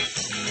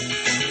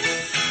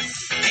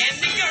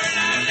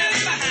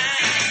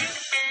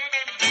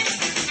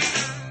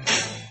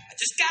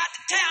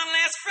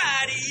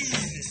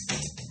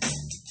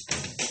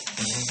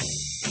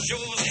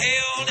 sure as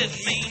hell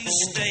didn't mean to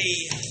stay.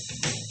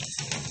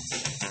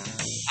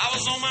 I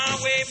was on my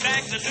way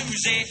back to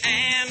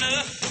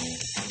Louisiana.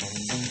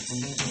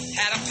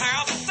 Had a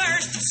powerful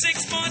thirst of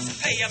 6 months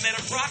pay. I met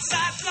a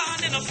peroxide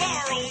blonde in a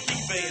bar on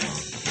eBay.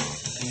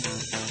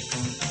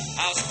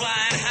 I was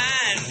flying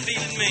high and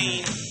feeling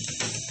mean.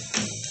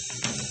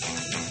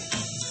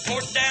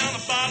 Poured down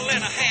a bottle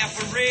and a half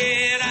of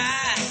red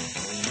eye.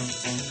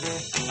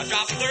 I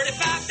dropped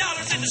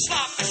 $35 in the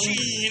slot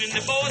machine, and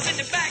the boys in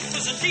the back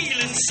was a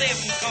dealing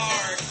 7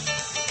 card.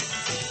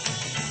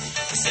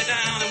 I sat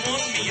down and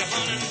won me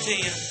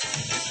 110.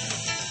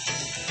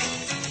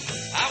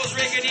 I was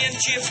raking in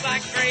chips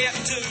like Gray up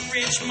to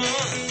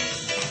Richmond.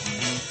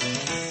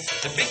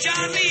 The big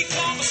John Lee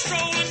come was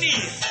strolling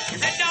in. He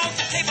red dogged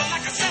the table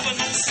like a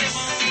 707.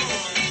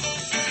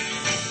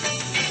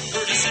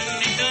 Pretty soon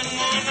he done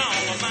won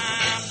all of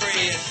my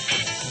bread.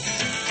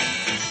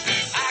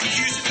 I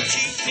accused him of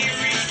cheating, he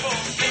reached for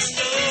a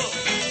pistol.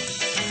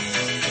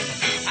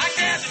 I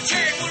grabbed the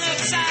chair and went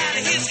upside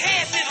of his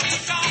head, then I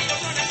took off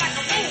running like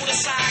a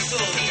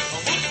motorcycle.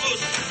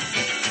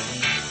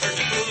 Heard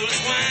the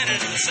bullets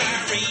whining and the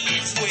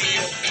sirens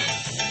wail.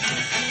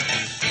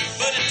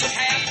 But it took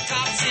half the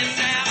cops in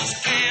Dallas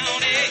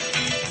County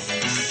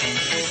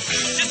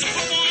just to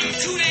put one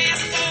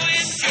coon-ass boy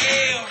in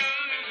jail.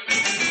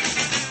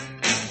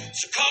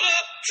 So call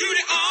up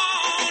Trudy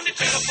on the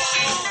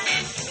telephone.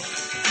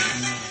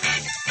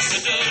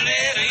 Send a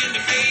letter in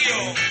the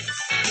mail.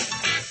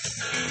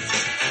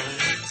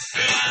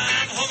 Well,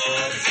 I'm hung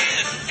up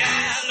in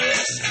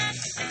Dallas.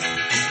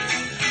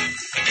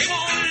 They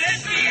won't let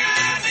me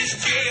out of this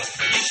jail.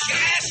 You should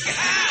ask you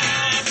how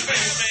I'm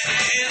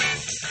feeling.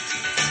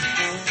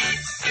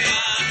 Yeah,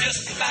 I'm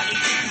just about to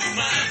lose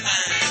my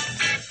mind.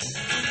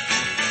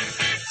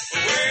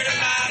 Worried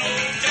about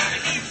old Johnny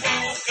Lee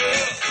Walker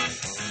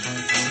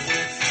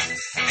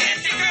and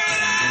the girl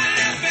I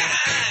left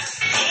behind.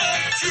 Call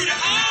up Trudy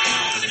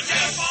on the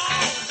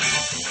telephone.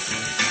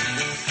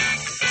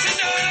 Send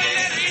a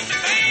letter in the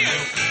mail.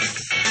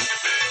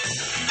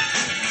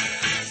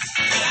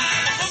 Well,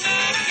 I'm hung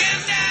up in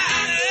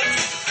Dallas.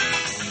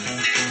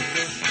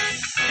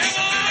 They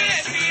won't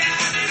let me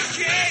out of this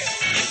jail.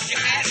 If you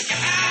ask you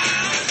how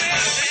I'm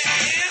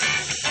feeling.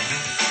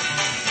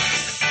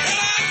 Well,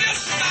 I'm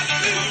just about to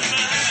lose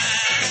my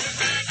mind.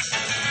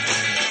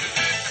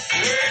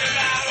 Worried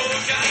about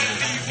old Johnny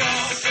Lee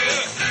Walker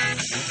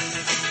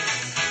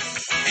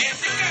and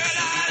the girl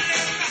I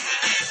left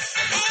behind.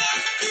 Call up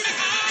to the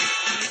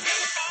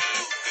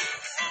telephone.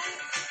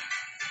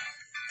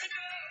 Send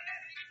a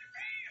letter in the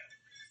mail.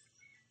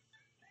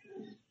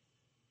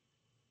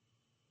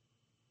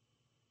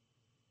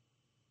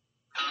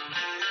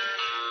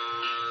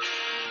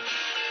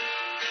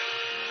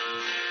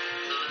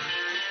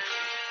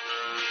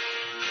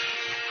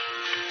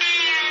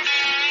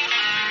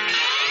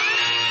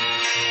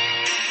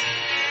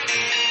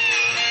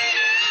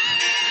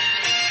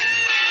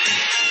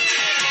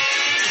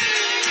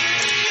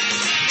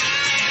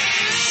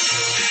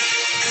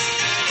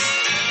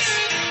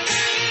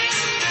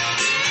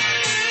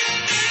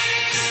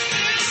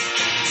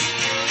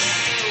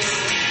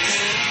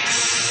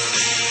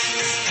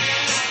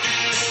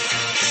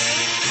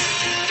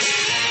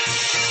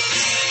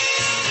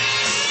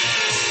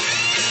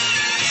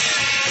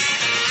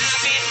 I've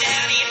been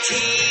down in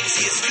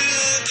Texas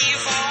looking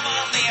for my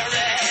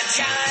Mary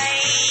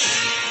Jane.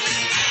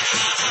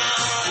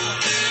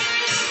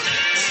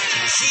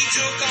 She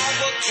took off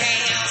her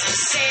cans and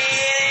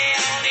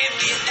sailed on a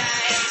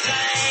midnight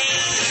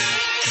plane.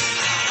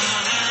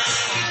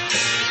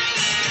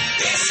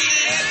 Yeah, she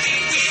left me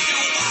with the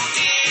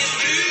walking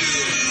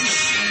blues.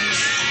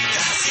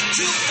 'Cause she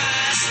took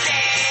my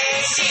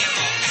stash and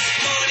my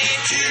money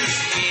too.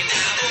 And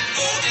I was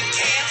going to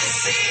Kansas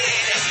City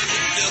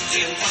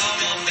looking for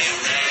my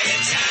Mary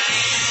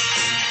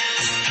Jane.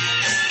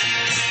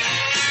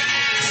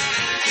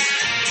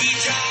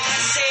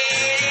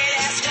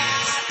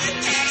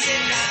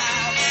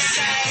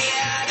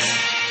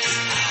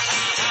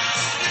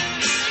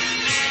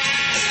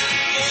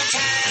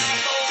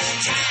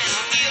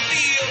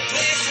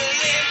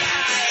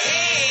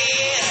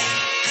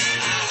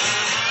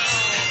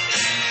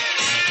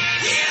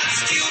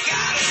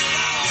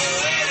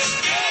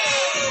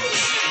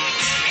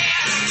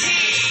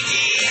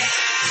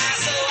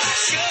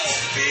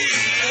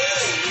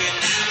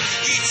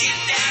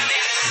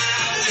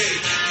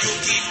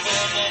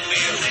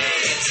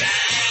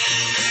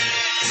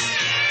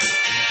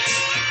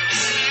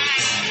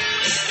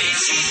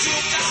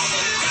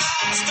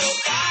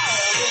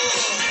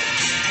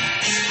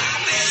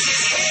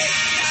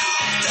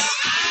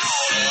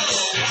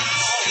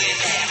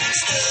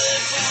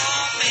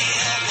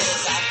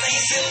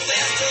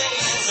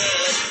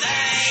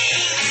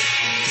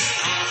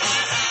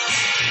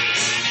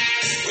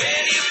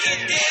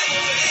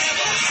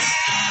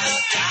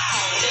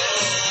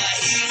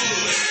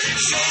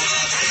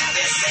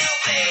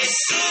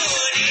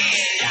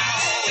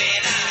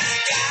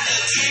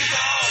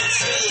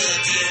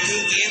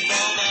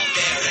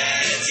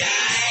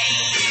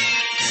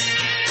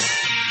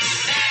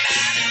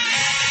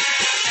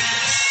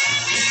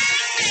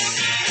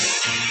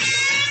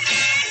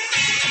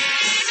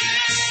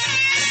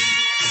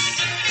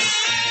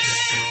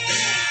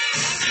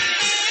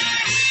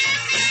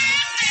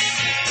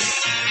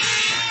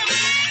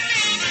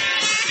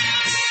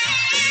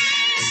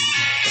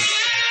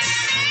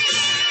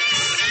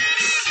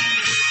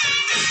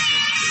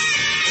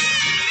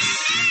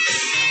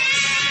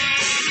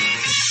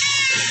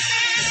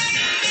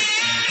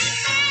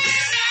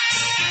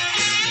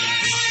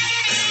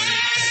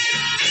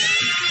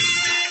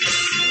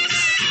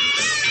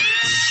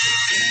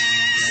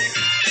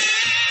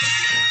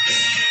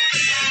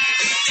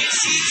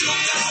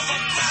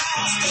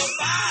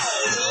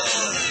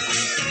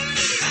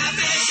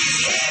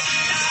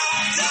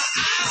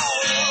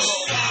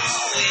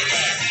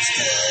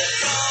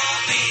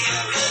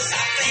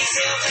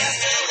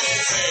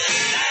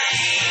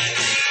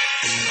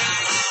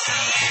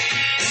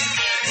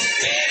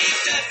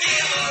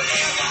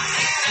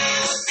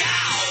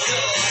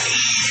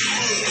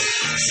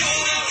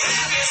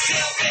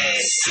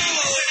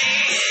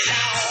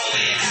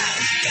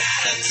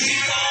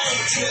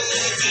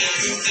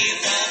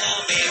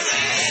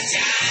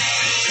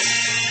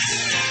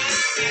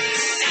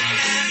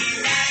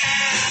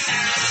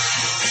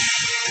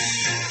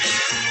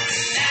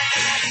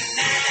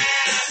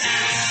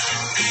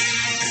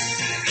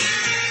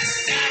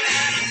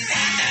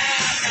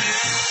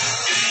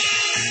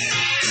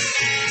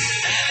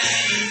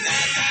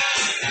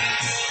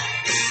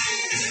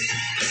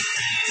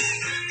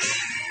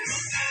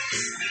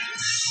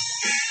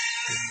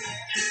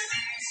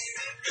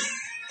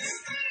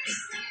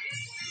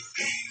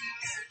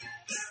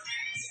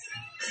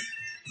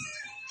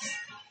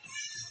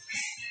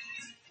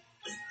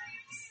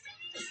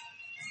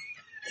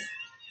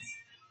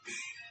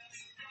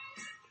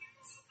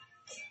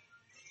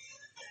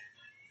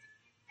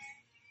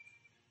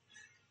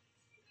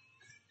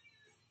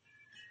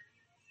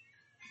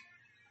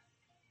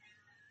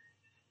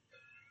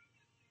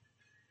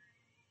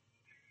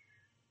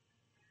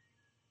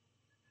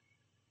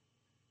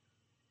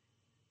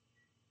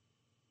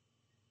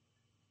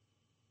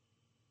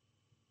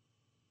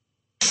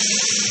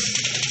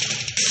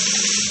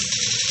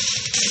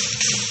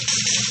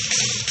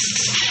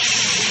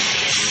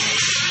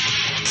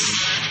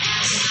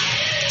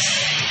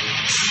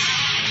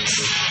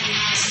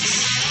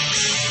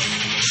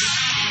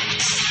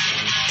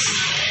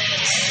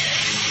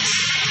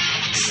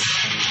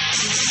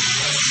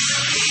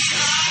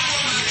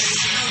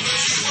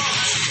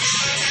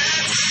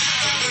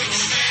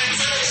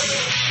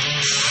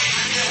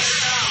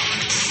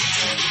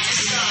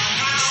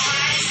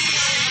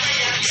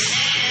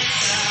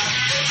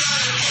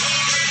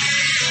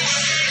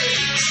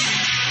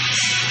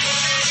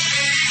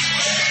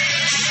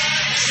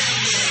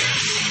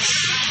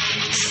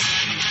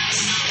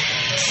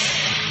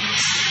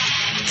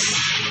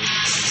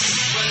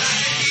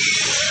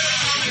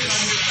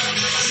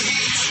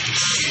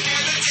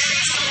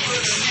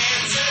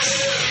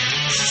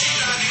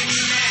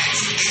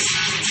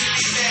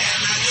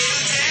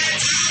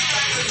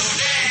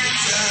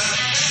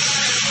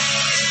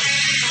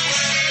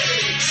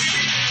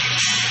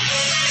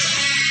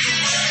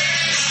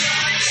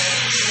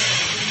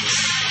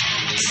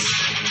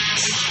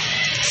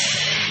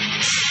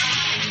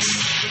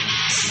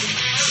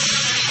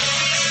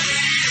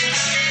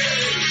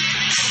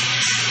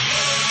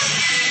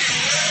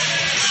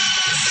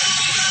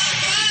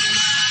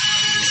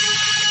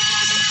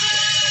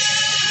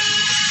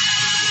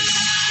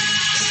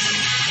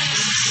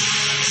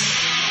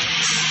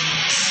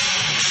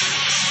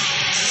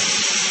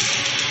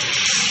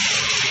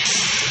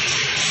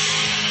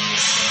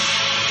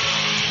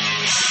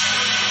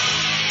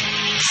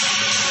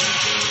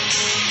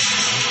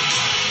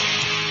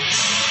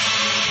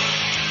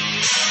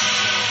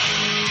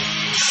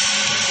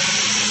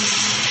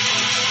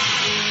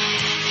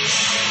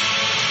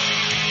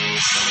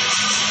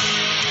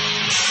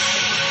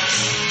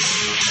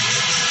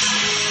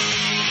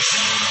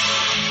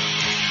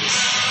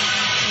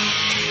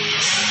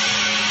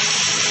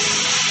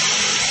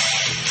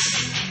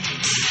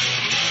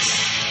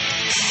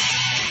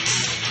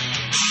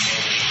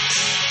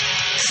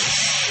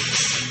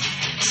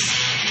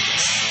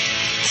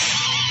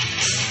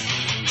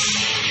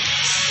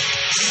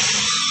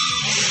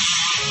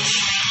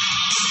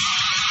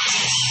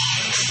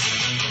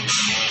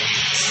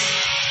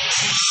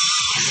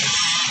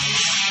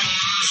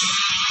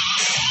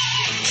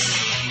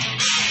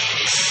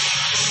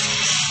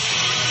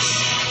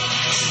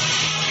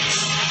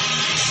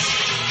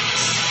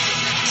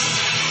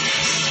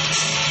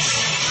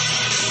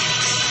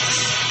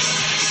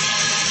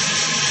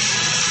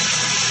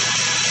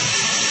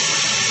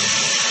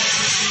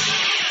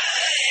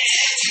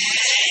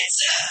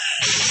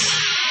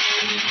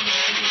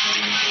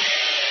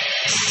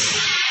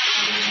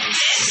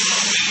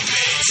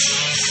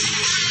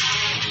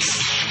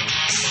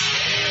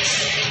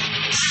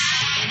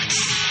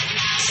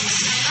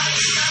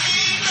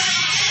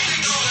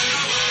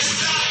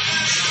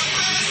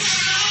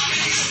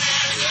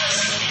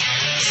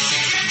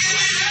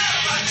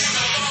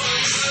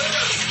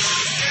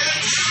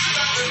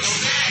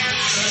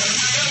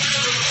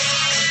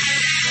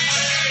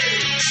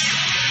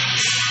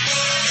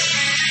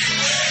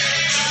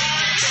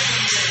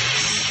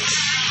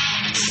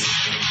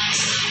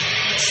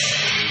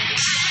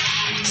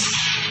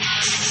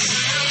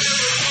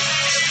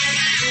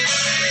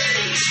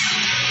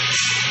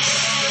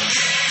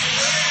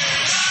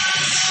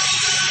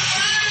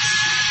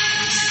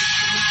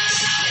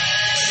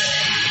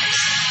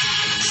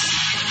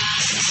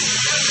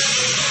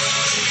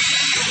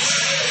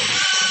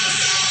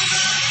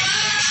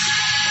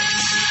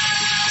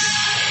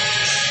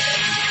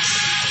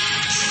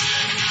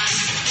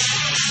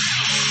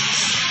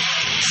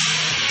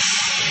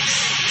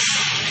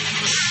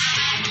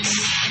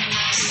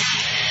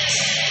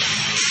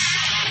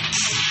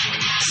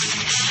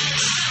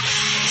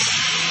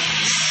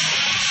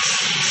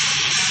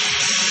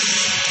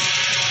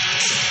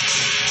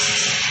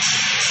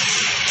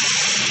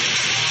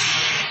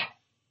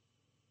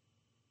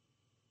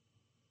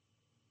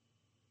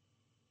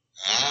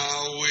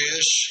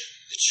 wish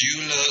that you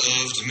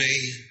loved me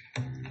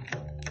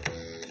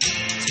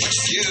as much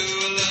as you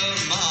love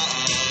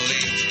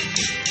Molly.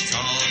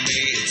 Calling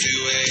me at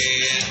 2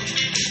 a.m.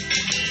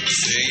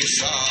 Say you're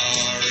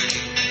sorry.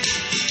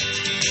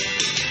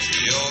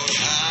 You're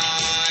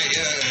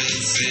higher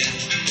than sin.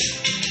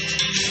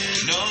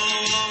 No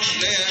one won't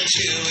let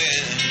you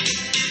in.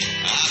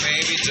 I may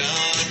be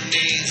done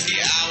beneath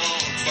you, I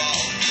won't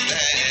fall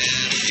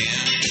down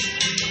again.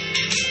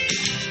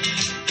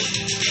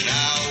 And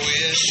I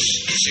wish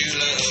that you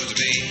loved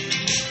me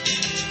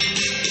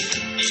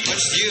as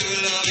much as you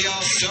love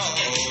your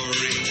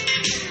story.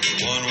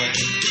 One way,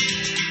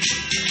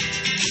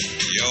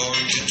 you're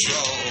in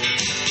control.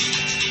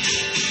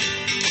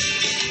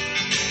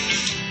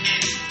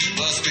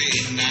 Must be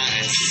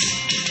nice.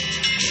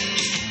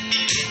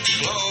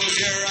 Close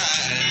your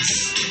eyes,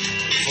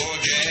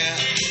 forget,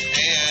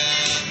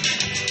 and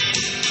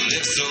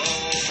live so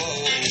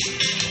bold.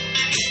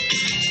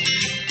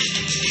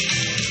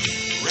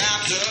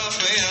 Wrapped up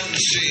in the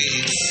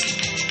sheets,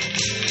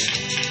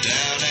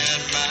 down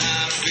at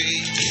my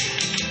feet.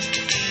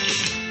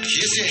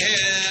 Kiss your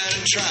head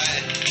and try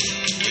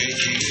to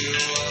wake you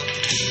up.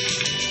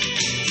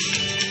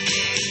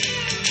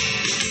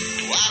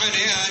 Wiping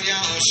in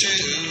your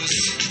shoes,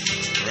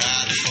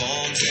 riding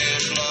foams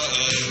and blood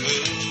and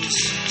booze.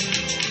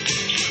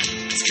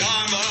 It's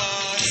karma,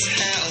 it's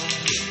hell,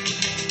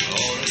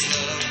 or it's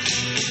love.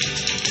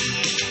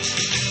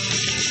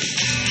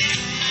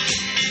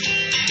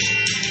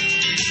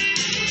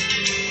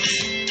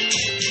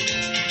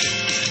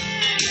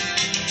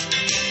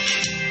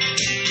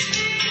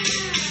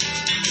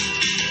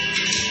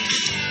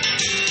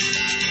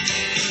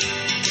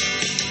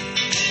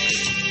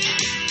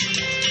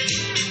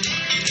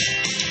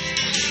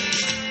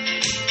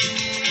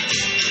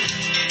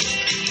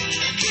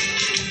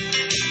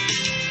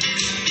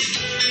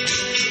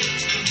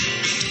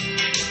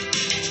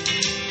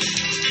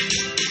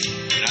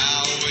 And I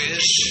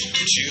wish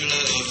that you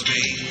loved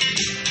me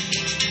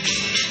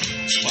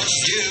as much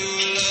as you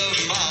love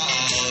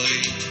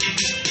Molly.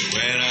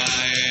 When I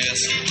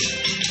ask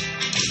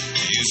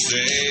you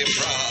say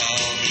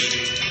probably.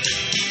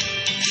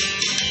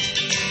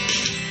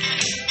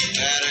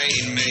 That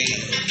ain't me.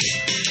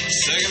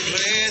 Second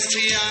place to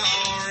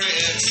your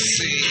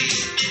ecstasy.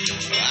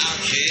 I'll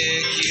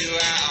kick you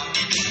out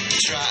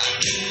and try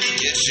to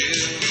get you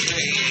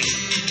clean.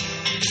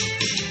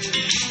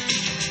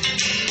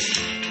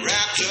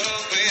 Wrapped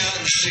up in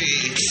the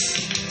sheets,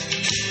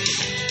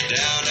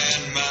 down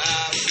at my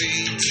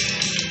feet.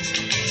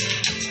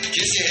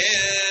 Kiss your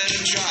head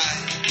and try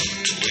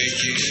to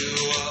wake you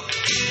up.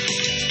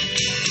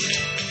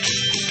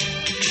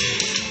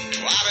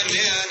 Wiping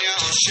in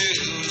your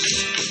shoes,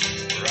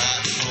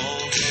 riding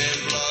home in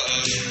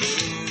blood and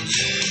booze.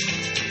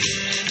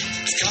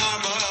 It's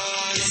karma,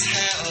 it's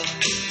hell,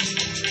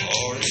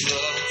 or it's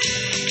love.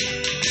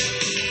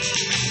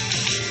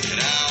 And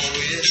I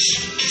wish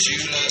that you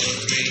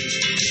loved me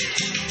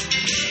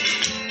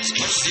as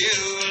much as you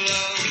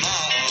love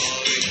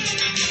Molly.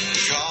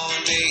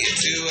 Calling me at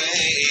 2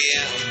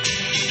 a.m.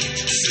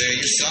 Say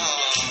you're sorry.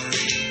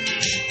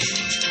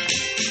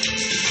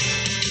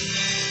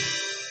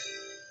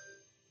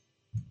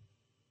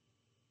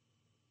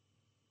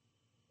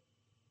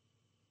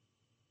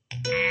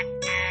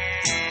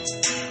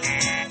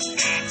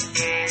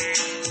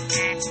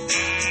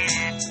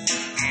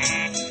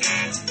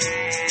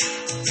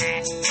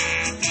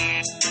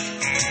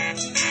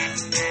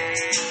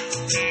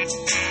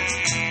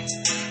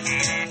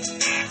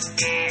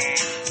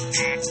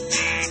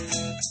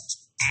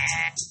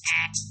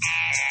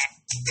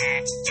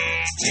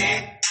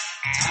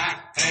 Tick-tock,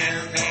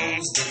 there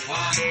goes the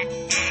clock. The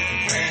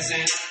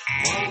present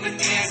moment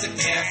is a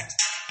gift.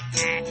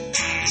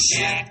 The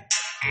ship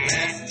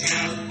left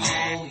you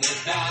on the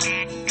dock.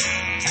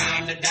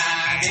 Time to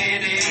dive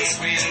in and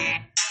swim.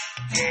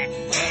 But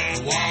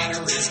the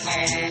water is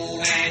cold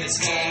and it's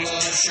full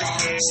of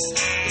sharks.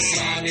 The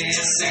sun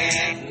is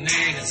setting and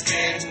it's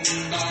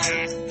getting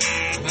dark.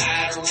 No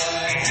matter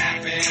what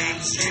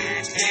happens, you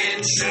can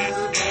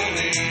sure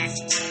believe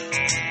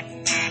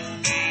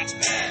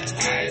that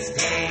life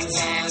goes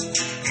on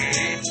and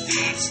it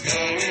keeps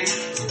going.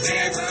 The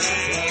river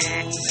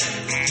flows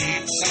and it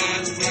keeps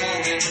on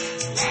flowing.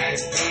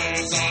 Life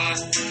goes on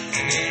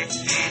and it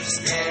keeps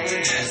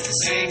going as we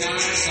sing our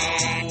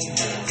song.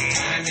 More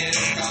time is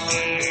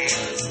gone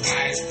because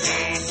life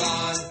goes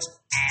on.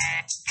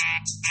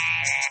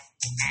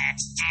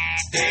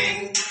 Ding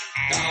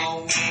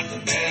dong, the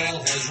bell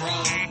has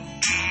rung.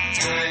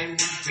 Time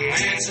to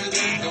answer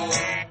the door.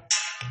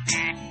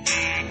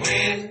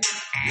 When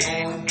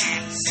your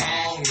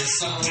song is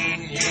sung,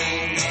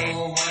 you'll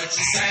know what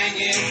you sang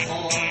it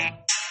for.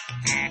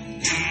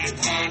 You can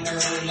ponder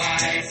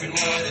life and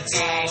what it's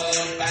all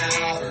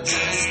about, or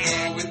just go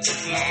with the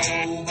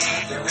flow,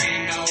 but there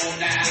ain't no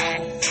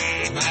doubt.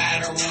 No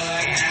matter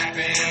what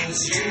happens,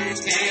 you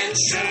can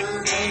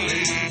sure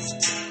believe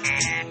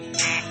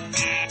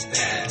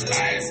that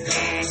life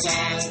goes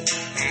on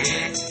and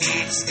it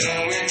keeps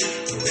going.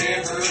 The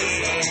river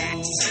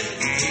flows and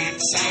it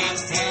keeps on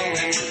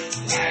flowing.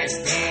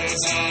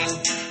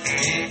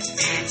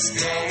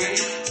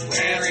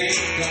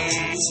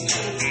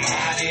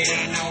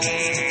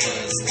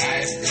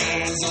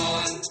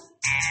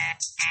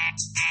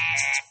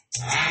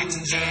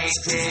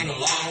 cruising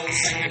along,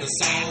 singing a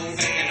song,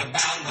 thinking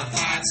about my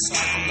thoughts.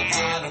 Start from the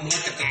bottom,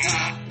 look at the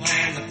top,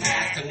 land the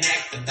path,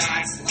 connect the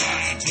dots.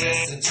 Lots of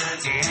twists and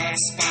turns and rough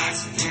spots,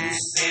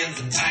 loose ends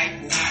and tight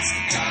knots.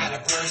 Gotta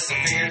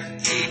persevere,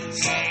 keep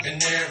trucking,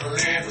 never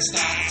ever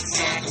stop.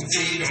 Fuck 'em,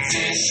 feed 'em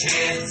fish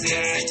heads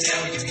if they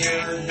tell you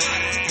you're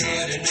not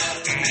good enough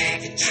to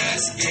make it.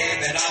 Just give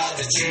it all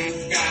that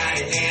you've got,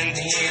 and in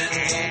the end,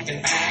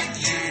 looking back,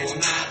 you will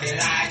not be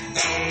like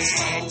those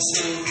folks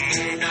who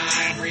do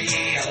not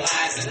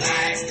realize that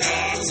life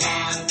goes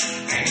on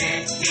and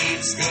it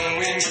keeps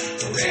going.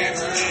 The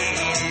river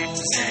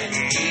flows and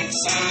it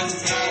keeps on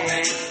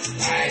flowing.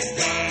 Life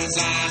goes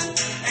on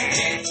and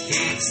it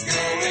keeps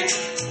going.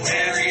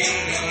 Where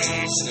it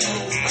goes,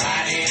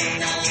 nobody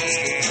knows,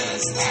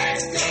 because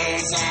life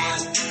goes on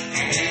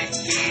and it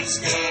keeps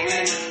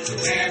going. The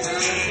river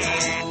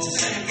flows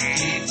and it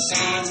keeps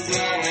on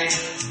flowing.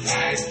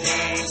 Life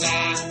goes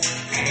on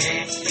and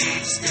it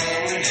keeps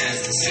going as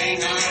we sing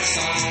our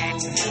song.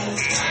 More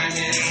time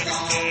is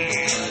gone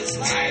because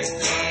life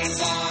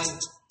goes on.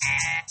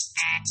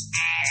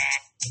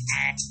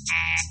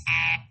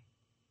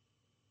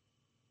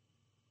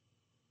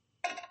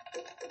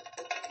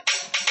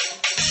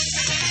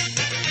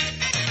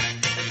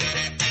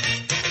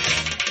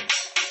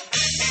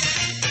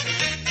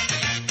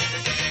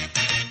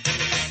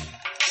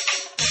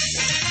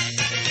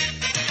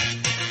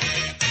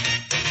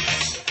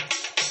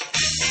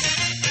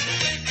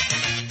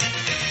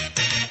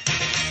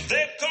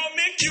 They call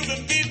me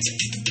Cuban Pete.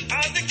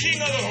 I'm the king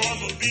of the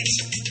rumble beat.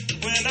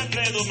 When I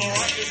play those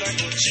maracas, I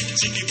go chicky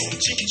chicky boom,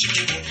 chicky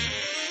chicky boom.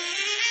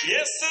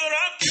 Yes, sir,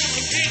 I'm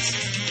Cuban Pete.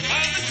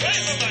 I'm the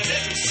craze of my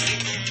native sing.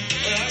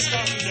 When I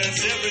start to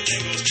dance,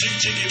 everything goes chicky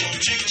chicky boom,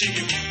 chicky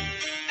chicky boom.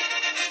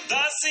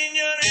 The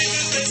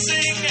senoritas they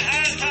sing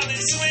and how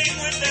they swing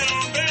with their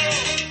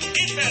umbrella.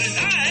 It's very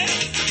nice,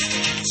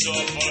 so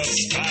full of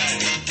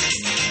style.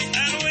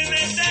 And when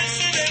they dance,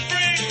 they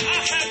bring a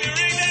happy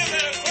ring they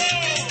will grow.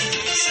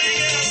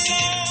 Singing a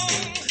song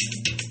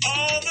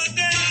all the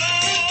day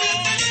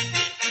long.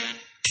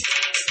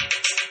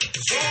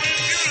 So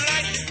if you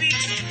like the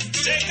beat,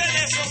 take a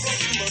lesson from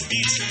Cuban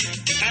beat.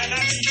 And I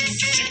teach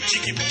you chick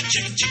chicky boom,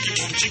 chick chicky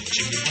boom, chick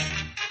chicky boom.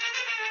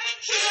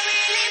 He's a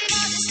really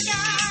modest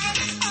guy,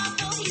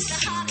 although he's the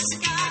hottest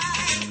guy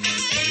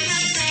in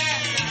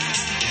Havana.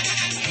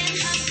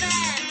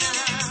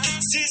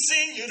 See,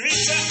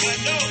 senorita, I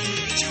know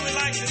that you would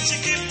like the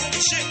chicky boom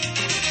chick.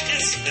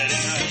 It's very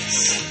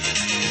nice,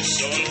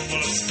 so full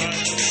of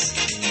spice.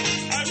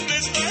 I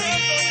place my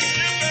hand on your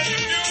hip, and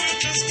if you will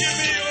just give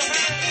me your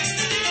hand,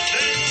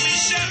 then we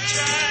shall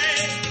try,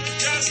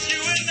 just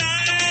you and I.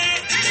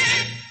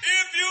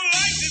 If you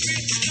like the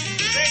beat,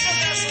 take a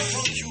lesson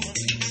from Cuban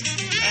beat,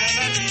 and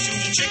I teach you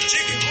the chick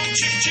chicky boom,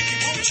 chick chicky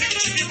boom, chick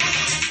chicky boom.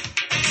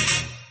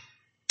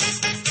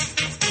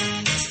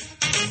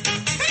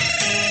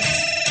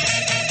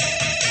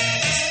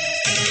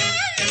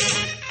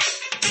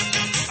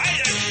 Hi,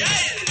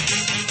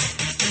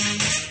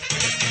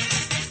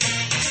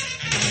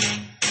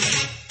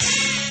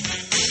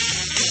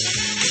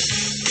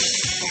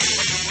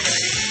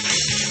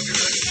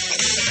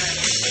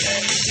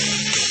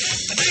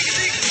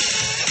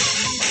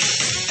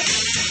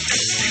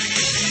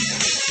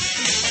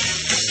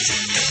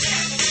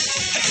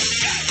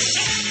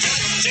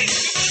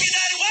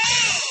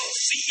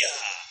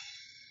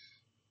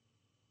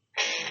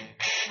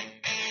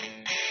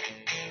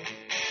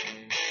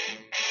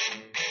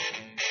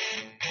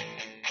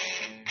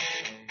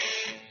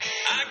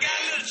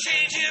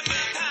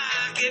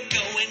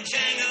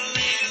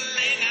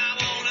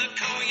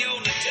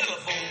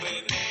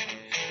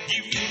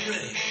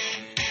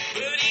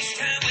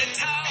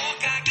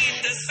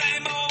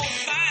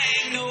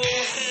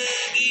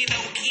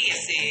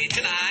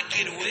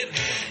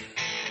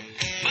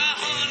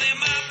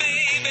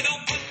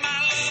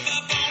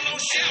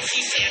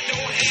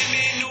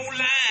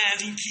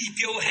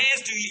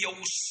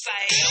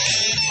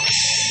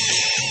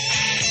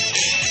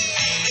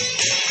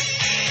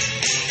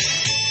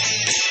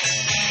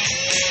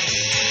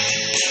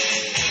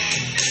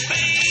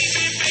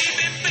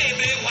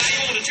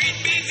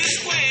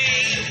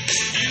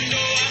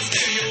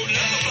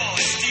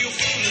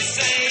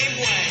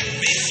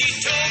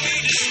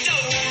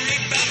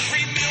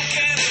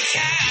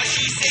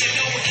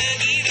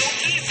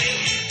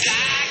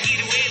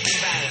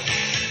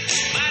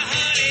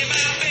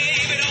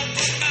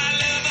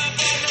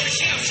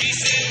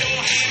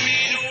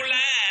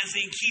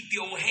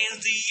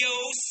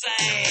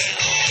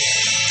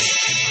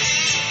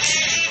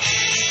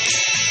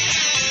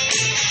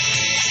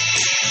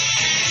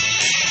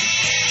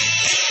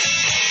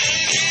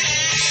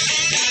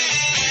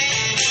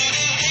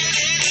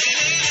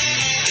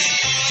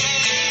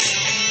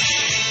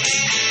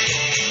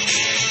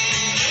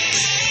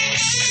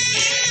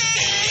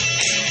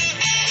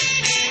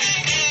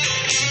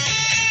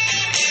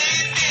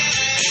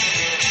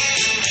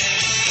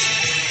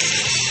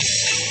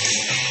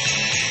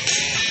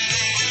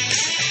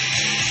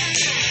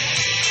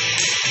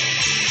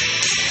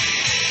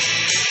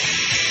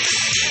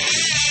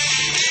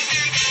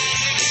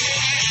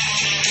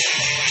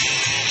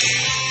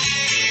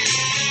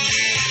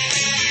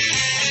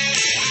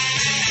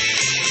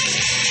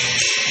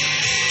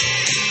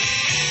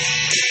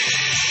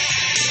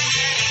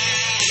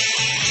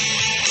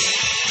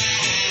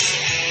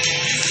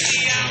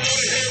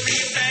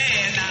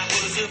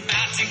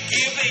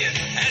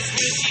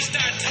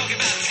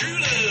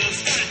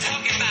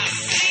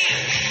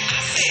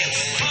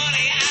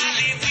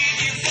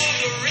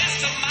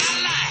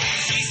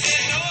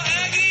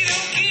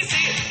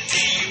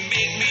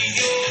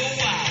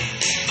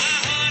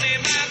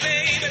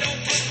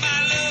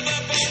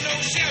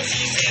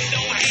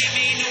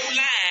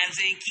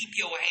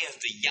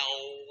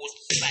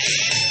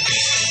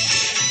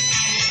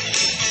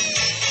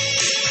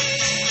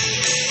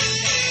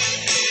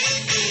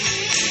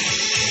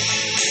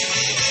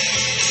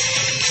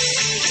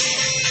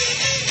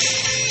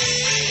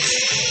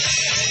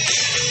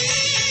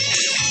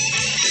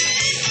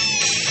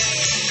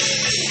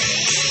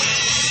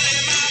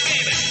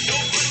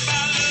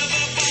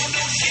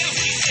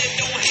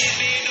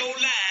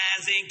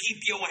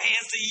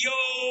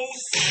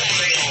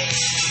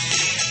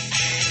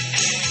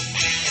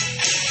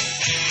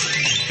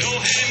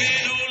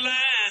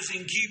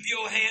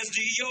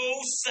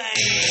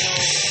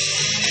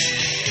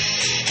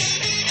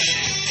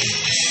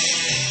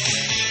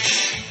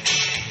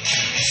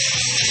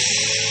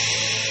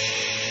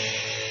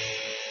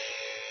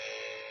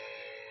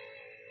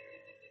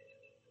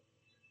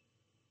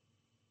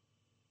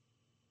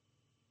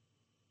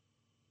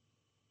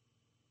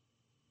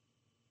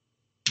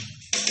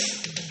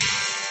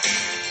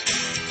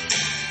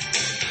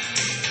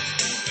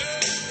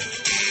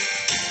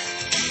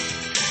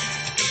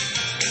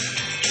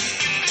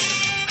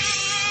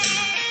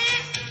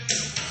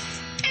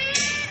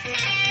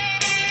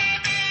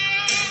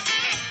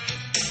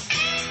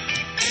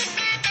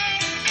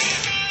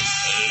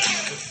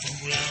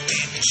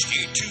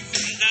 too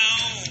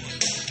long.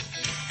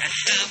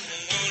 I'm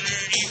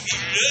wondering if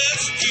your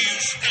love's too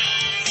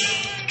strong.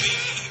 Oh,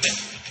 baby,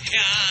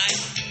 here I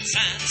am,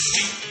 signed,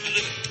 sealed,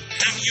 delivered.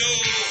 I'm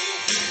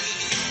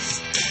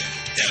yours.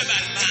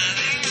 Everybody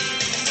mine.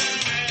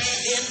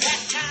 In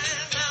that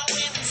time I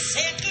went and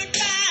said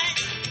goodbye.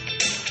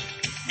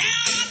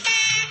 Now I'm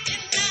back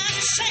and I'm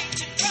ashamed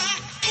to cry.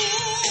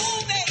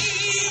 Ooh,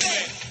 baby,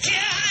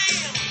 here I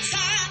am,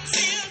 signed,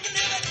 sealed,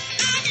 delivered.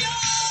 I'm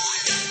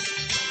yours.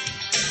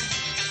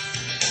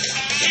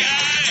 Here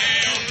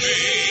I am,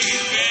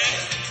 baby,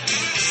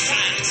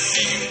 signed,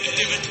 sealed,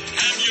 delivered.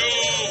 I'm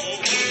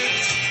yours.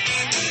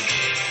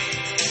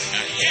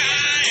 Here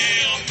I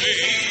am,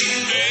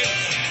 baby,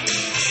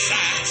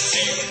 signed,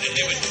 sealed,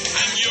 delivered.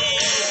 I'm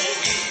yours.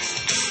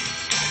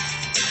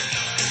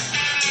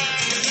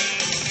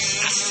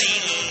 I've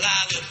seen a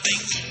lot of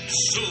things in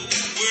this old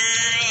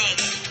world,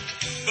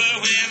 but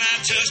when I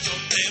touched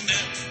on them,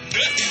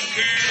 nothing,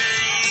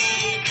 girl,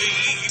 oh,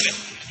 baby,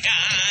 here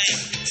I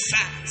am,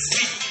 signed,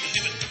 sealed,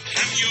 delivered.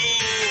 I'm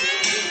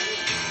yours.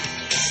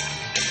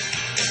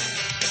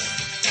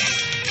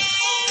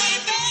 Oh,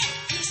 baby,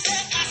 you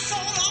set my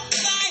soul on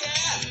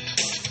fire.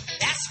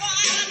 That's why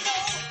I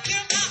know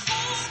you're my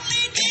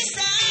only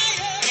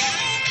desire.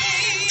 Oh,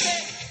 baby,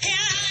 here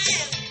I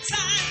am,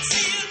 signed,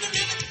 sealed,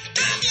 delivered.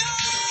 I'm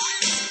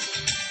yours.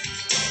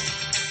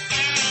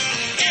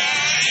 Here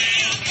I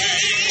am,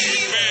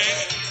 baby,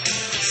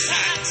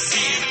 signed,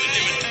 sealed,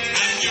 delivered.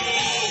 I'm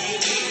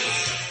yours.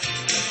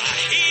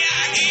 Here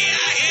I am,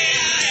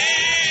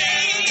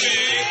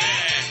 baby,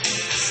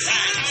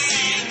 signed,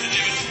 sealed,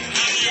 delivered.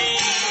 I'm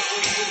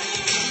yours.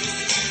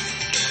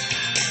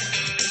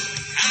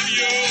 I'm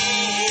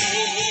yours.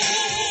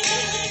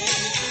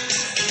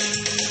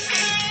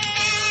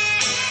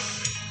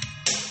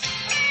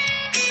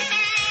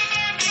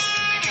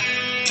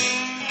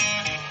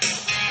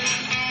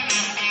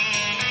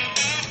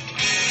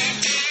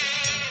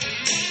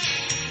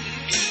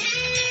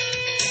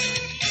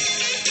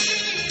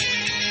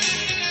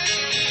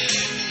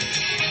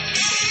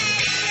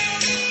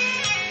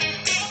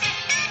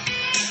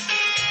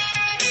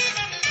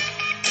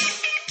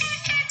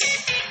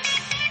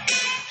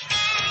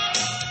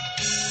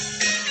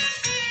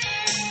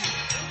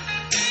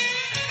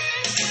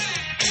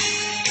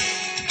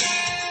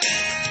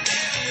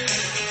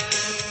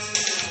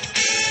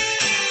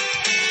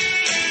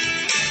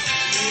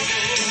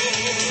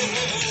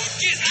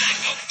 Just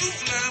like a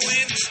fool, I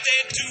went and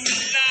stayed too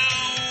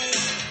long.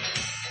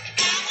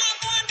 Now I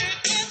wonder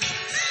if the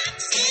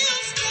time's still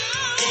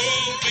strong.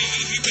 Oh,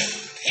 baby,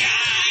 here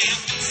I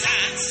am,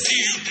 signed,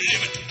 sealed,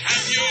 delivered.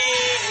 I'm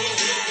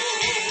yours.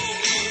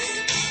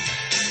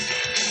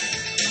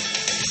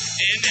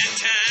 In that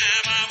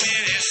time, I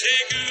went and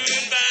said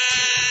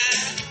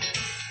goodbye.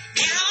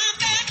 Now I'm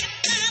back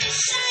and I'm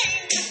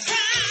ashamed to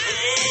cry.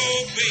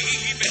 Oh,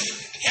 baby,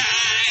 here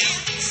I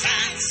am,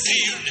 signed,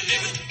 sealed,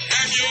 delivered.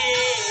 I'm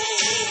yours.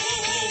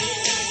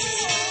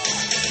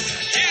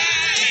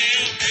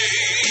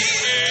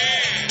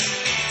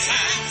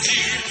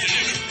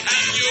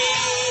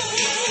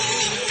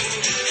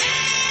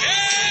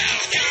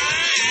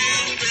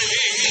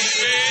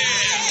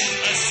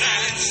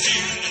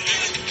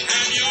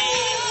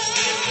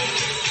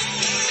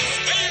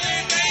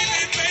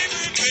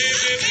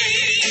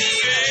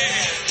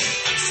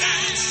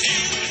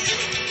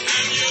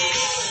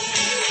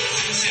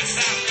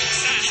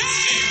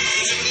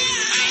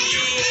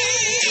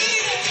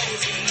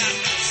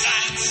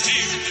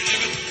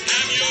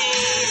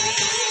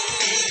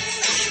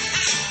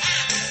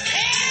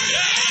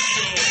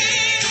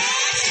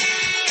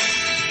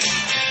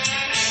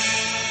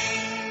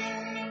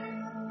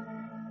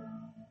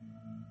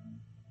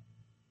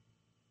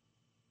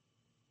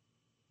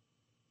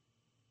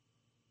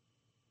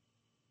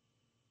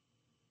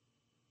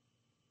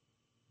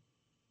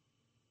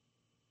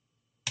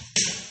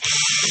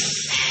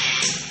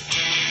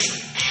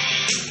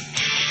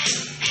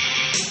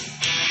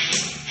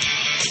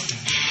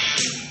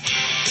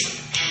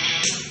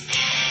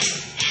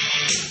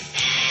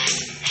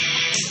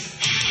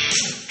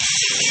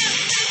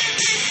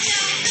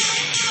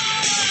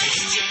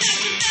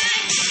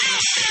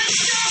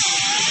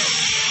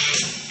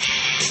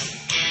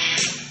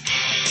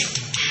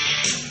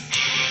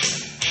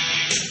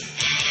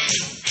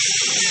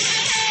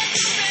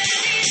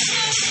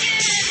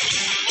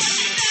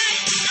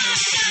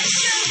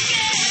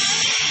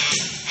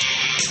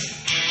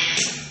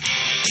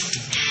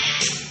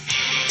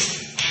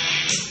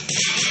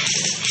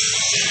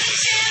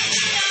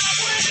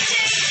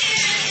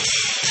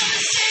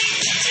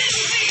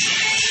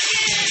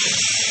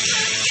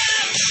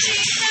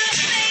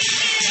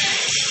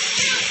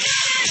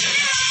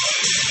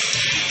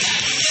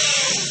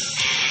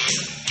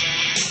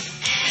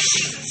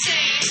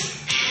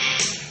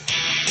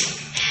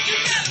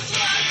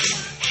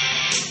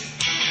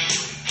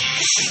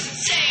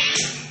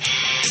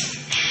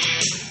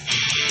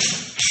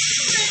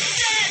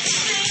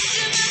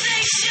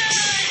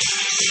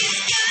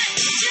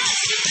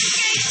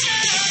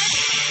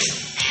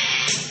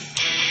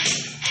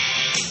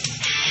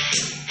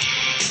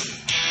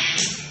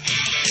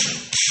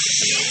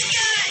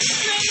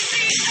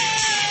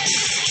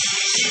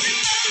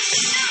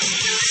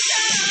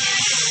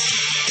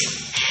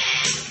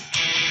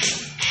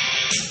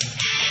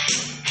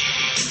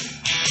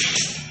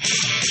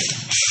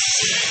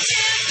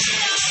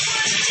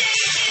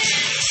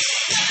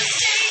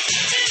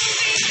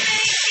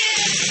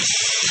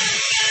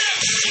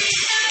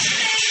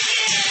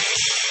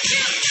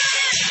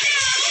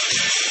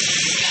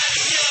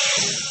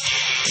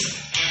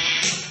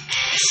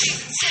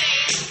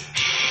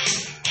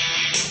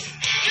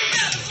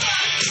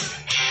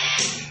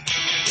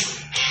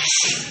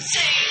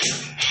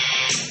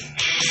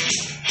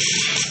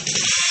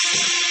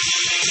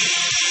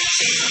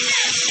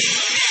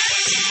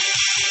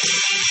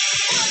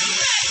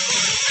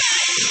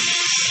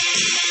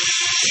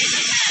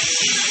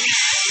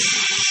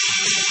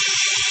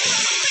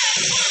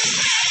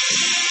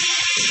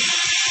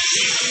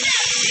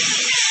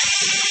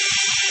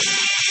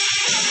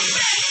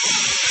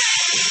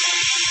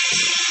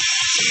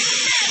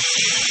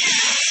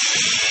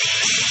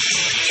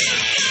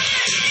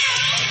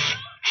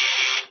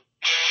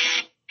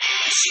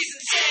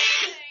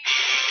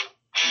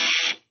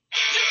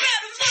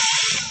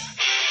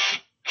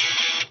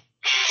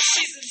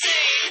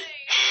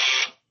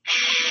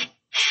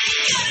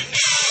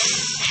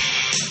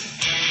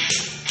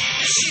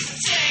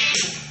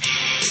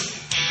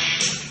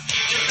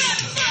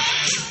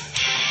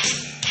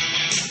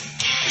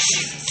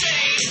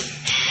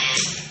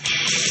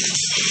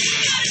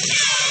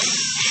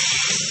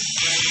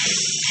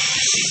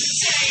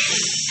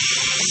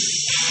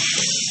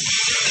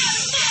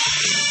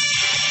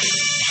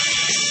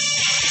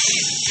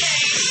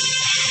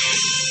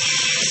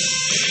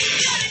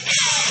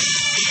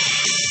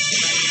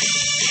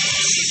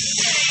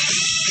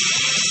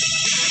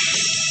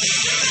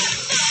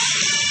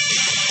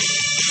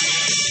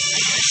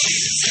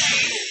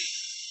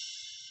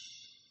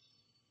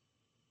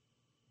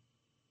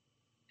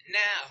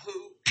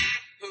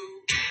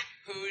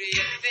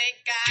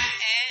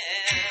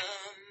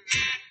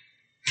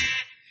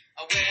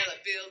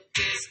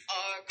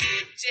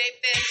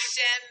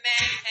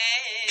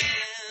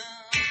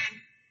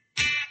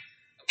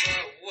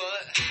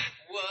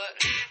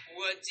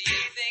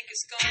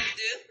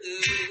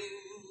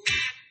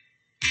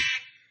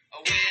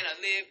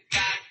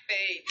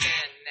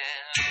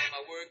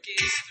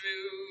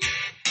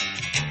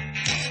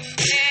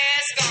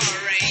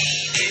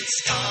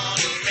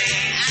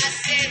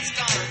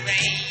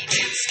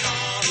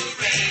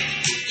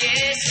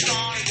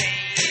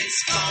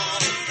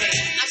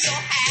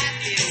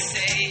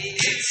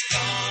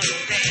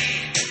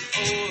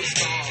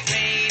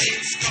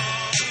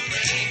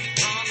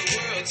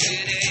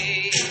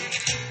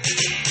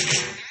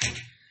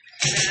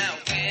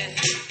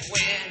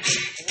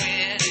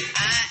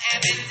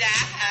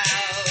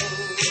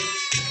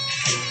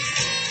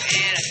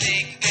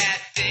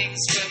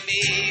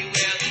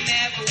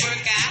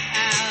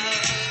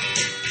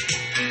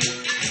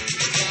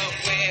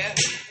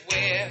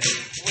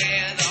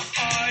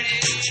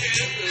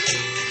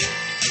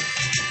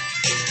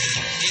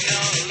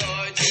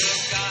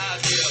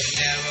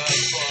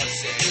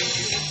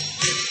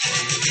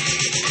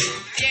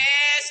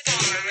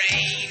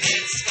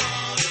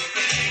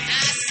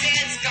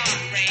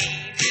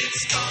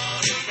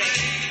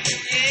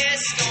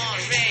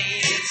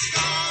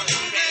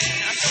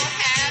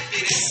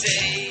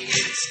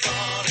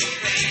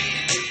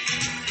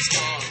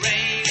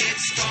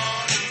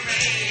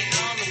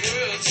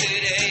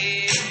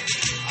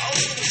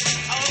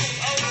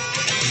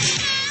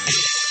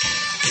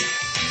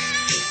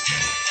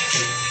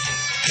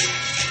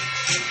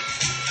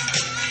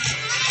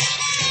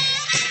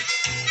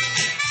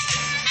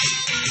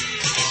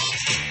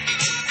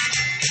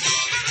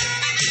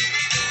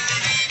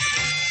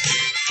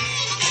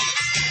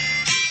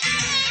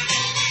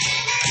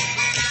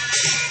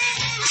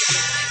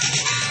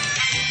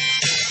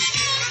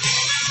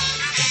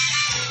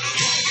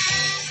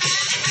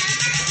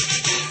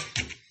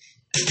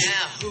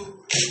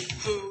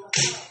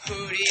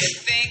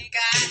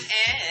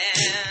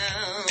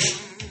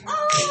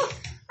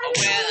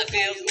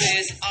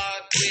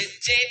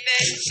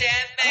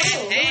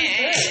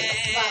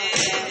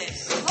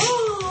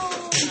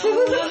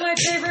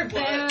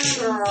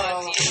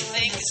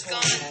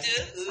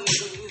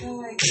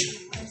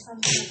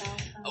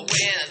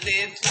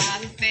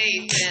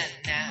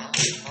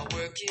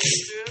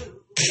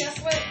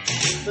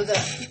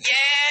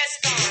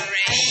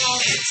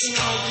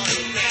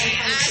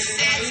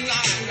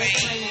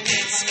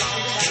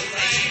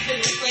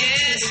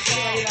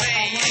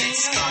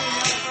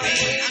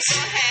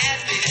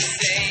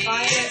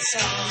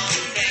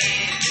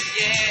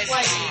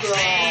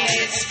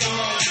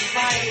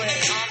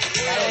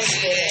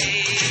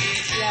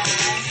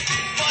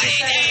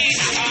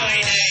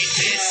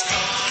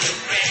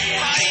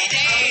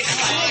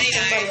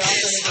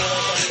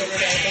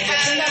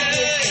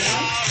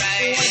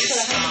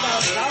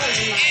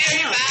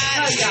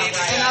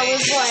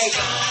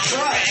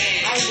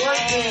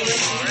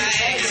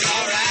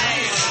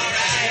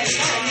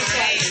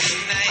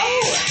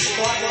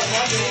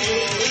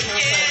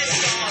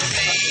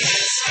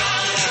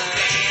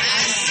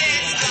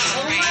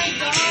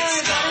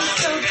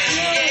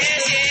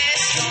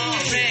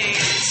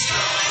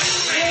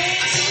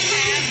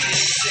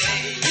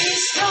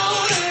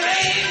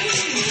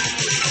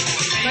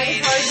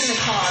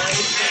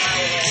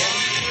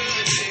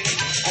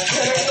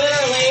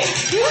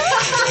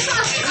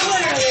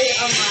 Literally,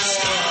 I'm not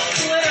alone.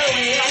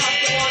 Literally, I have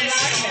to walk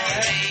back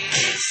there.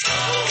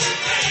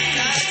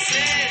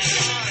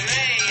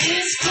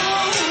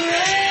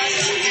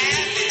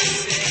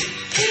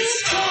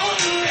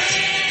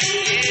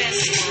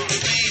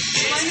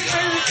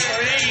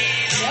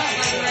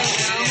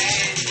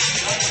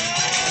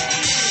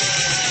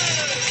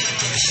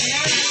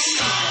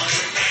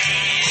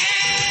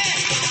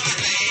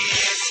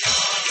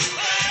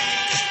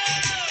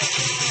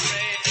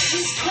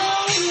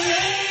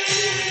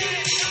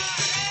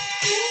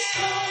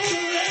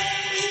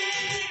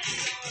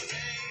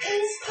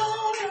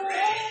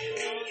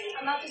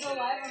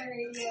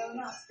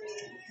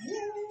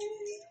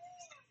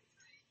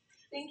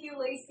 Thank you,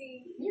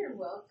 Lacey. You're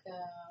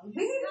welcome.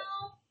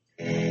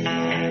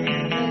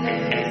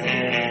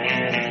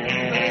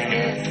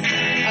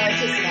 It's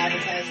just an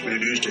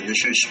advertisement. It is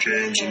delicious,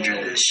 James and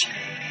Joyce.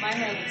 My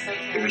hair looks so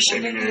Every terrible.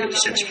 Sunday Maybe night I'm at not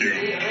 6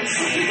 wearing p.m. videos.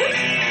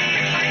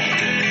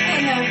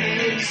 I know,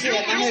 babe. Shit, my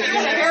hair's been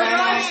in the Hair bun all.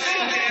 wash?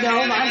 No,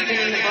 mine's been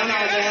in the bun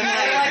all day. I'm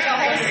Like a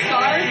whole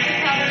scarf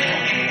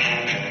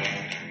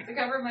to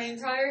cover my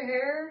entire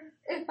hair.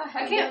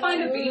 I can't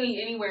find a beanie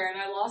anywhere,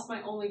 and I lost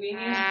my only beanie.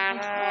 What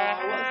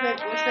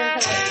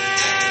haircut?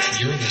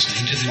 You're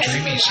listening to the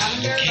Dreamy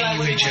Sound of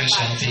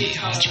KUHS-LP,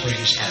 Hot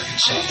Springs,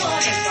 Arkansas.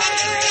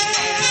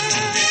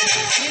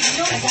 You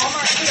know,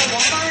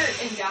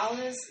 Walmart in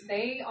Dallas,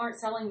 they aren't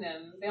selling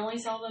them. They only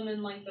sell them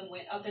in like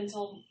up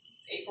until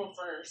April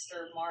 1st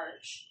or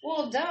March.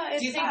 Well, duh.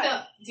 Do you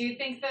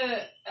think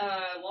the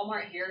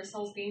Walmart here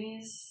sells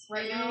beanies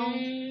right now?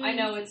 I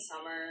know it's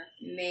summer.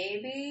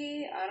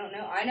 Maybe. I don't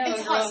know. I know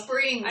It's Hot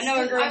Springs. I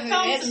know a girl I who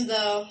found knits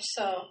though.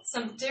 So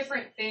some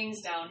different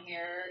things down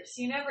here,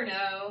 so you never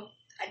know.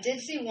 I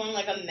did see one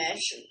like a mesh.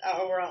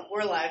 Oh,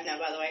 we're live now,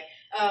 by the way.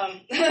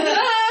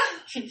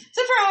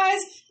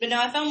 Surprise! But no,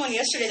 I found one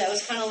yesterday that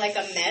was kind of like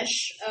a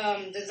mesh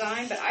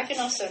design, but I can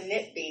also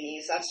knit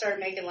beanies. I've started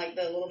making like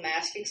the little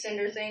mask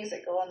extender things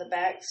that go on the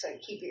back so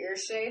keep your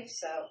ears safe.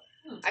 So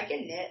I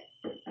can knit.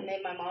 I made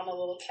my mom a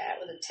little cat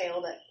with a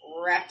tail that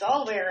wrapped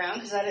all the way around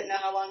because I didn't know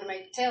how long to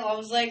make the tail. I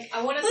was like,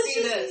 I want to let's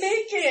see just this.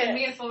 make it. Send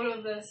me a photo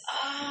of this.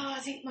 Oh, I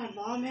think my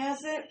mom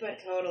has it, but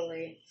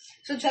totally.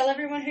 So tell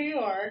everyone who you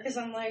are because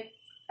I'm like,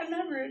 I'm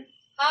not rude.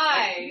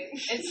 Hi.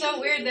 It's so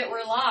weird that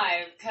we're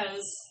live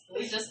because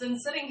we've just been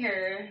sitting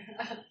here.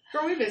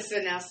 Girl, we've been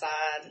sitting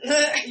outside.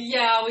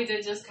 Yeah, we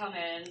did just come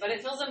in, but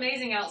it feels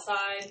amazing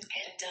outside. It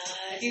does.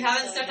 If you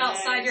haven't so stepped nice.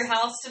 outside your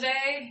house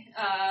today,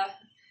 I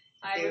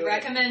Do would it.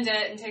 recommend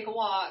it and take a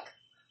walk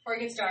before it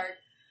gets dark.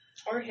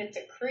 Or hit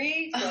the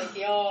creek, like,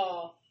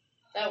 y'all,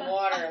 that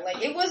water,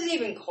 like, it wasn't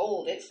even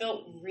cold. It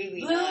felt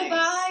really Blue nice.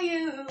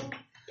 Bayou.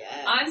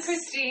 Yes. I'm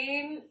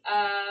Christine.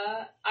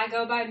 I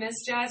go by Miss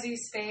Jazzy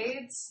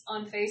Spades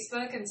on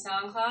Facebook and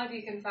SoundCloud.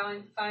 You can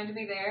find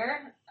me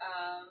there.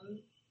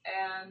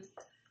 And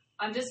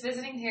I'm just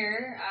visiting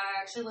here. I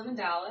actually live in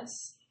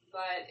Dallas,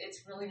 but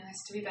it's really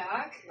nice to be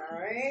back. All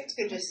right. It's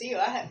good to see you.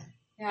 Yeah,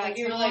 like, it's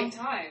you're been a like, long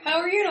time.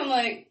 how are you? And I'm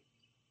like,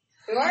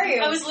 who are you?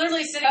 I was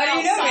literally sitting How do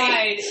you know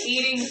outside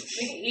me?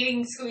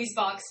 eating squeeze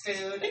box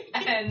food,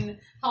 and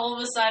all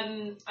of a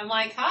sudden I'm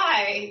like,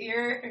 "Hi,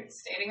 you're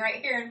standing right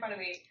here in front of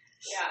me."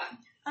 Yeah,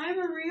 I'm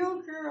a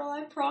real girl,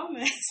 I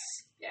promise.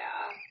 yeah,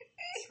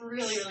 it's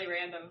really, really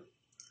random.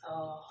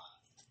 Oh,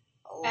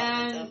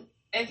 And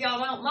if y'all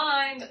don't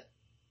mind,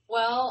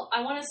 well,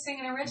 I want to sing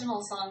an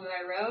original song that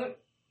I wrote,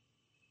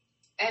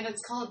 and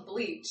it's called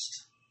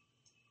Bleached.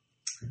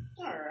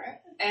 All right.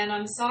 And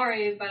I'm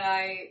sorry, but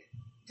I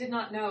did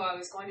not know I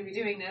was going to be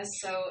doing this,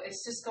 so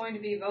it's just going to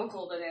be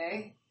vocal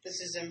today. This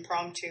is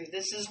impromptu.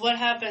 This is what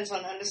happens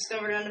on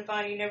Undiscovered,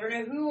 Undefined. You never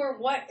know who or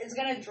what is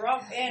going to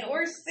drop in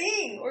or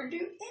sing or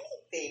do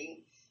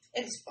anything.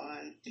 It's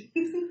fun.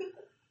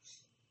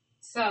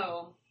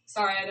 So,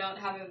 sorry I don't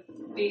have a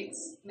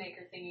beats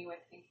maker thingy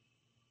with me.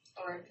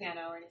 Or a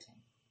piano or anything.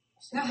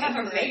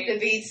 Make the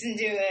beats and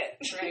do it.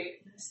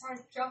 Right. Sorry,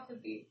 drop the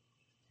beat.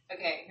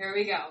 Okay, here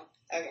we go.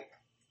 Okay.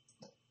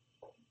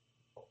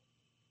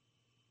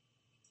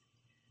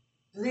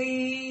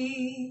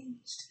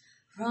 Bleached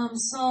from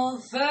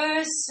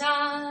sulfur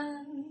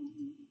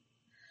sun,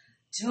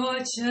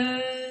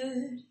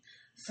 tortured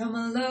from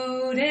a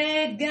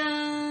loaded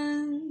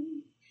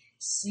gun.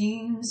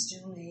 Seems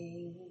to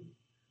me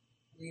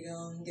we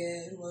don't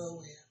get what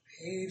we're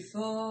paid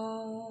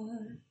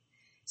for.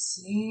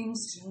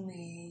 Seems to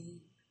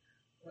me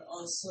we're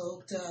all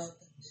soaked up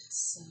in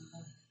this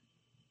sun.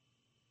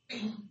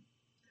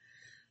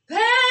 Pain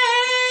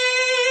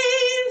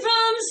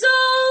from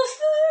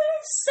sulfur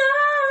sun,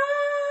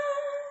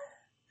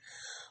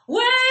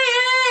 waiting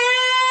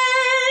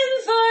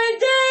for a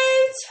day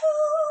to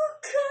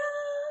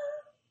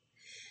come.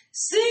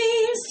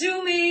 Seems to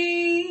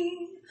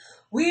me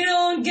we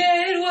don't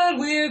get what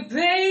we're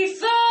paid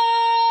for.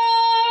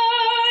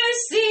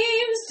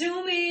 Seems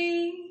to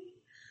me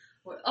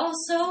we're all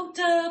soaked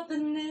up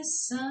in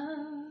this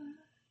sun.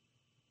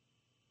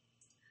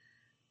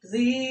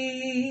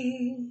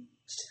 Bleached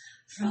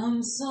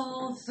from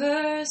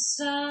sulfur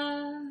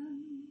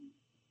sun,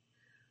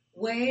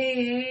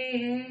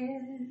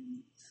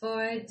 waiting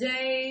for a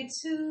day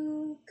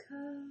to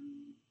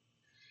come.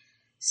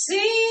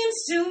 Seems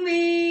to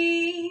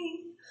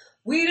me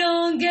we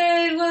don't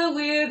get what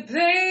we're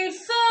paid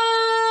for.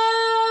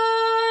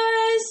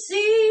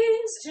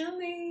 Seems to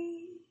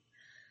me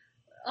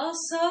we're all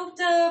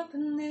soaked up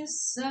in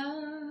this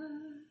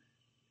sun.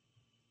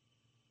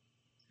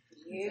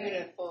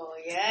 Beautiful,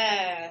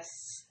 yes.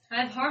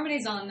 I have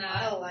harmonies on that.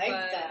 I like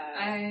but that.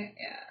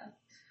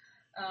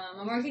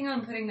 I'm working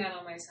on putting that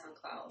on my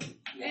SoundCloud.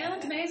 Yes.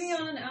 And maybe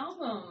on an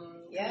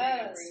album.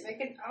 Yes, make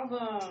an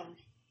album.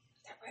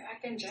 That way I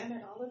can jam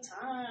it all the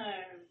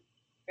time.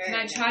 Can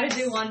I try to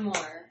do one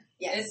more?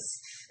 Yes.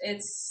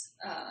 It's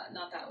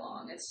not that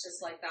long. It's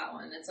just like that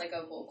one. It's like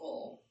a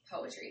vocal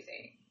poetry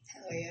thing.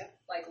 Hell yeah.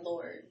 Like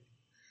Lord.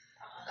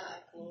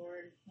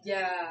 Lord.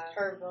 Yeah.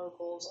 Her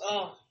vocals.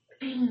 Oh.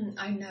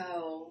 I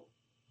know.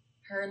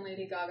 Her and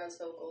Lady Gaga's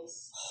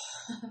vocals.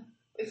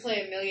 We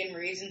play A Million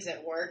Reasons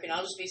at work, and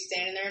I'll just be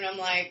standing there, and I'm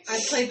like... I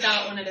played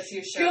that one at a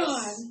few shows.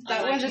 God,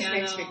 that one just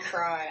makes me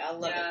cry. I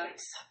love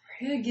it.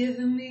 You're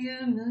giving me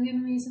a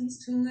million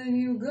reasons to let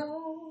you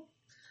go.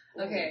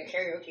 Okay.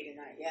 Karaoke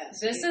tonight, yes.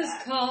 This is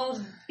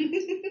called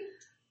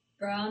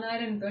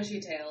Brown-Eyed and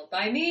Bushy-Tailed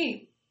by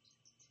me,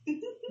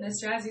 Miss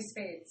Jazzy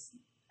Spades.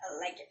 I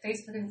like it.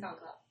 Facebook and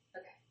SoundCloud.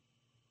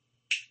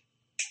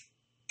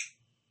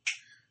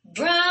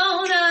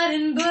 Brown-eyed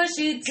and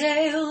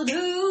bushy-tailed,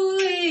 who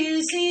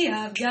is he?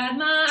 I've got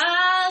my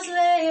eyes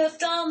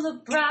left on the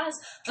price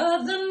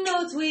of the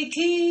notes we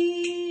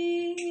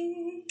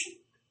keep.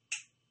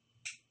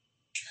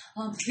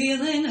 I'm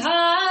feeling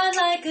high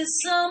like a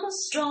summer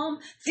storm,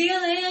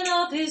 feeling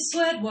up his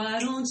sweat. Why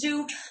don't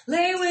you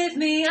lay with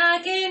me?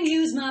 I can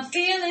use my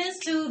feelings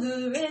to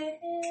the rest.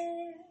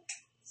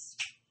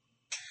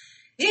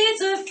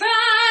 It's a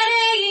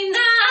Friday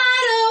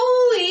night,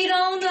 oh, we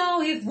don't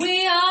know if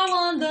we are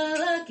one the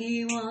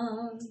lucky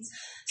ones.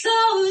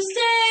 So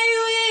stay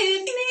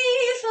with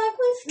me, fuck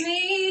with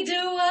me,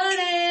 do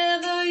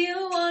whatever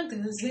you want,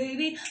 'cause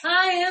baby,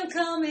 I am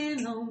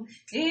coming home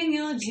in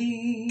your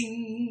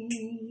jeans.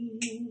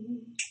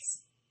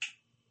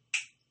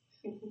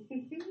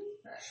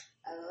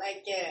 I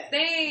like it.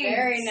 Thanks.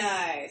 Very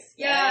nice.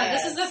 Yeah,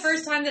 yes. This is the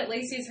first time that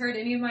Lacey's heard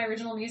any of my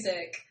original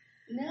music.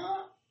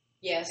 No.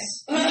 Yes.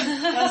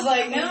 I was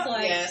like, no.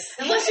 Yes.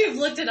 Unless you've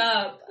looked it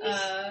up.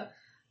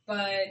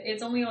 But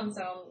it's only on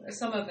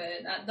some of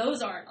it.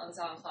 Those aren't on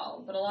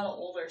SoundCloud, but a lot of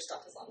older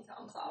stuff is on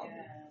SoundCloud.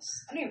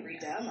 Yes. I need to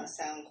read my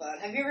SoundCloud.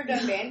 Have you ever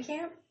done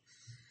Bandcamp?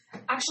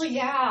 Actually,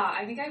 yeah.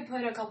 I think I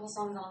put a couple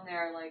songs on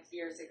there like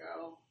years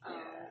ago.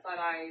 But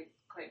I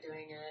quit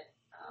doing it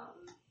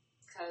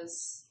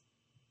because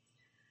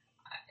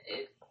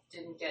it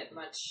didn't get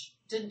much.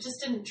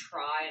 Just didn't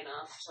try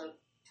enough to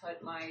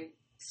put my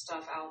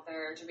stuff out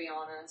there, to be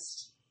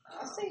honest.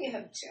 I'll say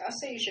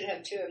you should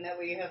have two of them. That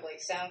way you have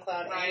like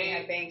SoundCloud and you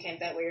have Bandcamp.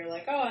 That way you're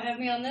like, oh, have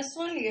me on this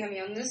one. You have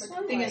me on this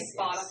one. The thing like, is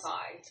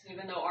Spotify,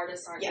 even though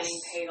artists aren't Yes.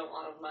 getting paid a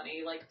lot of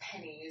money, like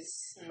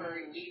pennies for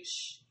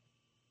each,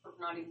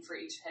 not even for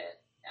each hit.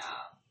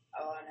 Yeah.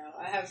 Oh, I know.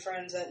 I have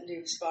friends that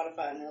do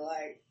Spotify, and they're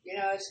like,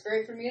 it's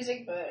great for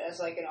music, but as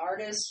like an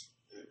artist,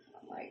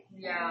 I'm like,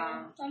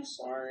 yeah, I'm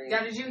sorry.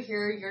 Yeah, did you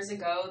hear years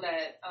ago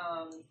that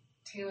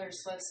Taylor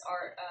Swift's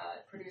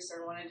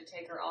producer wanted to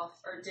take her off,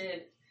 or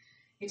did?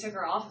 He took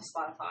her off of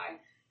Spotify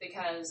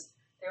because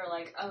they were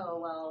like, oh,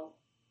 well,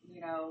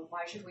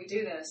 why should we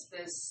do this?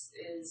 This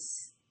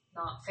is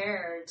not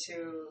fair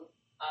to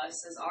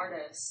us as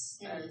artists,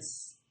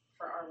 as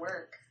for our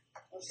work.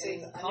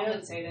 Getting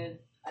compensated.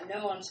 I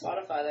know on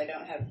Spotify they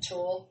don't have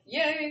Tool.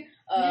 Yay!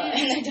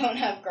 And they don't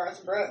have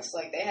Garth Brooks.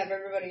 Like, they have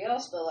everybody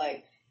else, but,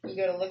 like, you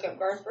go to look up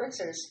Garth Brooks,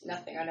 there's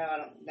nothing. I know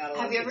not a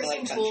lot Have of you ever people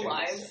seen like Tool country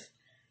live? music.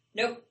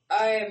 Nope.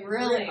 I'm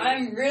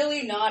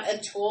really not a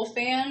Tool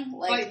fan.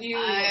 Like, but you...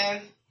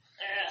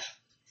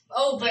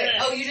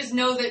 you just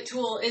know that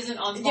Tool isn't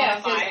on Spotify. Yeah,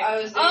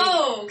 because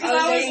I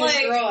was dating like...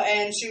 this girl,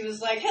 and she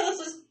was like, hey, let's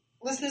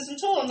listen to some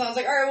Tool. And I was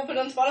like, all right, we'll put it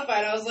on Spotify.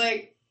 And I was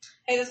like,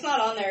 hey, that's not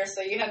on there,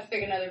 so you have to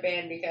pick another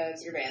band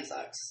because your band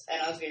sucks.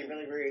 And I was being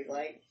really rude.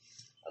 Like,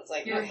 I was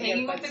like... You were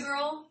hanging with the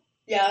girl?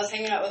 Yeah, I was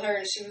hanging out with her,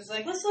 and she was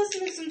like, let's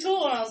listen to some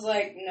Tool. And I was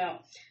like, no.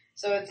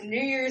 So it's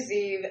New Year's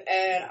Eve,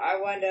 and I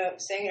wind up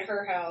staying at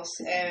her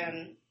house,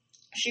 and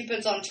she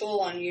puts on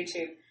Tool on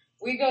YouTube.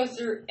 We go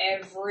through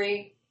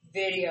every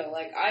video.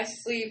 Like, I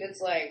sleep,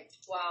 it's like,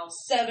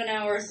 7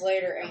 hours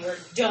later, and we're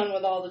done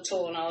with all the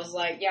Tool. And I was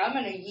like, yeah, I'm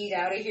gonna yeet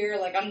out of here.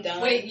 Like, I'm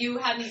done. Wait, you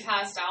hadn't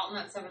passed out in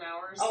that 7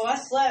 hours? Oh, I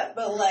slept,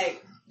 but,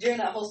 like, during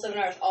that whole 7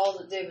 hours, all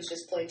it did was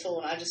just play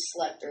Tool, and I just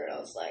slept through it. I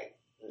was like,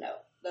 no.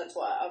 That's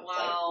why I was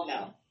like,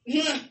 no.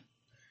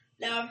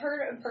 Now, I've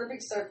heard A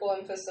Perfect Circle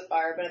and Fist of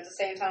Fire, but at the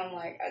same time, I'm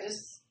like, I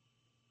just,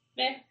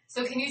 meh.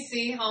 So can you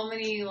see how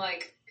many,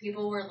 like,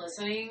 people were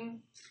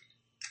listening?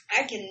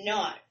 I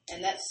cannot,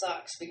 and that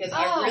sucks, because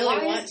I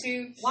really want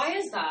to. Why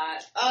is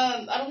that?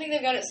 I don't think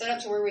they've got it set up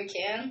to where we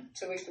can,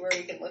 where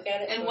we can look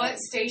at it. And what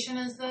station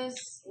is this?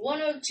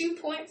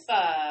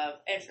 102.5,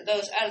 and for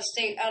those out of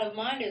state, out of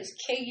mind, is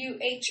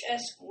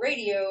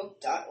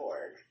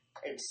KUHSradio.org.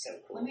 It's so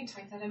cool. Let me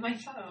type that in my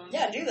phone.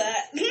 Yeah, do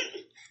that.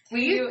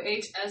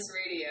 KUHS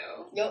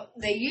Radio. Yep.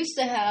 They used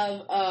to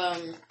have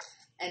an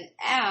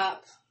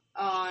app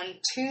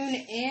on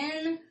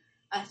TuneIn.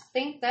 I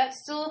think that's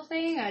still a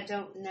thing. I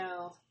don't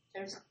know.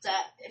 There's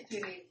that if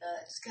you need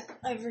that. It's got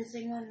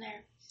everything on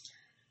there.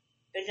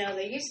 But no,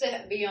 they used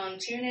to be on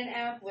TuneIn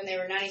app when they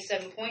were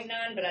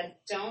 97.9, but I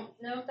don't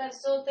know if that's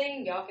still a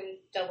thing. Y'all can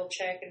double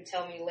check and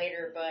tell me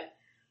later, but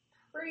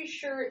pretty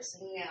sure it's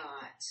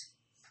not.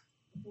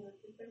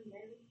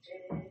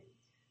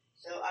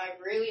 So I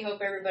really hope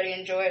everybody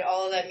enjoyed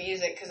all of that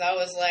music, because I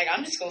was like,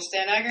 I'm just going to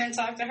stand out here and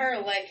talk to her.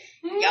 Like,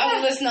 y'all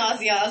can listen to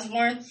Ozzy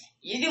Osbourne.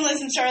 You can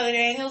listen to Charlie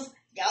Daniels.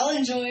 Y'all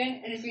enjoy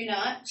it. And if you're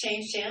not,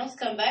 change channels,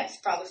 come back. It's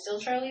probably still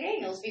Charlie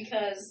Daniels,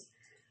 because,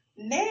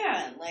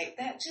 man, like,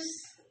 that just,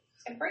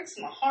 it breaks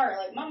my heart.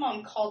 Like, my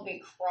mom called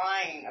me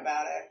crying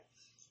about it.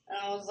 And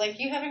I was like,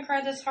 you haven't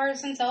cried this hard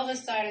since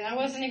Elvis died, and I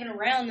wasn't even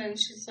around then.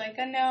 She's like,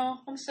 I know.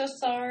 I'm so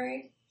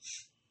sorry.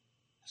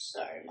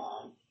 Sorry,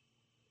 Mom.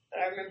 But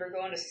I remember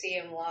going to see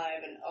him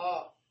live, and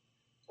the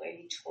way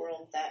he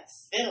twirled that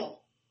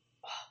fiddle.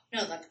 Oh,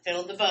 no, not the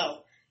fiddle, the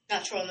bow.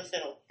 Not twirling the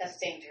fiddle. That's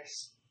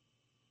dangerous.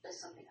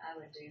 That's something I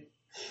would do.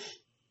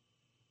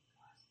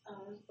 I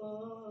was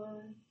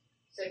born.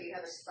 So do you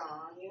have a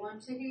song you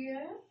want to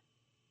hear?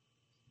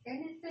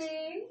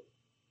 Anything?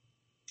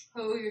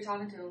 Who you're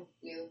talking to?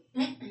 You.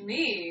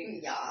 Me?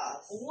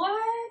 Yes.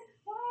 What?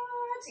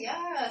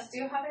 Yes. Do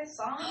you have a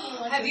song you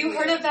want Have to you hear?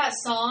 heard of that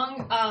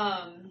song?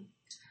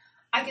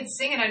 I could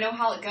sing it. I know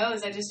how it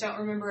goes. I just don't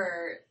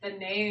remember the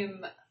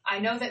name. I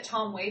know that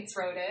Tom Waits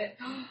wrote it.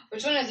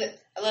 Which one is it?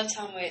 I love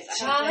Tom Waits.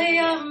 Charlie,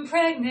 I'm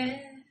pregnant.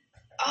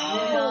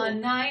 Oh.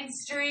 On 9th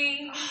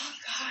Street. Oh,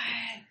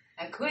 God.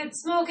 I quit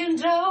smoking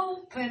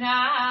dope and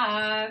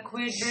I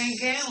quit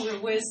drinking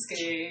with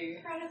whiskey.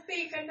 I'm trying to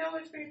think. I know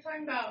what you're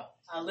talking about.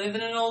 I live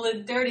in an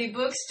old dirty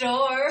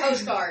bookstore.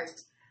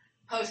 Postcards.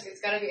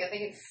 It's gotta be, I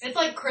think it's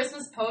like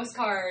Christmas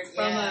postcard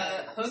from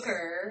Yes. a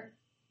hooker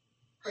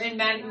in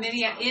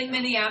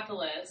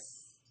Minneapolis.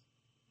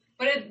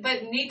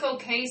 But Nico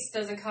Case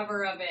does a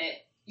cover of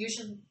it. You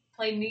should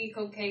play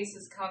Nico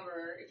Case's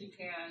cover if you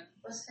can.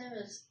 What's the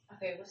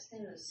name of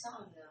the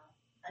song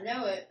though? I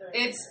know it. But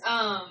It's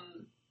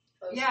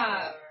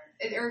Postcard.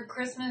 or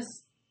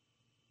Christmas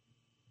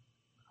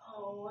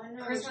Oh, I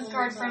know. Christmas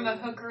card from a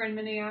hooker in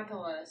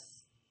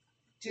Minneapolis.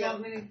 Do you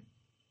want me to?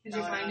 Did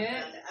you find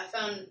it? I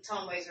found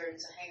Tom Waits version,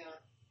 so hang on.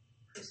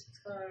 Christmas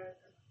card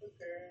from a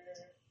hooker.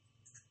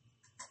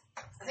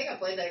 I think I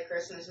played that at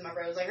Christmas, and my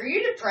brother was like, "Are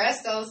you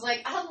depressed?" I was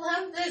like, "I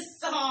love this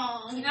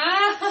song."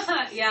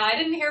 Yeah, I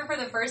didn't hear it for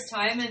the first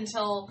time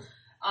until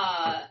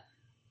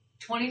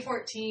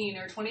 2014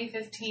 or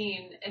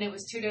 2015, and it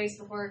was 2 days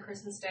before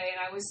Christmas Day, and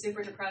I was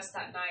super depressed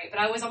that night. But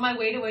I was on my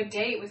way to a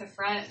date with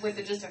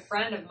just a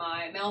friend of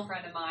mine, male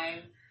friend of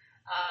mine,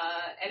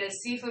 at a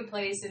seafood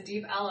place in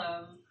Deep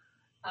Ellum,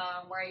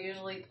 where I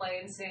usually play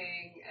and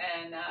sing,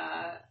 and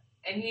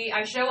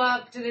I show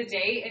up to the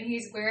date, and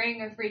he's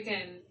wearing a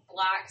freaking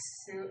black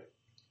suit.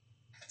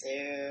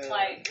 Dude.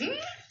 Like,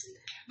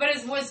 but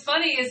what's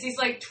funny is he's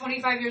like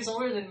 25 years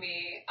older than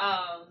me,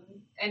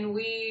 and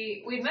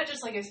we'd met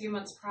just like a few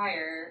months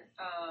prior,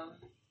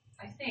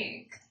 I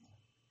think,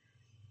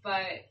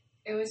 but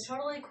it was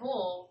totally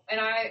cool, and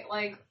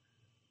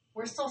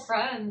we're still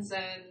friends,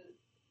 and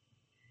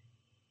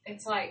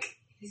it's like,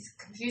 he's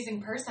a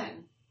confusing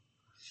person.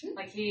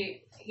 Like,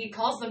 he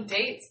calls them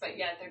dates, but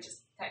yet they're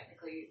just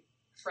technically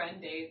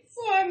friend dates.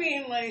 Well, I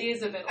mean, like, he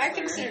is a bit older. I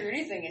consider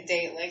anything a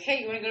date. Like,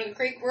 hey, you want to go to the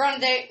creek? We're on a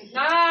date.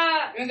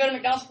 Ah! You want to go to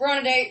McDonald's? We're on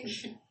a date.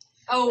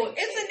 Oh, like,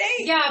 it's a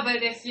date. Yeah,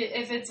 but if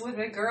it's with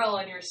a girl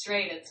and you're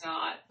straight, it's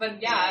not.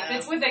 But yeah, if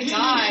it's with a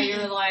guy,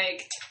 you're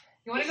like,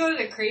 you want to go to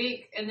the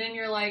creek, and then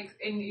you're like,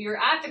 and you're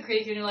at the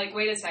creek, and you're like,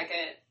 wait a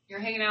second. You're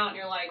hanging out, and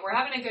you're like, we're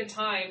having a good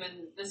time,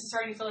 and this is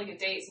starting to feel like a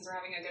date since we're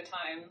having a good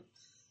time.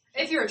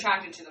 If you're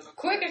attracted to them, of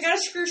Quick, course. I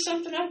gotta screw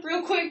something up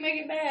real quick, make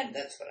it bad.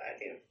 That's what I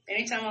do.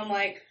 Anytime I'm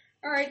like,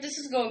 alright, this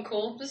is going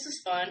cool, this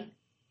is fun,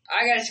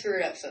 I gotta screw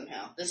it up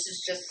somehow. This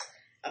is just,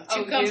 I'm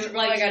too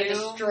comfortable, I gotta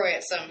destroy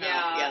it somehow.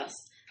 Yeah. Yes.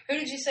 Who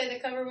did you say the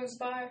cover was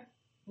by?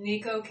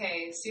 Nico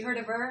Case. You heard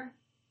of her?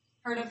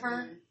 Heard of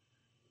her?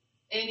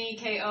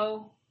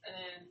 N-E-K-O, and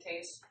then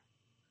Case.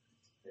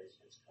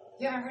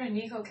 You haven't heard of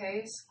Nico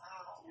Case? Wow.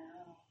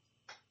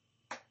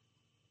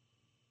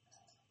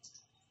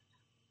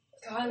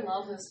 God, I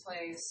love this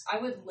place. I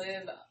would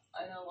live in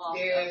a loft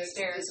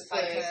upstairs if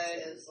I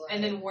could,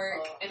 and then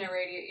work in a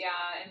radio.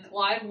 Yeah, and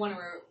well, I'd want to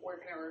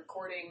work in a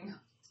recording.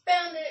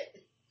 Found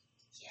it.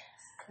 Yes.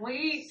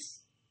 Sweet.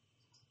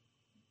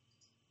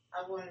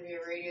 I wanted to be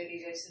a radio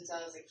DJ since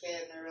I was a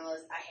kid, and I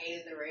realized I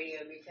hated the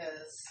radio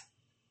because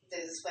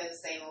they just play the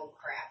same old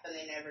crap and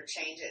they never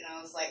change it. And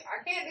I was like,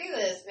 I can't do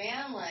this,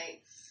 man.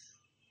 Like,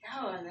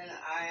 no. And then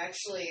I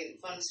actually,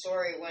 fun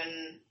story,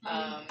 when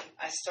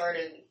I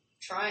started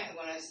trying,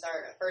 when I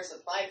first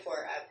applied for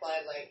it, I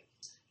applied like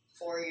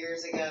 4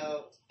 years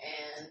ago,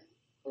 and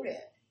who did?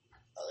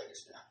 Oh, they're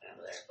just knocking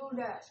over there. Who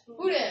dat?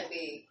 Who that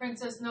be?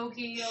 Princess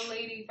Nokia,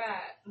 Lady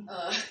Fat.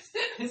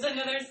 It's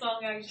another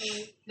song,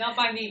 actually. Not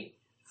by me.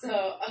 So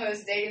I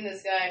was dating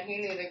this guy, and he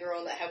knew the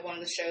girl that had one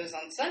of the shows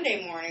on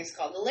Sunday mornings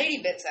called the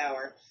Lady Bits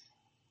Hour.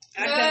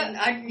 I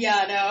know.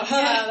 Yeah,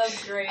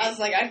 that's great. I was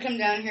like, I'd come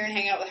down here and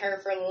hang out with her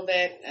for a little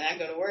bit, and I'd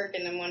go to work.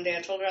 And then one day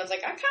I told her, I was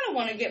like, I kind of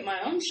want to get my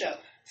own show,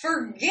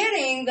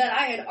 forgetting that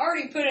I had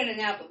already put in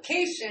an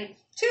application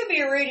to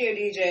be a radio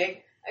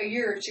DJ a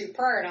year or two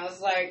prior. And I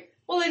was like,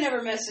 well, they never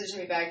messaged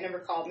me back, never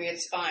called me.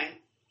 It's fine.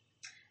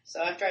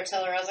 So after I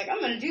tell her, I was like, I'm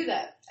going to do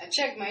that. I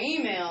checked my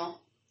email,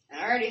 And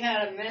I already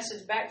had a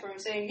message back from him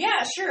saying,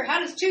 yeah, sure, how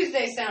does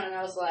Tuesday sound? And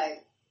I was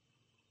like,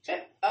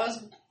 I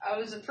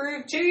was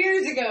approved 2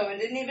 years ago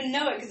and didn't even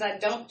know it because I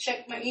don't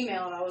check my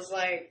email. And I was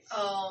like,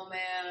 oh,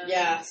 man.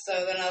 Yeah,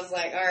 so then I was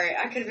like, all right,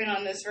 I could have been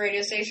on this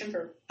radio station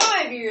for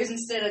 5 years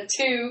instead of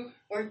 2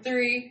 or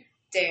 3.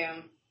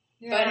 Damn.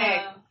 Yeah. But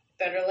hey,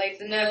 better late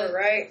than never,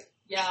 right?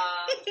 Yeah.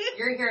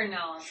 You're here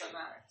now, that's what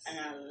matters. And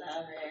I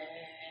love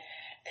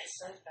it. It's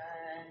so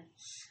fun.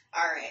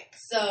 All right,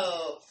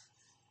 so,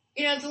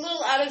 it's a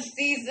little out of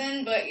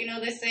season, but,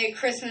 they say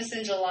Christmas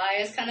in July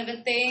is kind of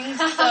a thing,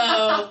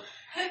 so...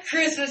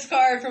 Christmas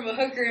card from a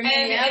hooker in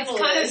Minneapolis.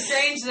 It's kind of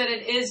strange that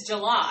it is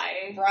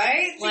July.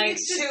 Right? Like,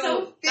 it's just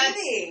so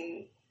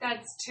fitting.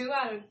 That's 2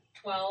 out of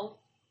 12,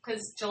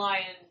 because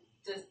July and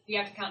you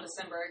have to count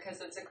December,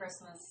 because it's a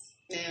Christmas.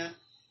 Yeah.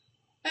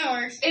 That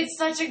works. It's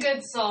such a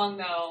good song,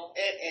 though.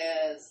 It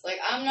is. Like,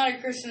 I'm not a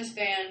Christmas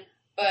fan,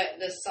 but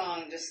this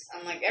song just,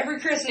 I'm like, every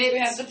Christmas we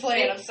have to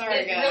play it. I'm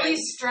sorry, guys. It really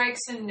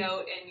strikes a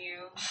note in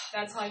you.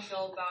 That's how I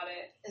feel about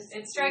it.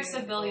 It strikes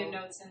a billion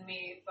notes in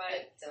me,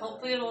 but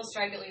hopefully it'll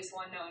strike at least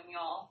one note in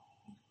y'all.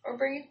 Or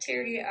bring a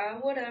tear to your eye,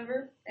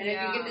 whatever. And if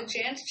you get the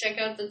chance, check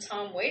out the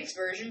Tom Waits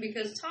version,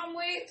 because Tom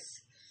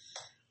Waits,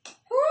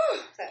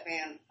 whew, that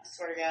man, I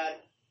swear to God.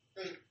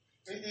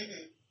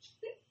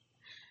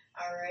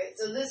 Alright,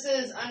 so this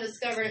is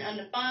Undiscovered and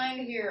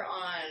Undefined here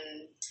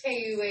on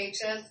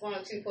KUHS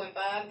 102.5,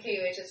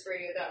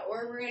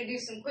 KUHSradio.org. We're going to do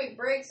some quick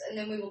breaks, and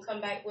then we will come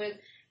back with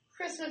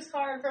Christmas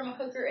Card from a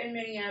Hooker in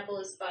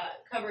Minneapolis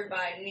covered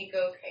by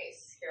Nico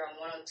Case here on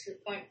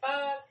 102.5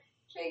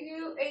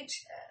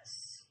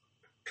 KUHS.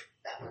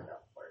 That one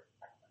don't work.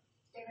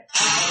 Damn it.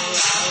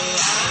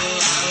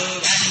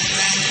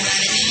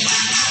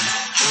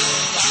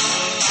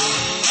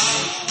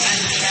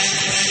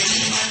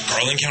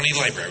 Garland County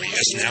Library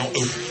is now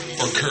open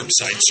for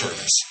curbside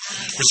service.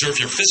 Reserve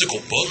your physical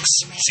books,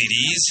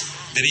 CDs,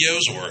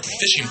 videos, or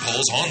fishing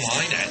poles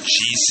online at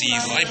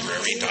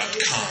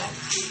gclibrary.com.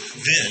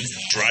 Then,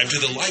 drive to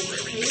the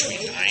library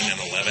between 9 and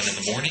 11 in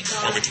the morning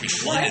or between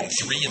 1 and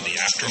 3 in the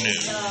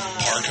afternoon.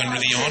 Park under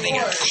the awning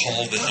and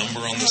call the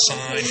number on the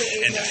sign,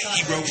 and a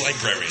hero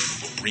librarian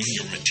will bring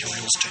your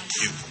materials to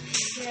you.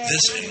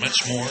 This and much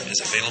more is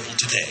available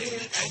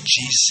today at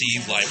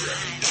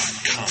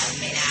gclibrary.com.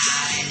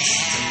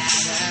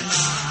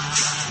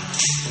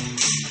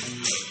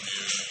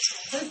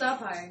 Who's that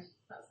by?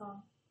 That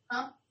song?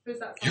 Huh? Who's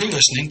that song? You're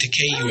listening to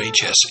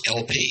KUHS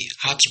LP,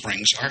 Hot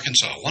Springs,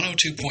 Arkansas,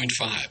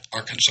 102.5,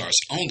 Arkansas's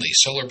only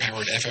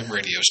solar-powered FM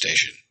radio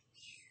station.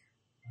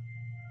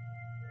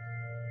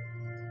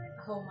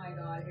 Oh my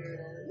God, here it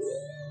is.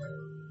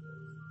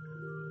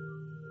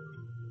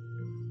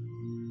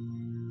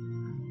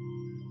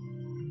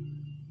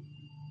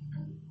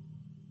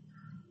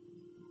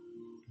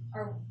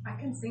 Or I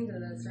can sing to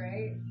this,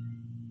 right?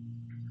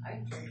 I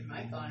can turn your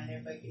mic on and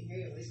everybody can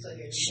hear you. We still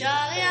hear you.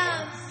 Charlie,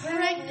 I'm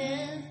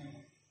pregnant.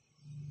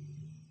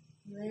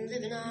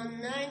 Living on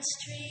 9th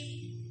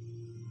Street.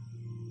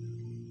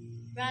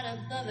 Right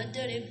above a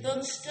dirty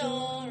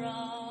bookstore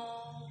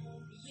off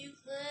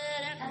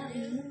Euclid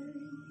Avenue.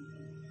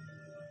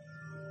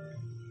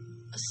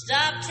 I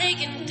stopped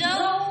taking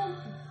dope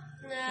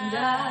and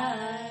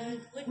I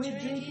quit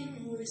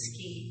drinking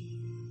whiskey.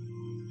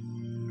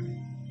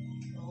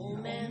 Old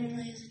man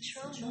plays a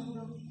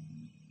trombone.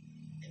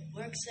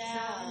 Works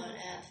out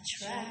at the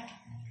track.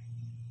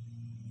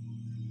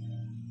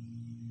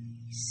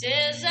 He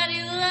says that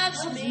he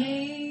loves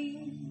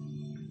me,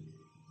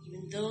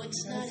 even though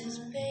it's not his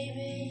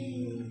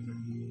baby.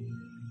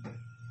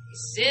 He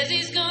says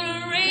he's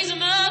gonna raise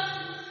him up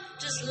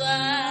just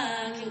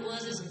like it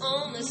was his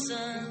only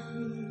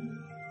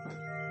son.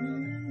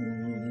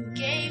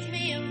 He gave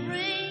me a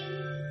ring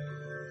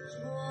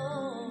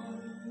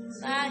worn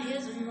by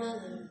his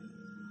mother.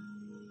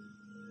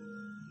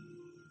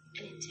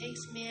 And he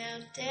takes me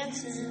out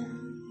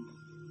dancing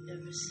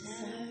every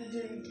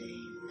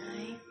Saturday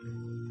night.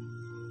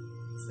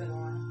 It's been a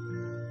while.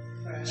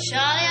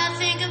 Charlie, I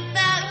think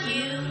about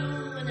you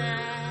when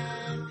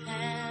I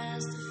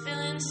pass the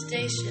filling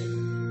station.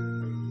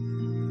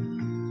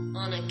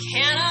 On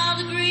account of all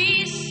the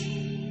grease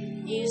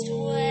you used to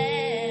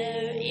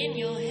wear in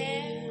your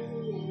hair.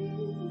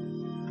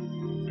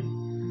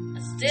 I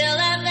still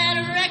have that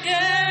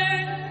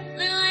record,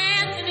 Little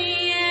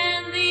Anthony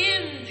and the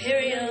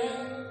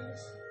Imperials.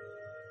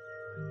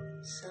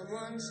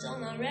 Someone stole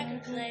my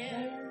record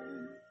player.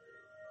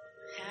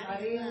 How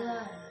do you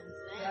like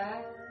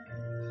that?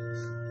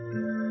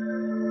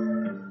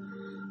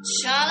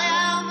 Charlie, I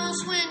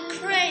almost went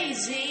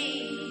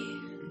crazy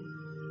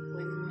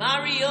when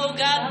Mario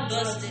got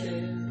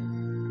busted.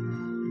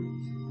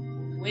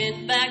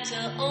 Went back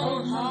to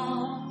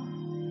Omaha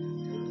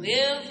to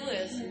live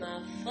with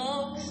my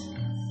folks.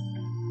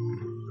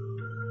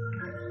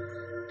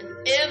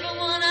 And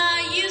everyone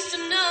I used to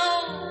know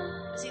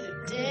was either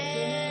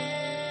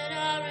dead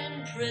or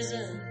in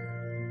prison.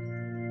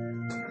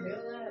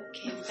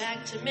 Came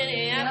back to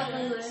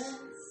Minneapolis.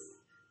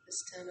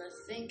 This time I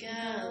think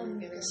I'm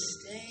gonna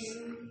stay.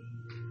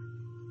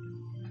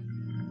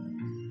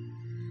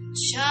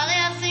 Charlie,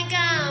 I think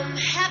I'm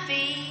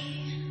happy.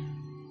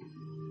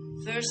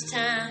 First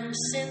time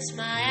since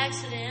my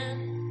accident.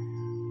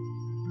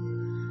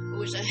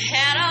 Wish I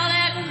had all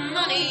that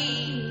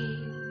money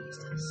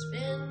to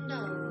spend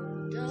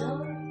on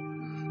dough.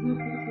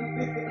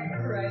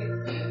 Right.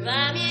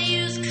 Buy me a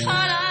used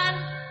car lot,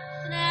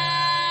 and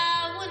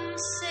I wouldn't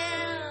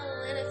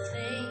sell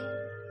anything.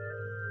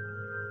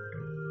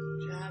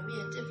 Drive me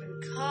a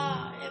different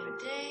car every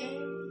day,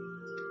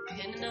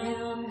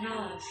 depending on how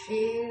I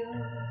feel.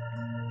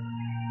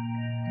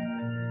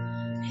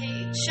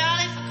 Hey,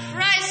 Charlie, for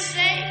Christ's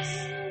sake,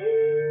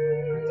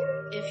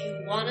 if you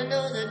want to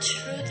know the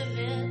truth of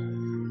it,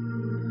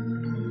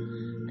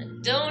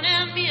 don't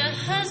have me a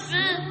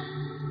husband,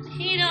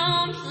 he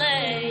don't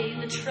play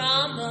the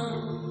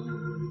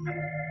trombone.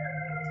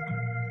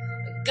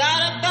 I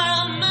gotta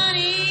borrow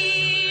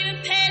money to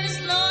pay this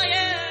lawyer,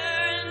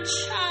 and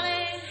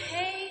Charlie,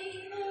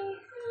 hey,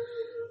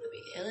 I'll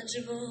be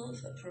eligible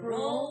for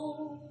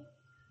parole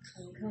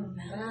come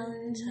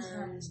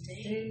Valentine's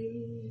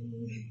Day.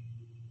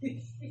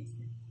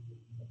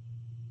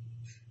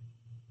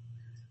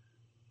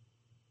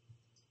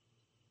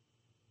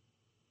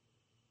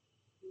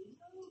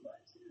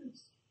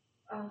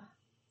 Oh,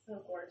 so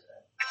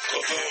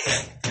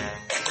gorgeous.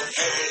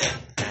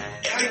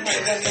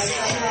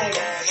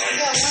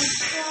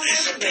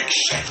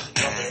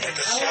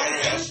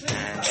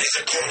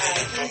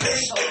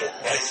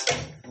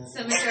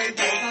 Cemetery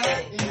Boycott.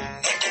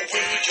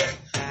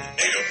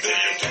 Made $1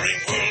 million during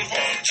World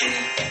War II.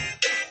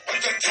 But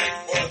the tag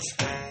was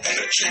and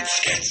the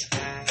cheapskates, and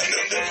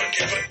they'll never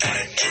give a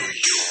dime to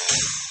you.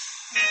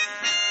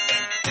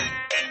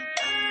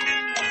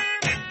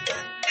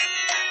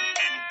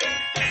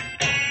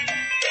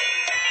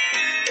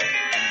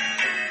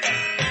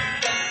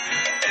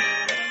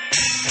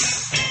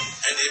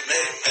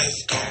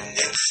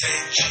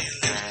 She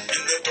lives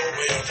in the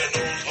doorway of an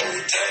old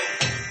hotel,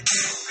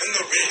 and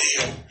the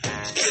radio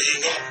is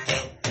playing opera.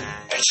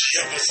 All she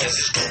ever says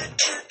is go to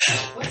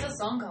hell. What's the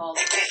song called?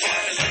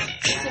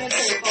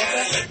 Cemetery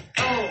Polka.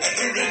 Oh,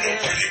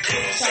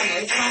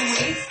 Tom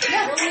Waits.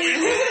 Yeah.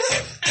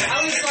 I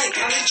was trying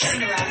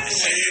to rap it.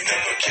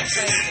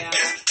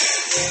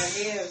 Yeah,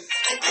 he is.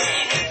 I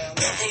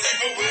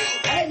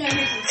didn't know he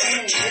was in so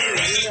many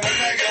movies either. I was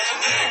like,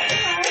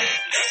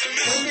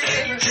 What's your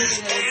favorite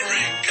movie that he's in?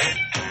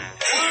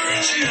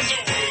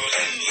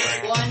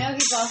 well, I know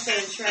he's also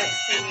in Shrek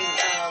singing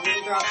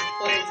Little Drop of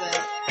Poison.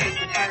 He's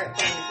the pirate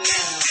playing the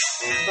piano.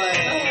 But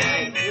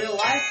in real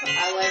life, I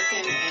like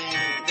him in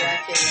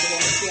Dracula, the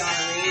one with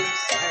Keanu Reeves.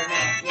 Or no,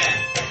 yeah.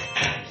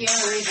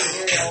 Keanu Reeves is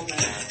Gary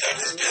Oldman.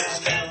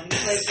 He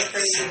plays the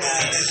crazy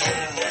guy.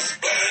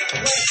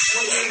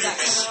 What year did that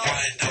come out?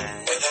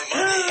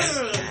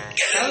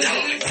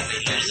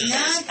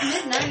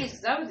 Mid-90s,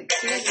 because I was a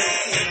kid when it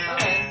came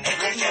out. I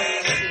was more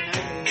than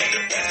 1990s.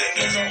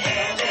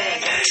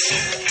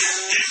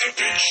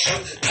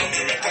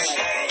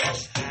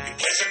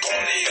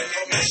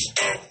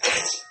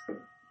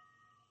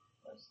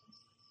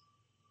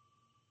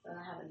 Then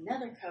I have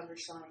another cover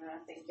song that I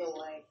think you'll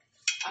like.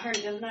 I heard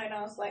it the other night and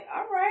I was like,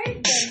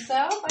 alright, then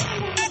South, I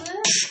can handle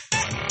this.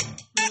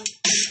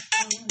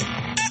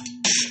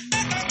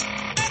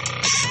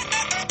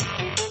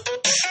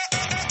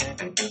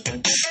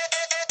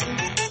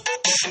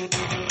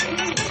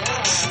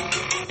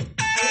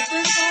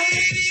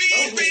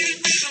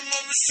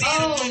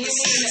 Oh, you mean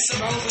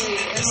Mowgli,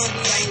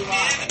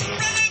 M-O-W-L-Y.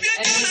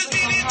 And what's the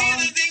song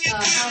called?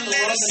 How in the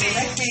World. The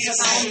next thing is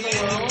How in the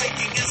World.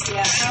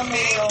 Yeah, How in the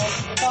World.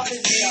 It's off his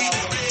new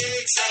album.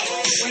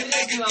 When did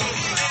this new album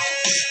come out?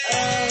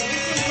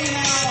 This came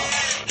out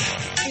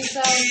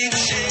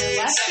 2000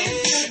 last year,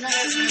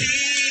 2019.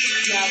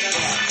 Yeah, that's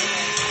right.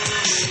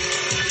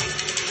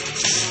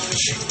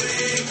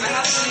 I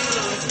haven't been able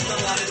to listen to a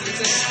lot of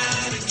music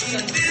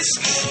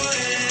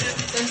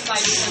since by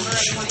December of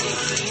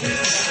 2018,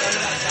 I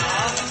started my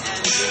job and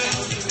didn't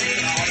listen to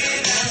music at all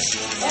during that.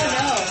 Oh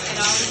no! And I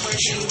was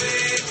working,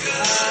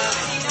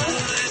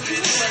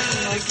 mostly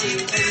 35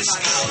 hours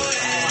all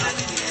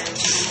last year.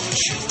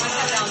 I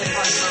cut down to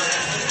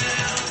part-time.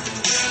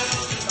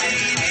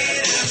 But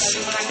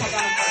when I cut down to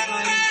part-time, I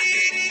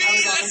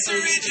was honestly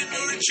just too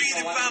lazy to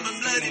watch music.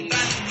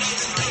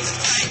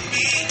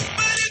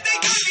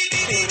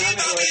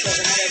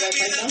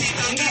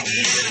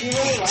 You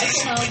really like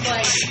it? And I was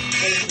like,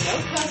 there's no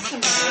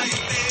customers.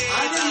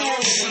 I'm in there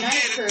with the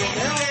night crew.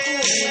 They're all cool. I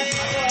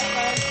go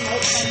outside,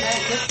 smoke, come back,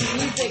 listen to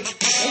music.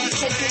 They just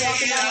take me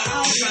walking down the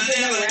aisle, just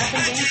sitting there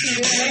rapping, dancing,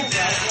 doing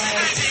whatever. I was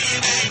like,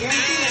 I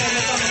guarantee you, I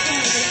look on the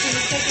camera, they see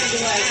me sitting and be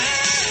like,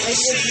 they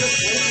just look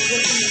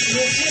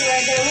legit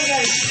right there. Look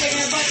at it, sitting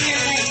there, butt and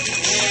everything.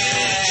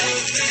 Yeah.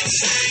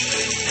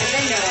 But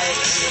they know I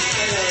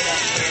really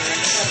don't care.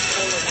 It's up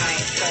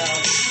overnight, so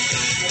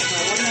it's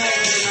my one night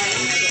overnight,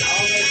 and I get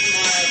all day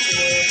tomorrow to do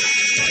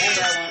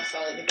whatever I want, so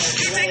I get back to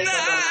work,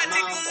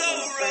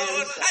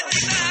 I go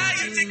to my mom's, I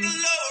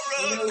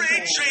go to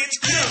friends,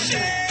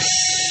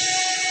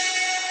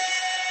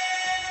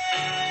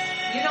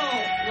 You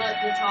don't let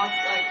the talk,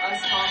 like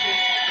us talking,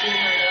 be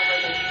heard over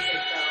the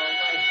music though.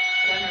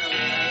 generally,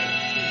 right?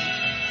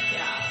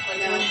 Yeah.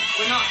 Like, No.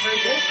 we're not heard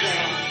This this thing.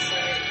 songs,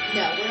 right?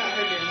 No, we're not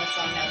heard during this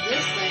song. Now,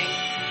 this thing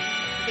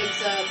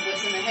picks up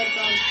what's in the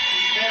headphones.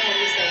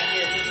 Apparently, we stay in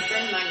here because a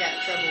friend of mine got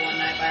in trouble one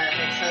night by her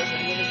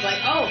ex-husband. He was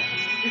like, "Oh,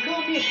 you're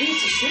calling me a piece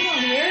of shit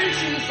on here?"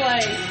 She was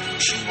like, "Oh,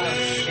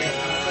 shit."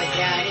 I was like,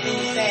 "Yeah, anything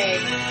you say,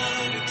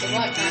 good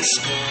luck, honey.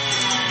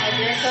 Hope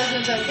your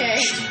ex-husband's okay."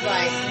 She's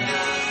like,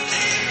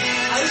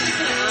 I was just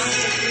gonna ask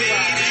if you,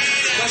 whether you live in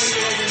your partner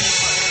at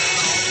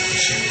all.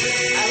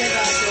 I live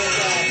out towards, what about Full Hall? I live out Full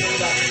Hall. That way,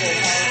 like at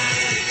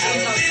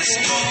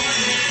Full Hall.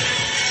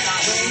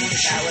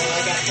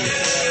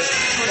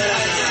 But I'm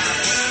not.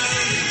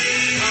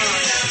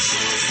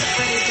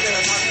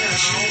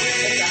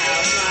 It's a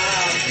house, my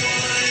house.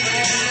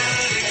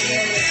 And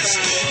then it's,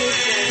 his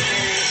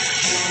family.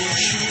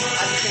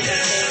 I just think I'm staying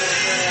there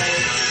for like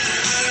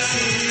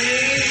 2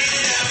 years.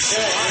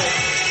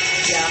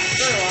 Yeah,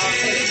 for a while.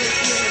 Maybe just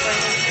me and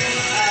Brandon.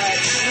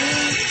 Me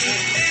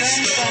and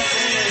friends back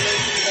then were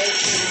living in the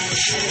basement, and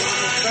then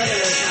his brother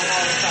lives in the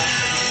hall across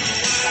from me.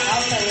 The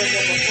house I lived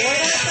in before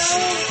that,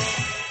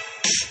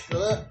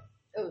 though,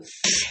 it was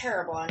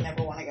terrible. I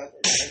never want to go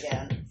through that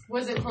again.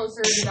 Was it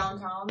closer to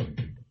downtown?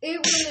 It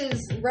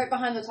was right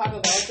behind the Taco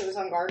Bell, so it was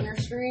on Gardner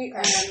Street,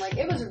 and then, like,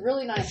 it was a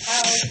really nice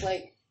house,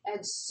 like, it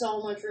had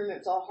so much room, it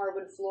was all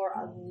hardwood floor,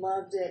 I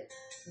loved it,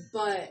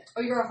 but...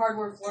 Oh, you're a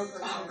hardwood floor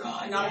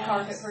person, not a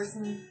carpet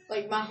person?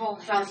 Like, my whole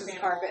house is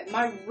carpet.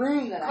 My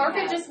room that carpet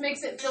I have... just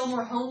makes it feel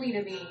more homey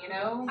to me, you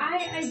know?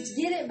 I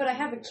get it, but I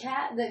have a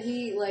cat that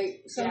he,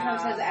 like,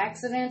 sometimes has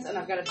accidents, and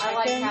I've got to check him. I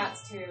like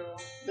cats, too.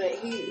 But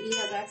he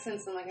has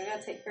accidents, and, like, I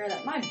gotta take care of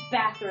that. My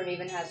bathroom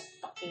even has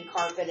fucking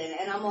carpet in it,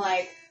 and I'm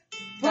like...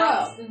 Bro.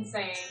 That's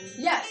insane.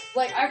 Yes.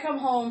 Like, I come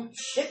home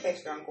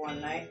shit-faced drunk one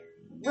night.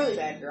 Really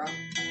bad drunk.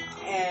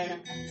 And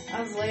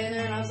I was laying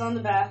there and I was on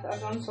the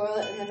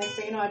toilet, and the next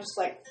thing you know, I just,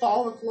 like,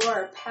 fall on the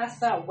floor,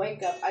 pass out,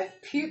 wake up. I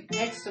puke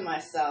next to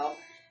myself,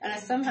 and I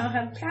somehow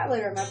have cat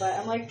litter in my butt.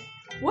 I'm like,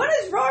 what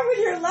is wrong with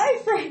your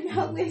life right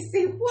now,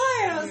 Lacey?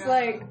 Why? And I was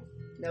like,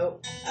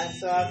 nope.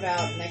 So I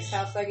vowed, next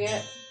house I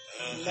get,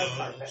 no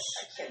carpet.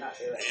 I cannot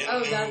do it.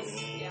 Oh, that's,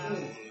 yeah.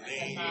 I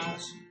get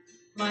that.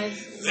 My mom's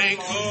cat was missing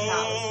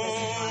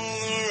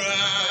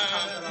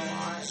carpet a lot,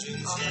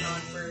 off and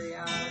on for,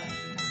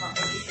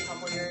 at least a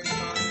couple years.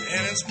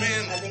 And it's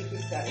been... I think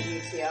he's got a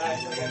UTI, so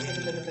I got to take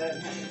him to the vet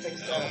and have him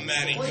fixed up.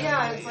 Well,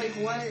 yeah, it's like,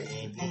 what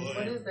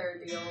is their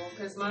deal?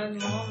 Because my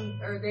mom,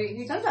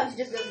 sometimes he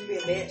just goes to be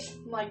a bitch.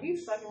 I'm like, you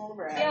fucking little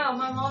brat. Yeah,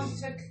 my mom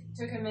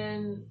took him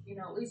in,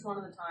 at least one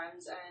of the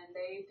times, and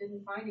they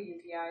didn't find a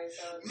UTI,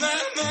 so... My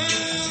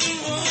mother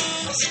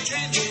was a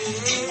stranger.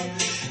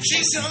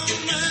 She's on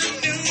my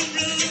new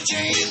blue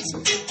jeans.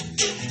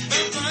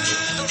 My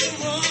father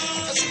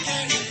was a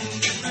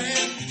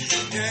man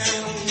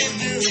down in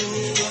New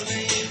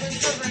Orleans.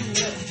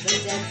 The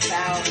Dead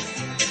South.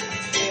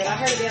 Dude, I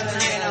heard it the other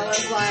night, and I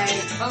was like...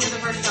 Oh, for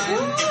the first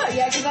time? What?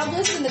 Yeah, because I've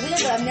listened to them,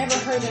 but I've never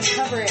heard them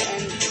cover it,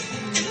 and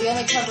the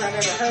only cover I've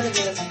ever heard of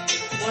is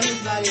one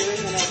is by the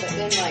original, but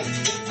then, like,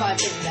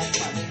 5 Finger Death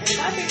Punch. And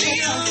 5 Finger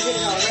Death Punch did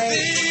it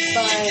already,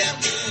 but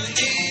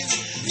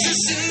the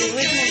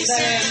original's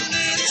better.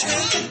 I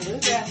think the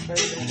bluegrass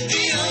version of it is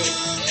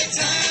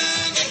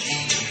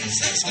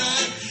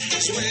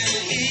great. When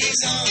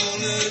he's on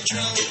the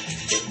drum.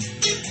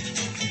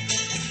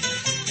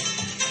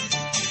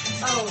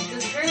 Oh,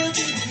 does karaoke,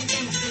 do you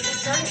think, does it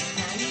start at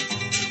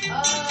 10?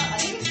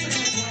 I think it's pretty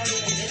much whenever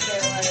they get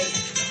there, like,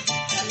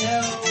 I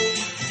know,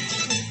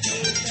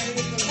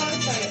 they'll probably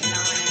start at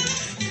 9.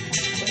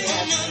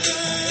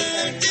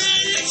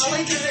 Oh,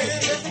 wait, it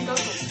doesn't go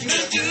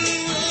till 2.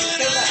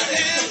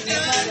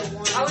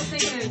 I was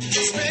thinking it was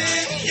just depending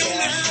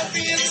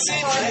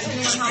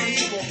on how many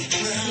people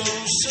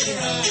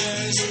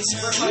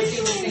request you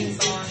to sing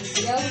songs.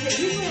 Yeah,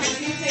 usually on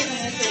Tuesday and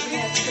Wednesday we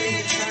have a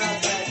pretty good crowd,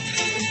 but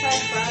this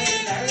past Friday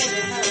and Saturday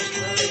they had a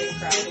really good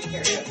crowd with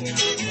karaoke. And I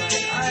was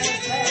like, alright,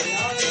 fair,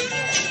 y'all already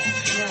fair.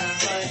 Yeah,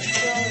 but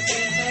still the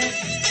same thing.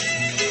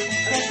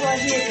 That's what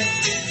I hear.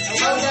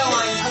 I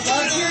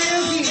love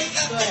karaoke,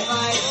 but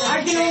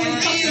I can only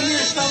come to hear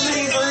so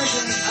many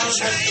versions of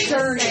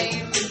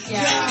Journey.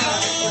 Yeah.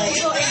 Like,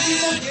 people do,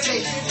 they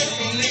choose the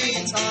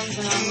same songs,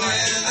 and I'm like,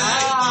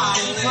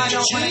 that's why I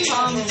don't want to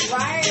come.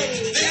 Right.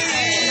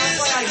 And that's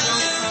why I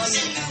don't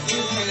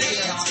do karaoke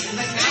that often.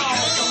 But now,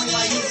 it's only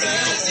like it's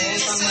available,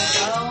 so I'm like,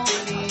 well,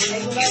 I mean, they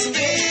will let me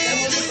get it,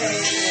 with the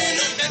band.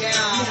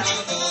 Yeah.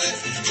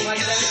 Like,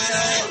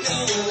 there's no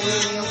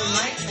open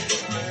mics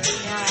anymore.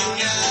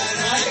 Yeah.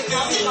 Like the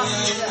coffee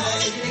boxes,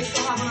 do they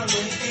still have one on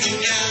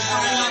Wednesday?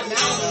 Probably not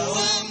now, though.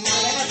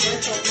 They have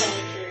virtual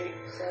poetry,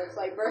 so it's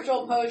like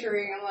virtual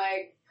poetry. I'm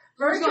like,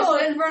 virtual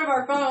in front of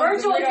our phones.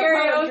 Virtual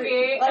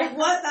karaoke. Like,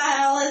 what the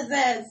hell is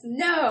this?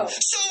 No. No.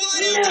 That's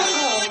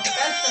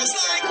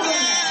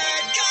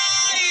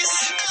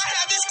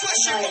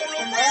like,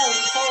 from what I was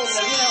told,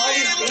 like, all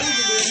these bands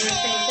are doing the same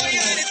thing. Like,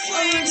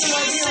 oh, you're into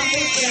like here on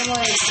Facebook. I'm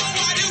like,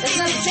 it's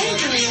not the same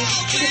for me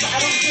because I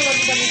don't feel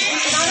like somebody's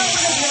and I don't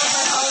want to do it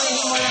like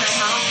any more than I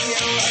have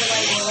to or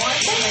like want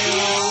to.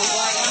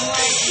 Like, I'm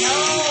like, no.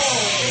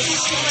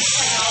 too much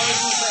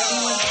technology for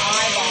anyone's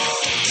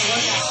eyeballs to look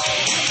at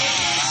right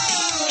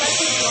now.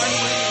 Especially Jordan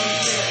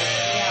working here.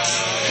 Yeah.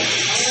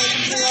 I work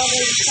here all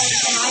day, and I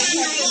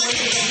kept been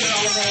working here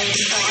all day,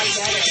 so I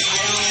get it. I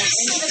don't,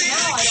 and even now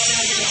I don't have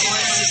to get on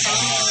my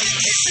phone.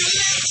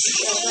 Like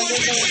if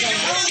they're like,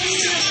 oh,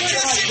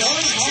 they're like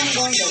going home,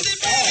 going to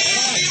bed. I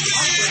don't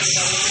want to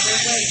talk to anybody.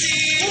 They're like,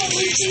 oh,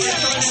 we see you in a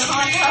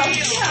hot tub.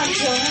 Yeah, I'm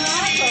chilling in a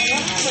hot tub.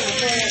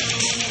 Whatever.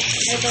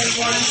 If there's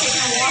one taking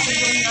a walk and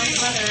doing nice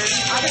weather,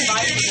 I've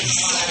invited them to my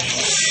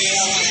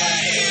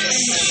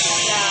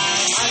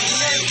yeah, I've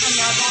even come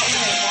out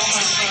with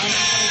Walmart for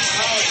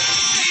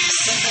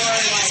 $120 before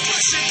like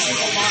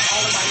people bought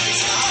all of my new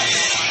stuff.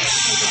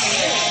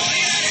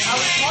 I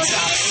was told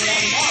about it and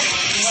they bought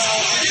one. Well,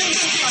 I didn't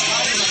think my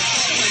body was like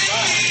 $20. It was $100 I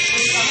got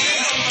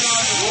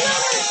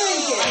a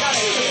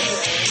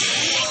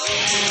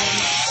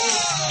picture.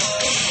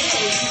 And it's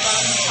big, but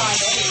I'm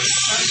 5'8",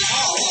 I'm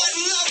tall. And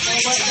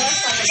what does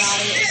suck about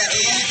it is that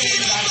it won't take me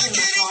back in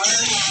the car, so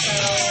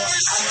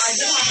I do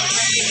have a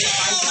friend give me a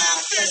bike rack,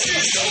 but it's a big you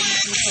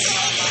can put it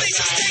on a bike rack.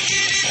 Yeah, I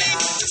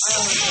don't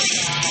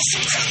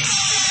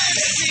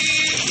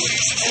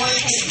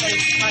want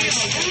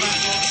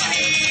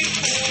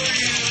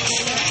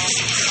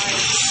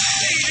to take that.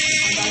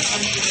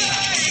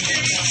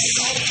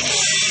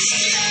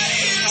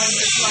 Or it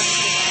takes like,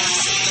 try to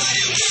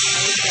take the front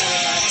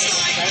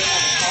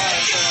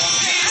wheel side.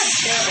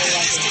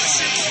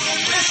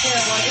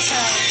 Terrible. I just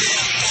had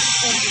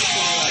interesting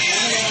luck.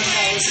 Remember when I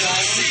was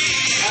driving?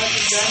 I was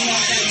just driving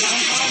off in a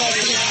downtown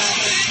over here and I was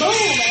like,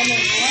 boom! And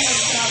then one of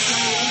stopped on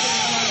the engine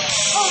and I'm like,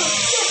 oh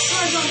shit,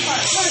 car's on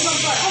fire,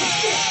 oh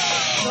shit!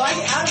 So I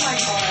get out of my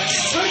car,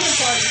 burn the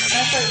car, and I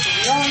start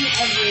throwing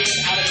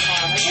everything out of the car.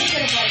 I'm like, it's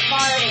gonna catch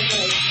fire, it's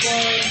gonna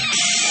explode.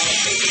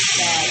 It's just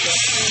bad. It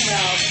turns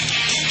out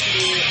the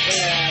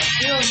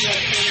fuel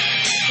injection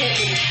hit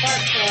with a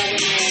spark plug and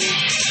then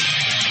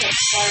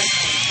sparks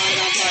and caught it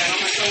on fire. All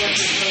my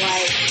coworkers were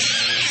like,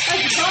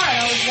 that's the car. And I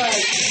was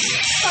like,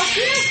 fuck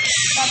you.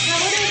 That's how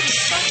it is. It's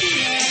fuck you,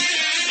 man.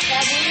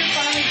 That weird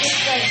finally just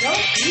said,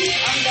 nope,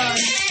 I'm done.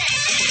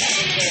 That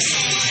was it.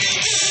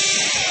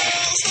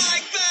 Girls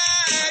like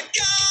bad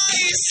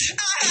guys. I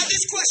had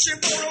this question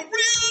for a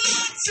real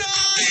long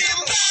time.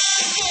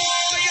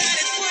 Boy, and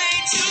it's plain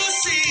to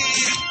see.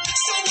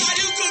 So why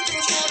do good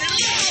girls fall in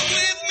love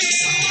with me?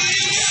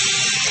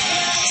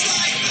 Girls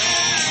like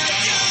bad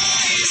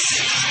guys. I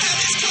had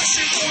this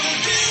question for a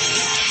real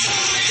long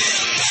time.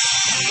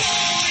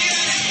 Boy,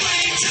 and it's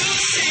plain to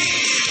see.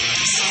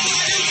 So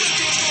why do good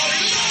girls fall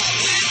in love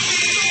with me?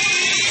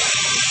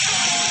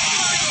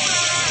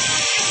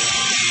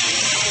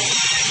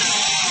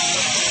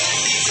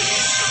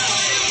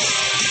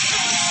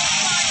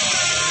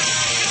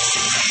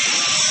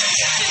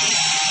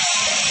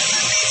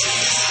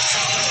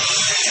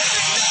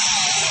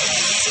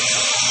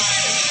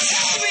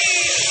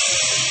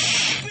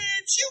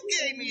 Bitch, you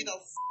gave me the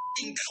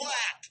f***ing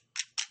clap.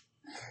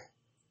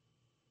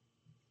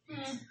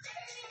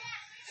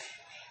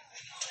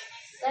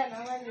 That and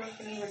I like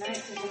working overnight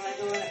because when I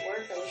go in at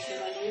work, I listen to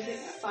my music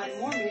and I find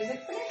more music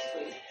for next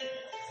week.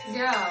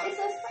 Yeah. It's a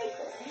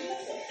cycle. I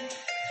love it.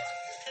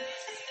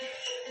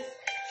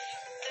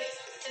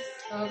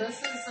 Oh,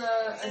 this is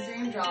a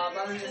dream job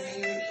other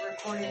than me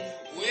recording.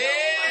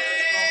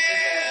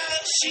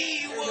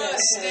 She was so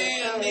is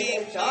it a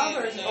job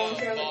or is it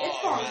volunteer? I was like,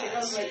 it's volunteer. I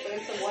was like, but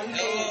it's the one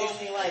thing that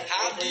gives me like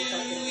every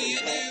fucking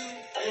week.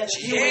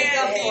 You wake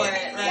up for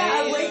it, right? Yeah, I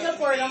wake up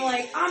for it. I'm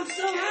like, I'm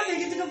so happy I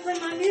get to go play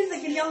my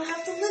music and y'all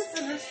have to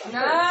listen or something.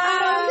 No!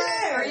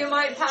 Or you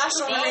might pass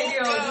it on the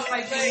radio just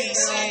by tuning it.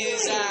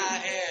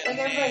 Like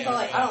everybody go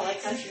like, I don't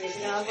like country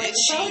music. And I was like, the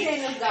Charlie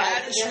Daniels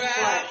guys, guess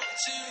what?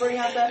 Bring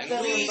out that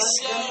fiddle and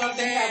bust jump up and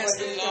cowboy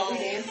boots. I'll be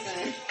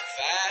dancing.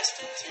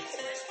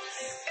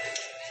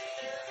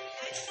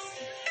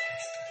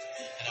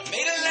 I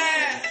made her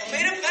laugh, I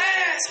made her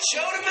pass, I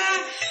showed her my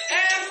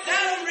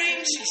 $50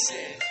 ring. She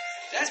said,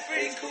 that's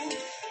pretty cool.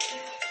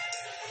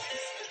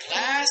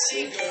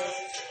 Classy girl,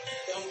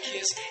 don't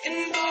kiss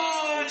and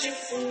barge, you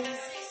fool.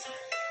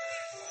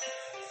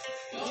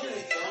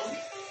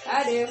 I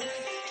do.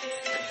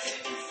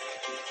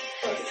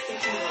 Look, it's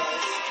kitchen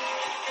boys.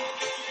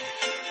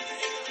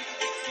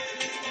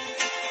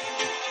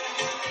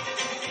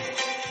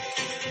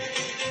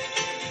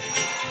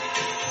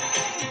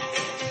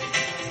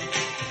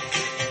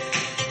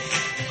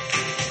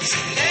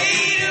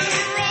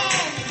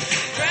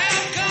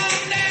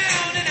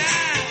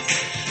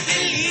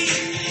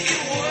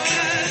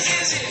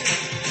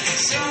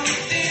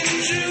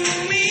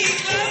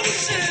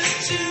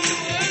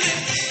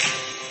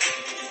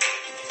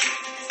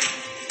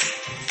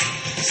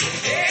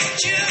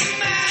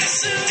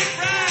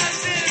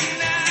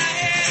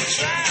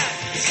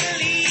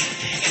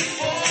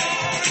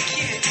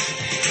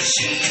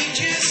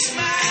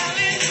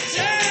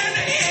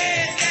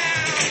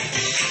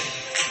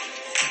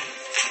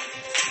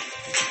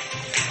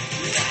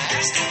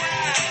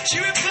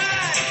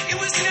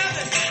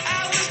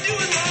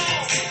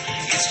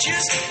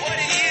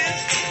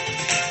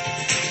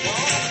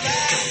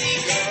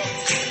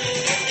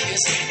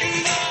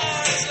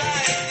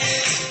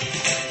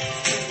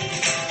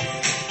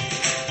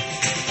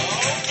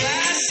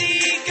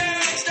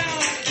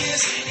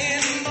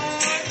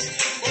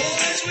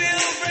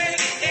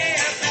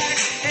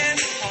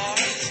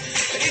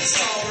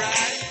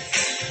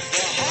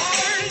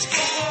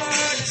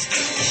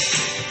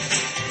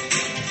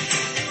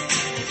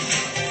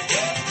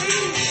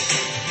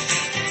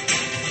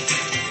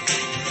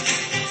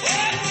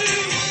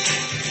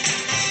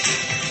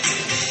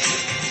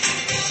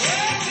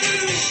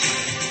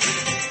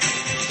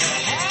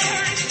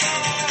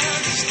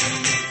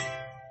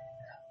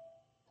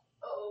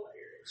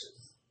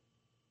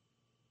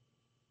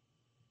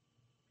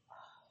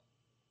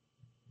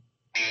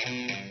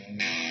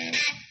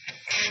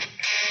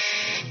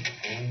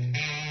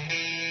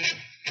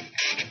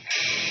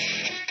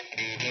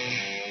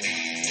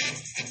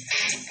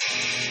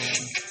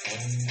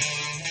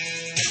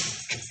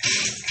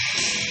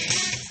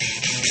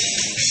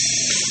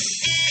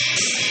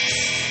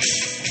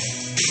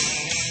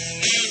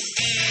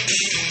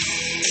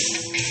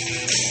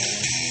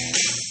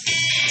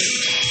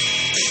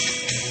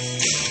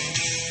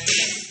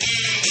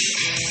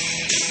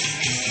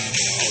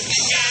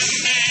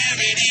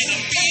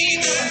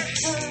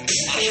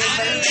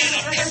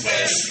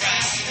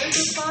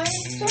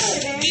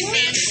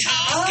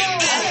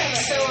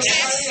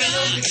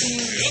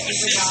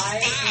 the guy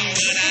and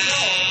the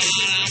girl.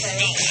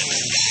 Okay.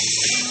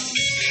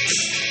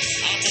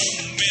 I'm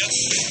gonna mess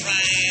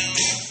around.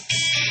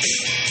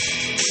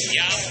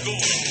 Yeah, I'm going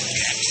to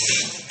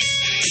Jackson.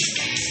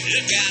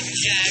 Look out,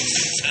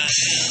 Jackson town.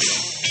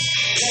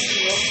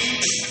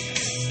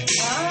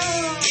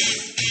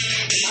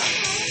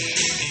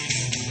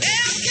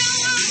 Well, go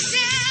on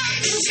down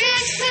to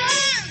Jackson.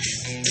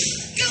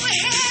 Go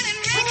ahead and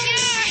wreck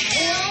your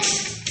hell.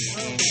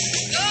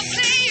 Go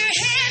play your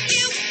hand,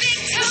 you big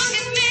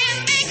talking man.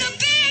 Make a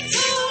big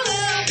fool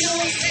of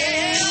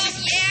yourself.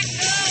 Yeah,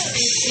 go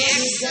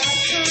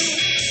Jackson.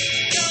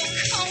 Go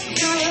comb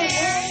your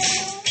hair.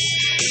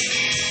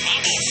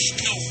 I'm gonna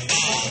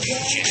snowball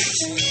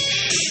Jackson.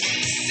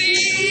 See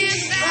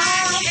if I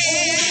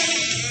can.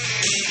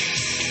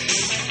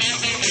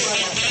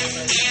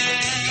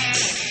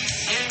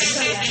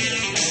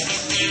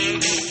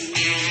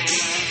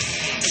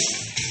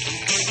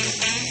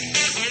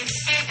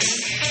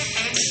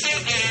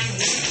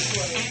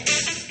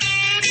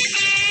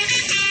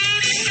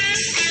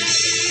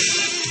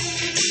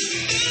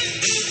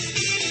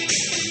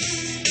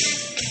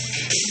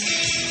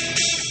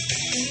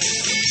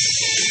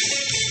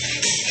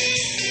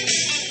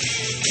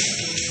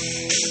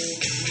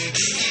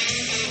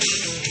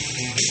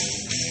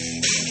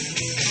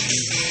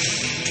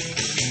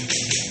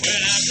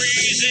 When I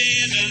breeze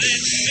into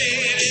this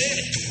city,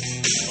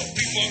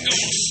 people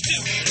gonna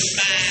stoop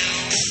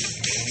down.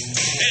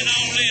 And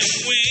all them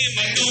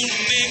women gonna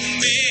make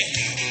me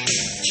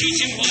teach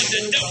them what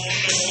they don't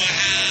know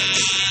how.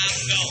 I'm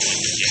going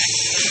to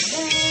Jackson.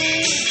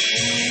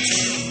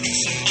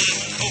 Loosen my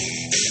coat.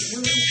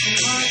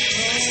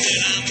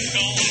 Said I'm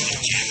going to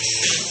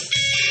Jackson.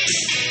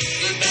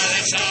 But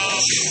that's all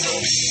she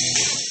knows.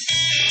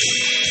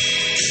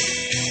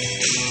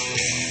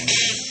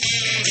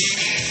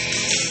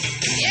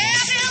 Yeah,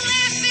 they'll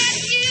laugh at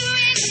you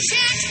in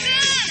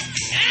Jackson.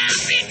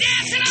 I'll be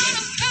dancing on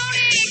a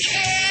pony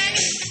keg.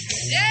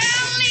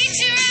 They'll lead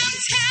you around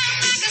town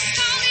like a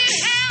scalded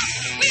hound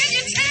with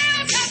your tail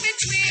tucked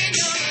between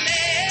your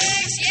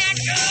legs. Yeah,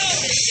 go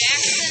to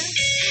Jackson,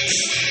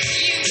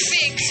 you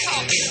big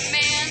talking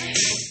man.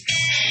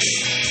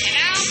 And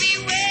I'll be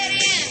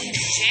waiting,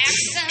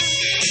 Jackson,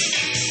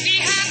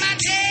 behind my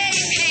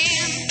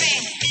daypan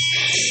fan.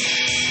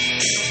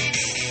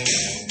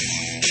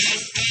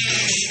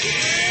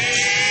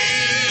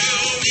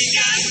 We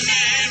got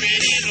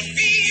married in a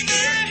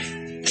fever,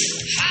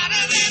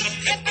 hotter than a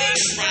pepper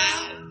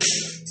sprout.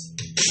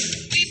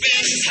 We've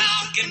been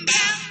talking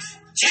about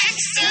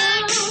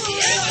Jackson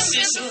ever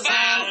since the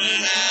fire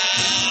went out.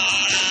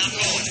 I'm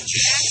going to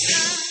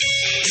Jackson,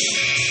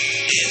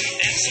 and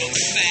that's a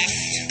fact.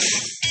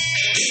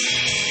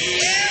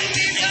 Yeah,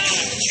 we're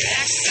going to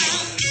Jackson,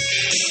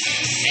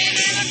 and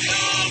never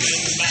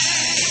coming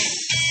back.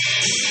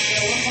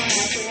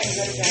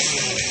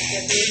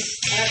 And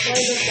I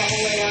played this the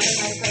whole way around, and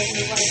my friend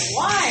was like,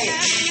 why? I'm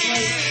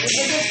like, it's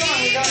a good song,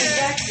 we're going to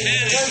Jackson.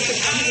 He goes,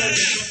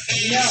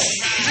 no.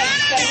 He has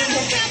 7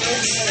 different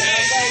versions of it. I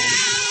was like,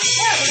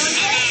 yeah, we're going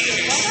to Jackson.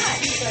 Why not?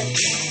 He's like,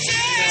 no. Yeah,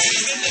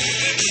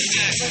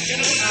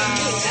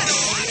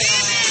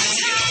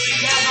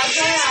 that's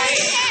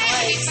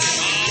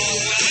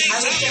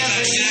why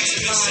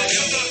I was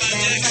going to bring my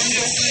Valentine's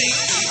with me.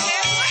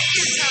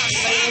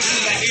 But I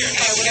listened back, so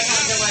I would have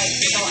had to, like,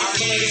 go out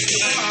the way to see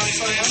the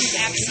console one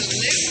day.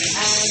 Absolutely.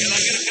 And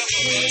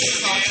he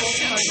console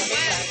to my mother's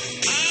desk.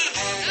 And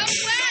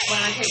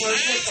when I take road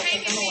trips, I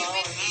take them along.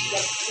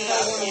 Because I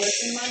want to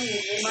listen to my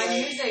music. My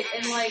music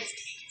and like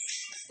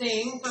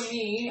sing for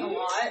me a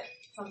lot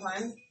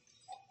sometimes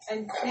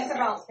and think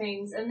about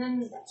things and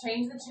then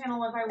change the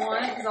channel if I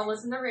want because I'll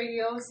listen to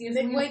radio, see if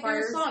Then something wait for the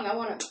inspires. song. I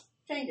want to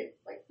change it.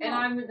 Like, And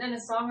I'm in a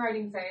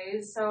songwriting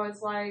phase, so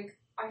it's like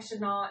I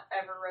should not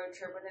ever road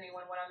trip with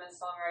anyone when I'm in a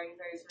songwriting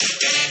phase.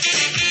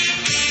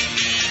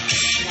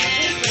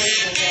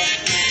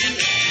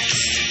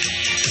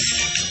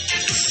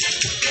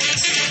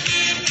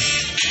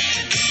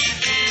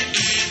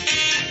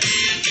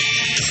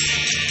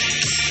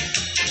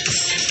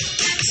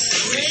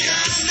 We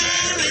got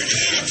married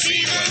in a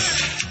fever,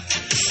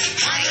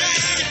 hotter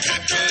than a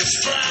pepper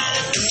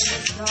sprout.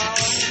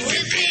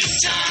 We've been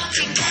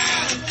talking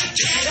about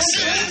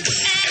Jackson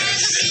ever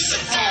since the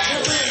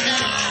fire went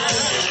out.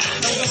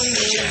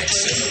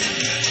 Jackson,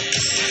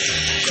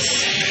 don't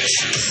mess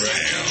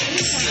around.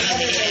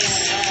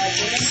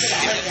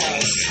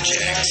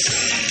 Jackson,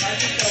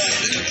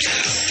 look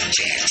out,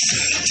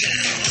 Jackson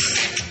town.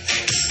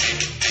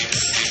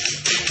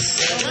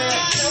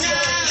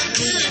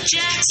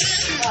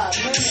 Jackson, go out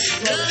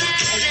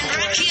and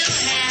rock your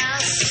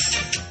house.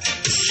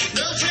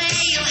 Go play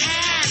your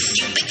hand,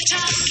 you big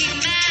talking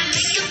man.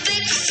 Make a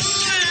big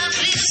fool of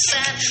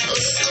yourself. Oh,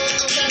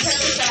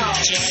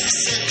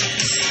 Jackson.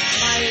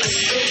 My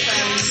good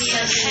friend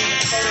sent me a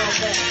photo of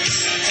this.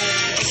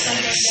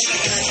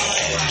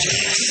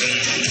 Jackson,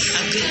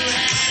 I'll go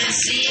ahead and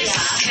see if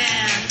I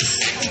can.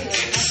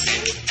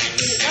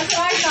 That's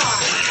what I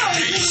thought. I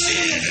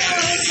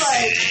was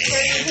like,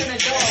 turning into an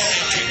adult.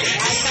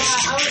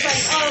 I was like,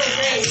 like, oh,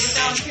 great, we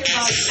found 2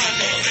 dogs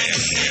puzzles.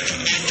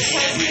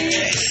 Because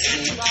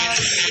he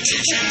loves and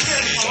 2 birds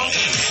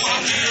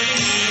that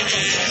didn't even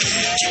exist.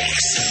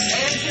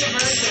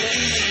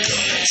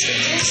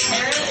 His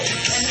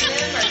parents and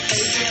him are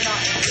crazy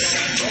about everything.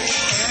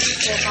 His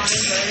parents go find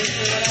birds or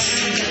whatever,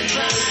 and they're really good, but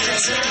he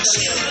doesn't have them.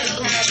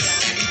 So, like,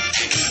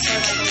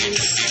 a week,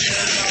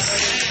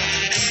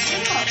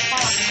 oh,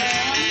 fuck,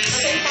 man. But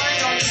they find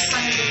all these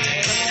kind of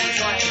different animals,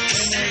 like, in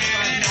their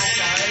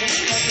backyard. They can go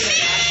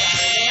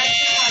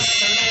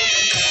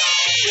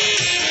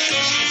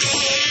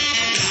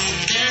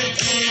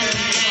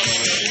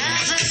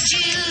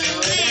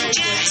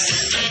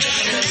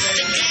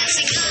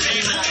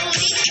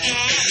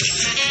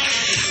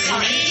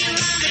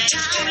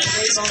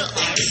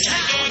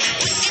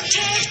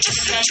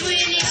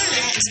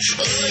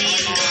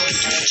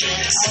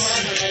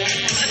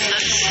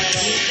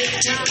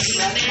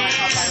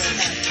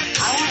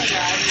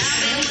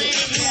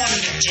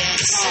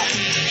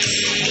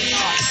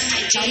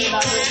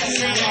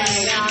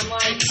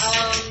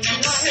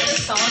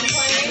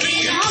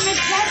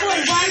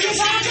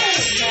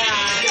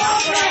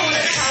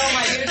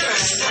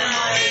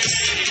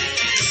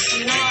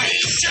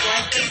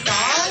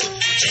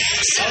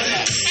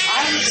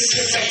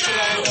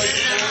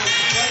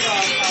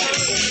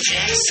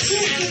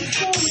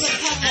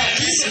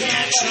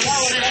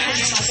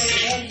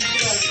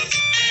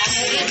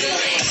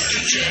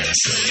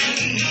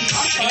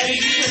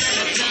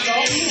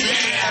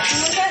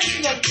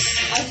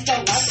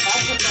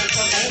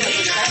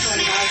their backyard.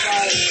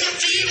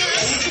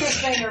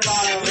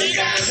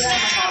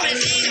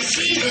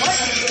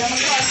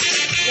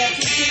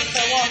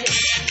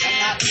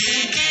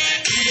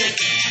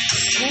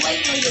 They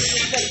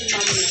actually have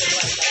turtles in their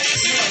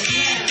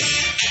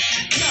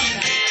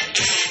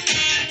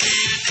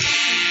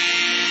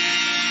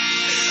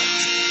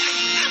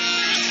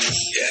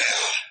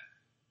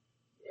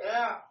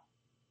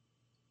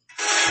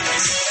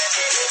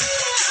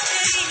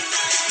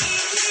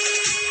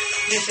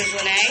This is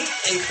Lene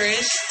and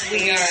Chris.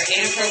 We are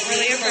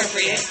Inappropriately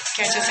Appropriate.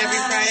 Catch us every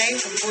Friday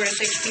from 4 to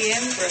 6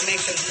 p.m. for a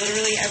mix of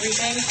literally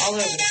everything all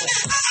over the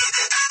place.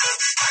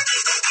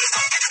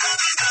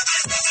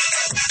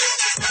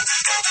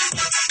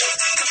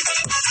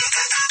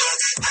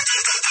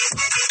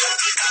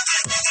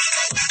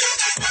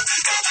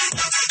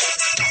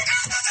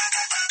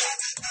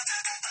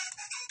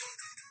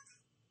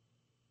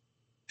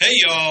 Hey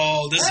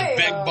y'all, this is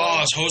Big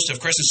Boss, host of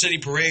Crescent City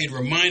Parade,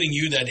 reminding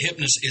you that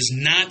hypnosis is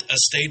not a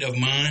state of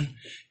mind,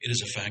 it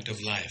is a fact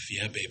of life.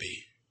 Yeah,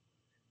 baby.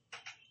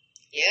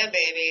 Yeah,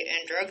 baby,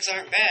 and drugs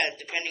aren't bad,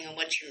 depending on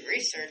what you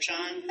research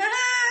on.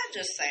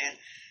 Just saying.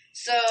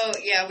 So,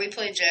 yeah, we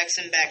played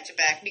Jackson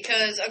back-to-back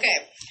because,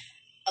 okay,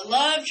 I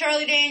love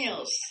Charlie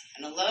Daniels,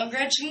 and I love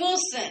Gretchen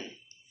Wilson,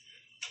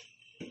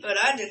 but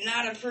I did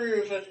not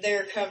approve of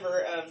their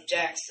cover of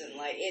Jackson.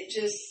 Like, it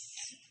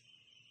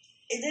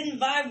didn't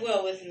vibe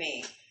well with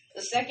me.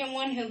 The second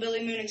one,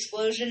 Hillbilly Moon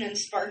Explosion and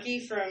Sparky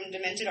from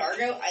Demented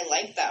Argo, I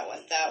liked that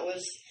one. That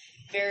was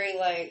very,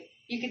 like,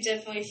 you could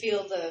definitely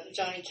feel the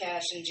Johnny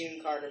Cash and June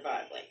Carter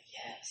vibe. Like,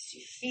 yes,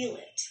 you feel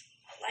it.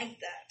 I like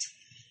that.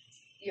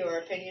 Your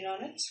opinion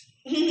on it?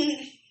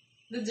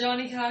 The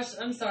Johnny Cash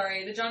and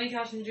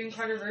June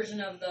Carter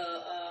version of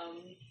the,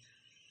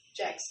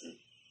 Jackson.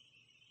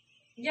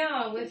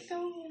 Yeah, with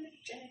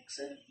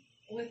Jackson.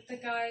 With the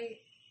guy,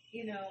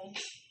 you know,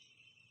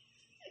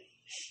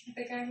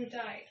 the guy who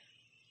died.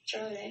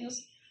 Charlie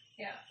Daniels?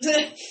 Yeah.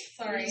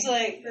 Sorry. It's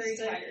like, very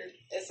tired.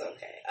 It's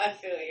okay. I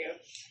feel you.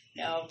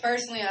 No,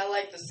 personally, I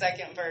like the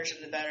second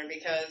version the better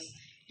because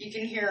you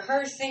can hear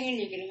her singing,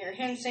 you can hear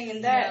him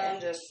singing that,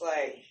 and just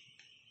like,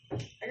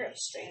 I got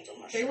stains on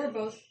my shirt.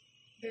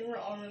 They were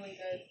all really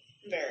good.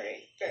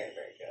 Very, very,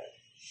 very good.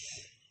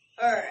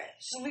 Alright,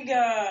 so we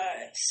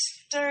got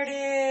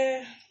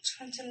 30,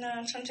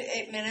 29,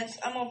 28 minutes.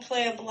 I'm going to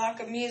play a block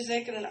of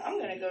music, and then I'm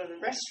going to go to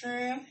the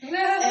restroom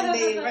and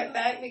be right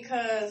back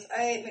because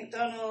I ate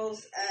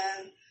McDonald's,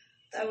 and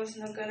that was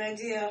no good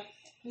idea.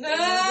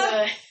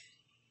 Not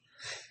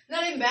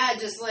even bad,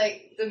 just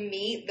like the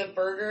meat, the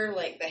burger,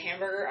 like the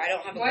hamburger. I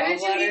don't have a gallbladder.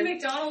 Why did you eat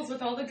McDonald's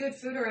with all the good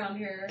food around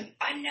here?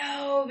 I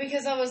know,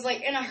 because I was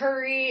like in a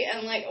hurry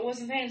and like I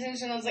wasn't paying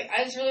attention. I was like,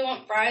 I just really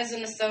want fries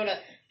and a soda.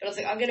 But I was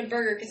like, I'll get a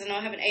burger because I know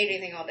I haven't ate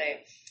anything all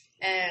day.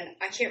 And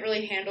I can't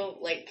really handle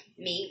like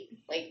meat,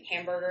 like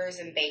hamburgers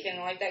and bacon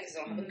and like that because I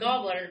don't have a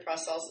gallbladder to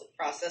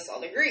process all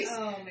the grease.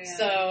 Oh, man.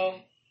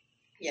 So,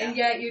 yeah. And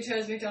yet you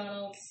chose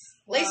McDonald's.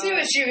 Lacey knew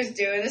what she was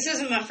doing. This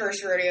isn't my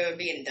first rodeo of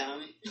being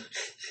dumb.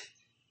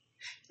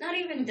 Not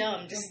even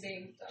dumb, just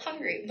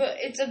hungry. But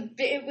it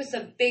was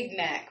a Big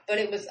Mac, but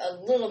it was a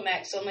little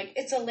Mac. So I'm like,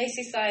 it's a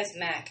Lacey-sized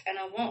Mac, and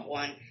I want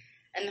one.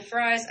 And the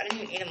fries, I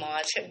didn't even eat them all.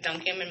 I just kept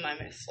dunking them in my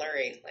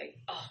McFlurry. Like,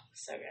 oh,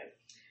 so good.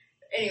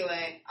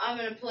 Anyway, I'm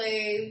going to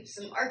play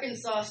some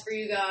Arkansas for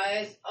you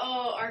guys.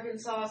 Oh,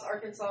 Arkansas.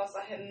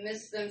 I have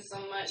missed them so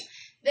much.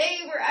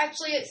 They were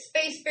actually at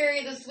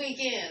Spaceberry this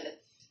weekend.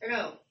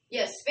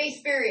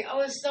 Spaceberry. I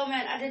was so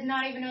mad. I did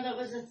not even know that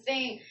was a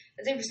thing.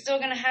 That they were still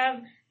going to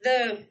have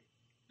the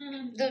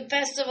the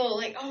festival.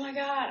 Like, oh my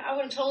God, I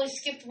would have totally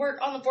skipped work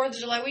on the 4th of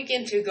July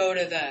weekend to go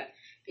to that.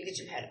 Because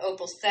you had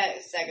Opal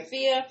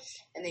Sagafia,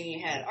 and then you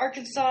had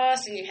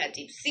Arkansas, and you had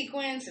Deep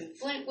Sequence and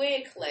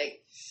Flintwick.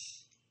 Like,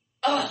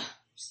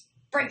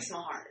 breaks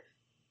my heart.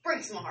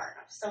 Breaks my heart.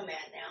 I'm so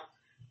mad now.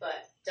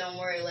 But don't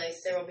worry,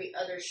 Lace, there will be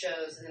other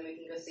shows, and then we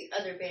can go see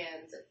other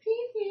bands.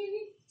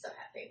 So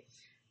happy.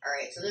 All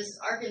right, so this is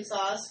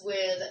Arkansas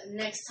with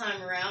Next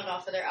Time Around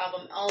off of their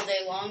album All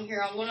Day Long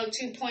here on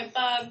 102.5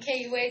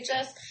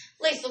 KUHS.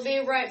 Lace will be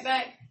right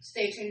back.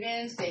 Stay tuned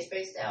in, stay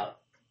spaced out.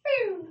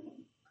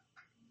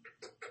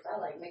 I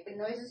like making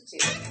noises too.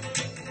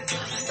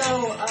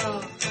 So,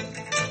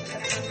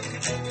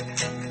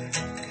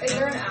 is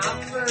there an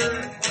app for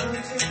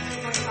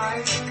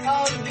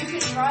 102.5? You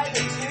can try the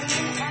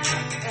TuneIn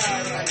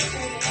app, like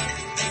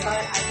TuneIn,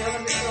 but I don't know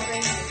if it's still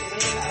being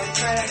distributed. I would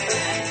try that for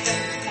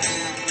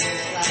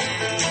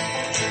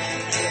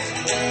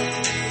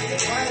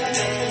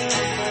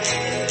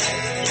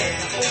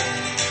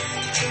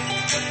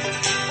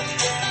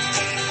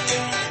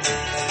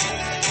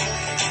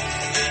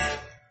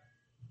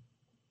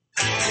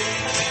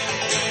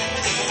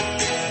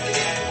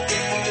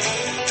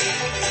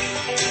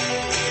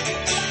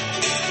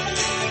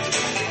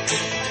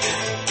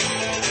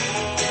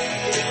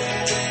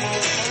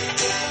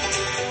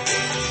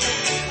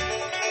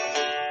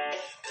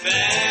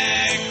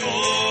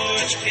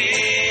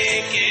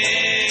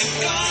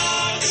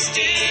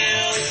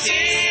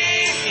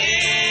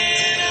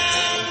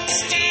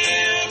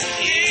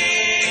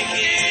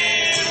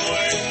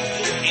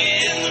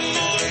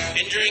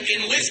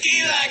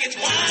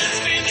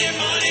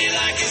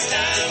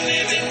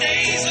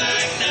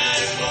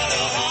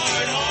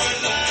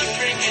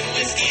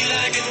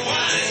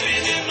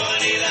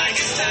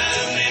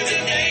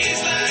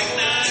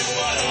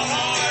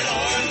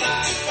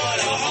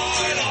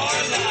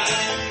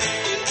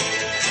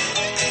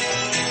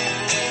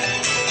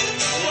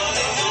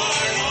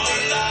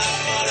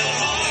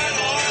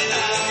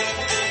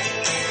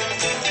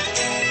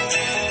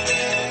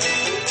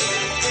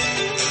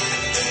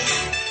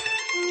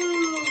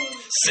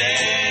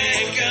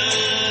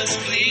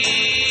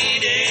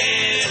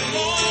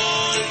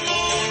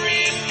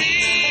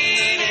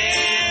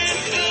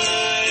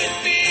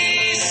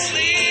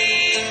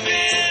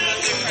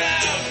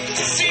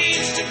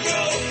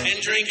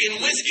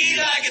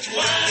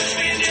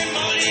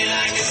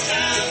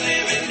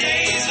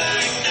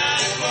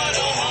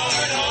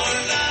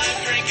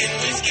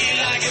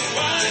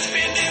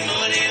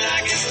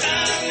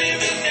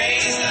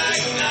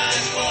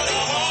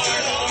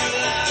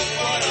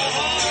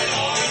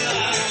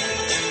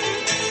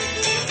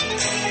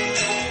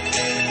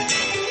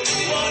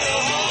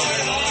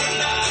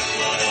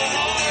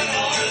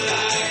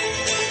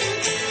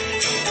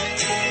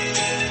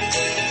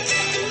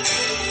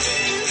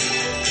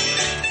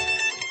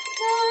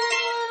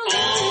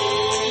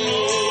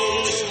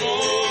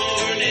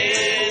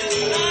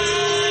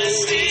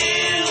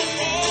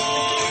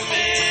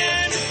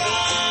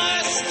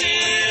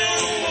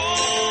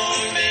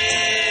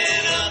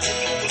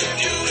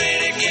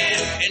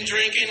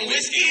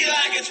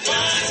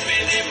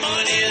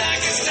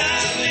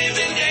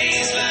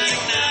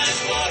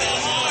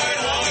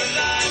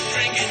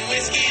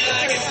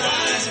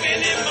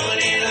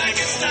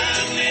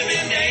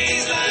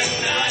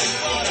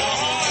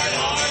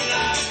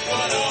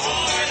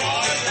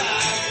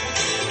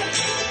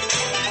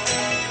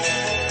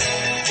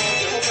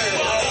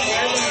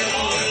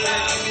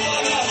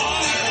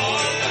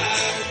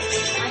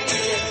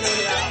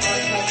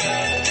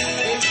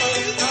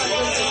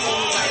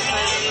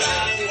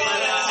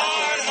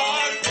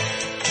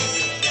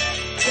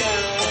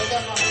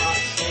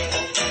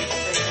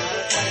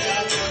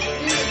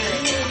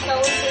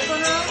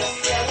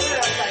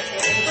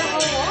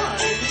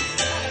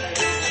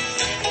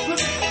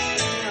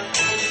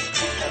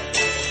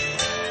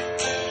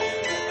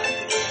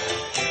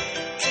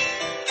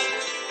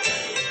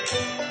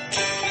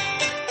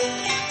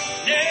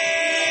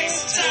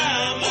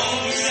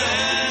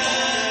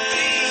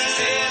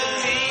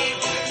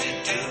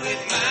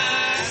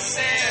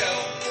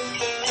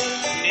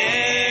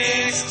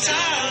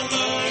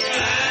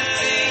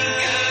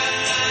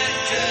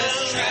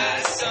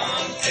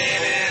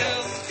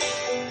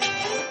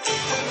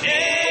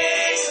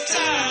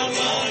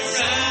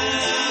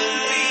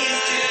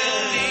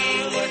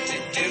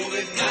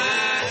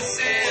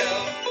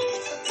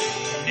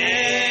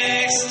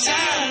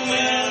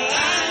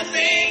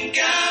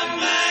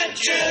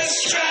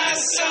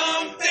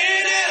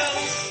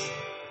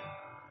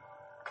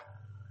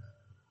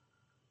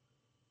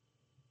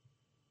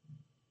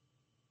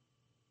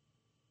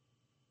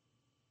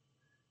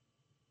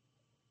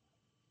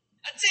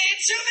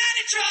Too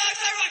many drugs,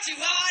 I rock too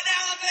hard,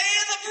 now I'm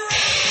paying the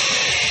price.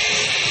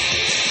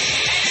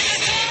 And I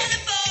told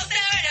the folks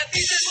there ain't a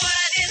piece of what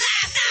I did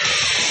last night.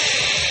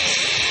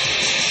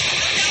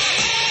 So now I'm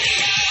holding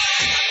you,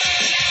 I'm a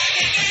fool, now I can't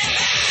get right.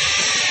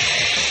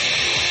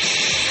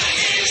 I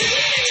did too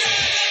many drugs,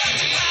 I rock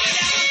too hard,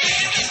 now I'm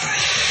paying the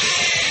price.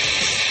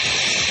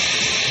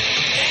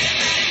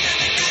 Anybody tell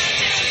me how to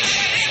tell me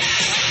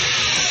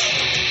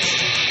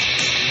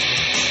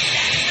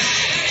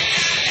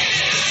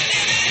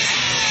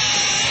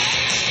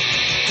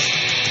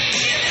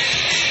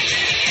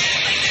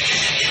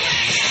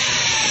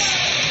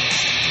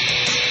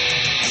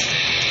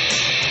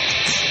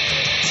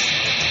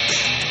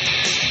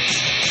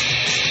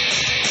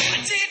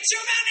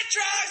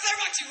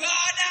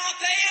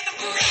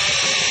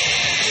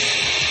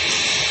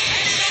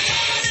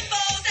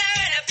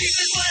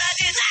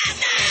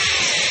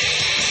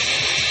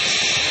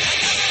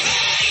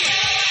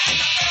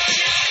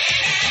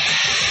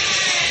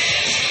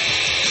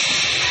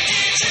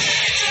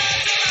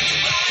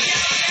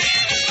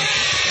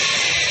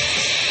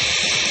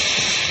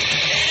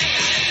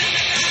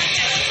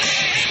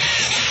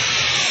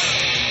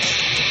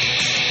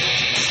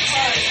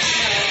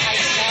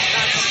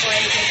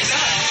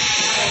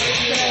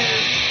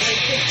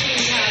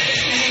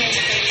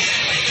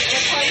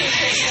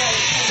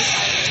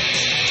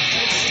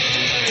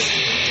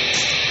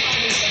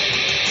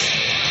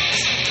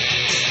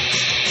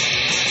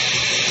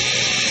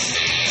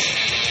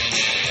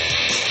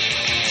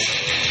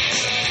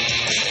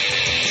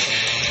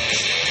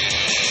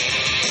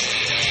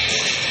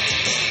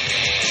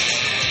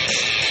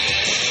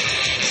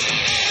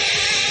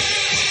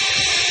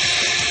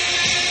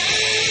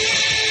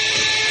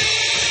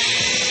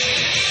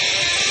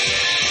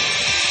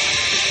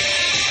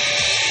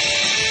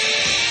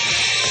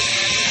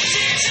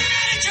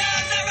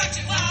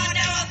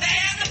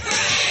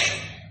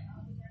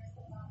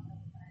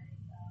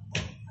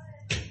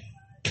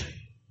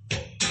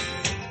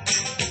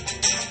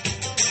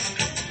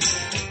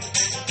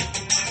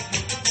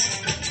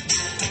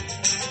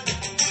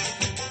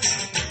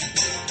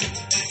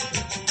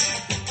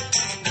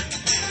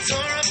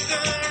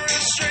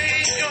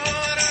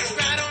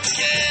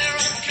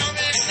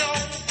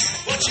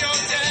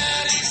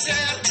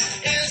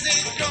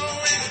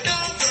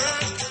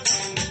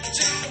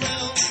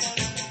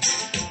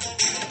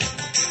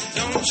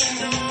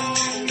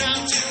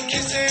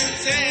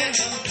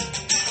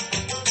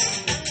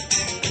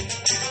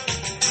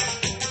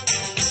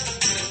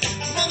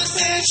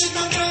she's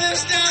my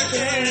brother's daughter,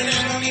 and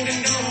I don't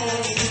even know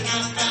who's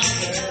my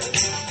father.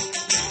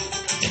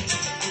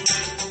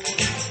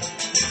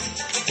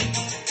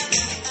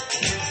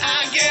 I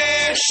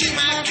guess she's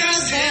my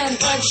cousin,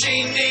 but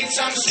she needs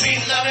some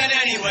sweet loving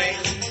anyway.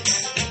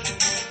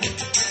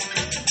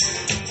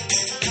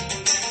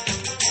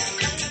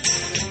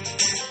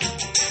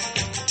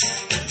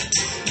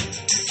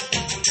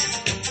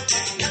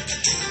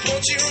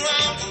 Put you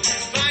out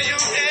by your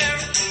hair.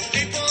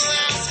 People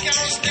ask I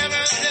was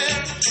never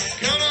there.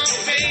 Come on,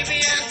 baby,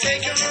 and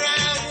take a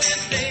ride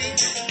with me.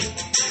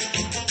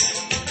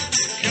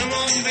 Come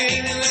on,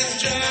 baby, let's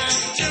drive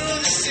to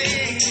the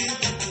sea.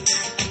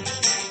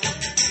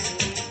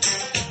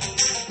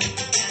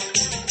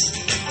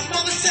 My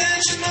mother said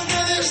she's my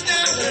brother's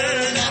daughter,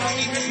 and I don't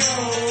even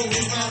know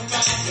who's my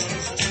father.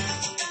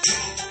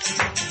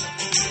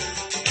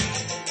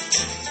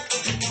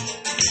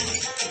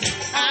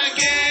 I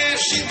guess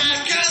she's my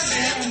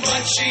cousin,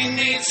 but she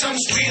needs some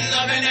sweet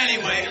loving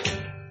anyway.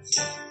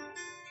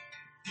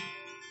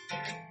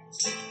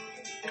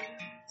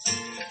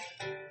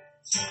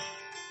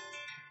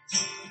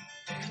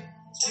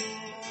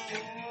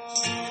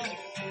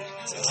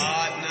 It's a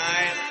hot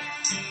night.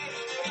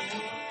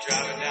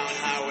 Driving down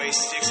Highway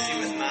 60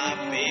 with my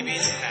baby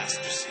in the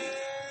passenger seat.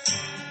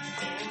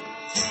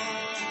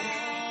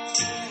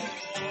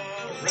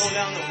 I roll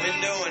down the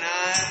window and I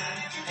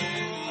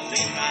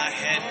lean my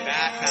head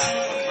back, I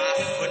put my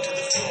foot to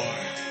the floor.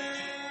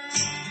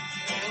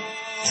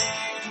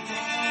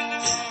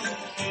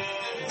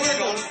 We're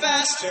going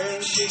faster,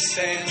 she's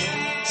saying,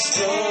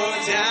 slow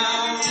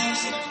down.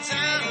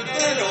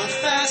 We're going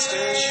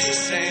faster, she's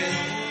saying,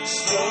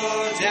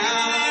 slow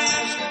down.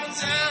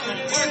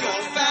 We're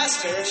going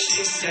faster,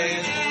 she's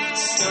saying,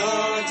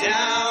 slow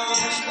down.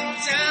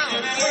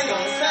 We're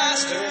going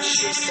faster,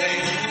 she's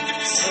saying,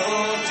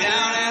 slow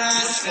down. And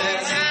I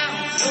said,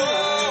 no.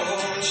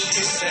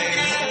 She's saying,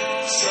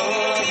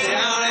 slow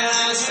down. And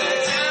I said,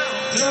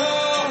 no.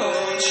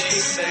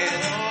 She's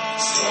saying,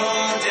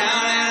 slow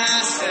down. And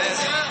I said,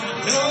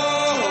 no.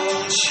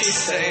 She's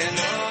saying,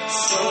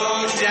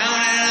 slow down.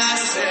 And I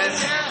said,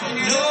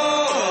 no.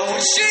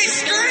 She's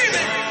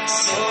screaming,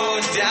 slow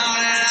down.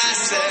 And I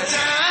said,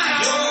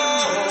 no.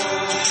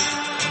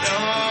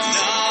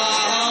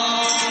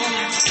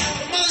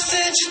 Mother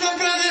said she's my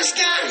brother's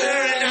daughter,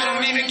 and I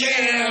don't even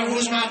care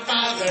who's my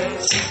father.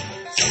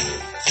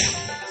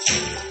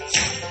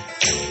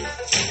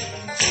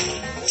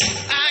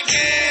 I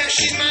guess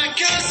she's my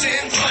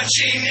cousin, but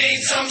she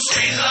needs some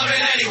sweet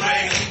loving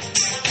anyway.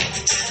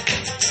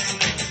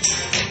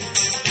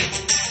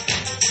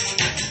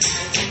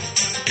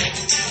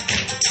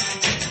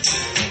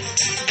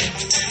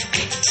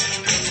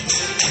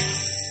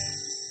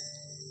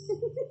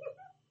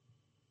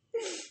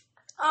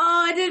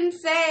 Oh, I didn't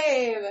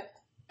save.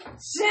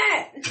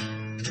 Shit.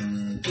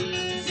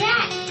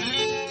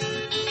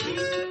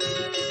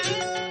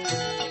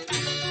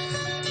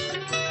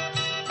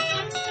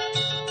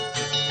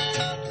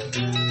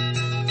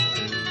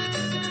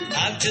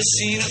 I've just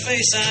seen her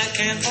face, I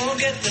can't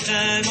forget the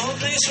time or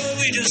place where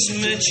we just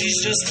met.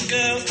 She's just the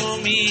girl for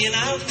me, and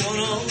I want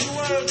all the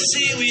world to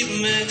see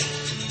we've met.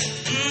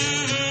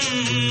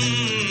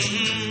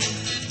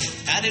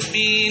 Had it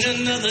been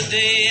another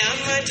day, I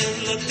might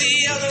have looked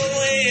the other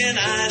way, and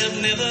I'd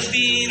have never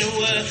been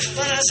aware.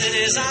 But I said,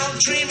 yes, I'll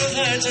dream of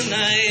her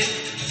tonight.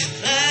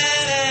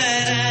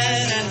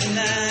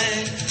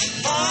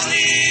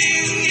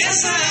 Falling, yes,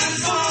 I'm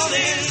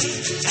falling,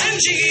 and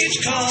she keeps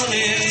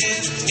calling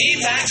me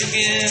back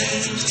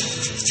again.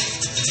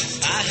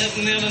 I have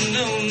never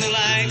known the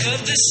like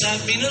of this.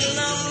 I've been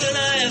alone and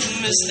I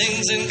have missed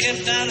things and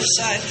kept out of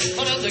sight.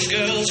 But other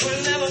girls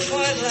were never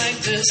quite like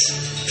this.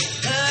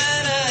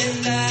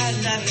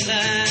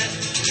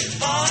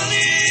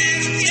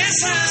 Falling,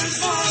 yes, I'm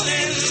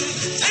falling,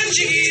 and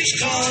she keeps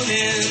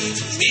calling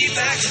me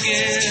back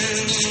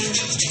again.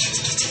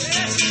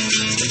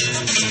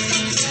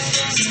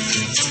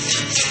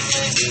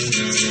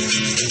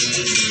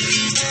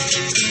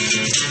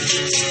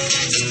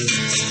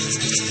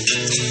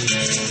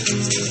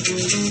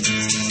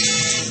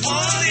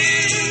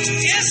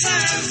 Falling, yes,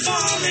 I'm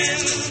falling,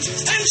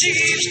 and she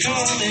keeps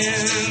calling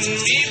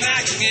me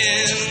back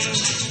again.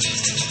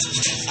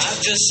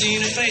 I've just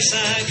seen her face,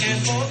 I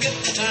can't forget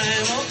the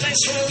time or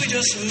place where we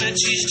just met.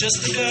 She's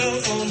just the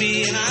girl for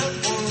me, and I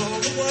want all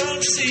the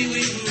world to see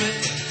we've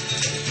met.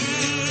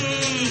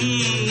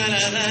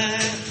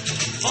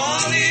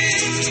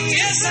 Falling,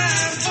 yes,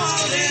 I'm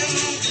falling,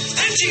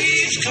 and she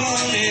keeps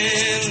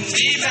calling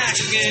me back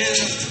again.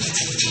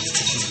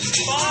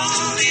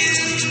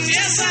 Falling,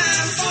 yes,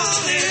 I'm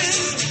falling,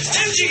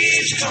 and she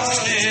keeps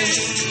calling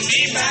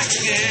me back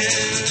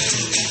again.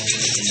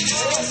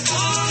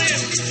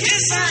 Falling,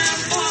 yes, I'm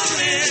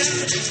falling,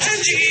 and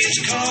she keeps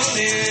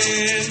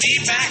calling me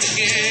back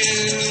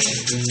again.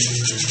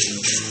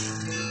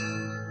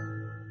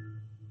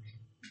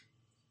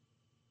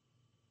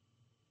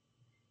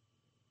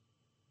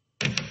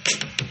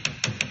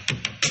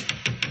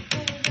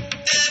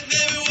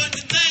 Baby, what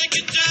you think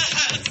it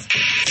does?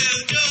 Tell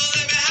Joe,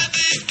 let me have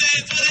these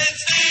days, but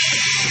it's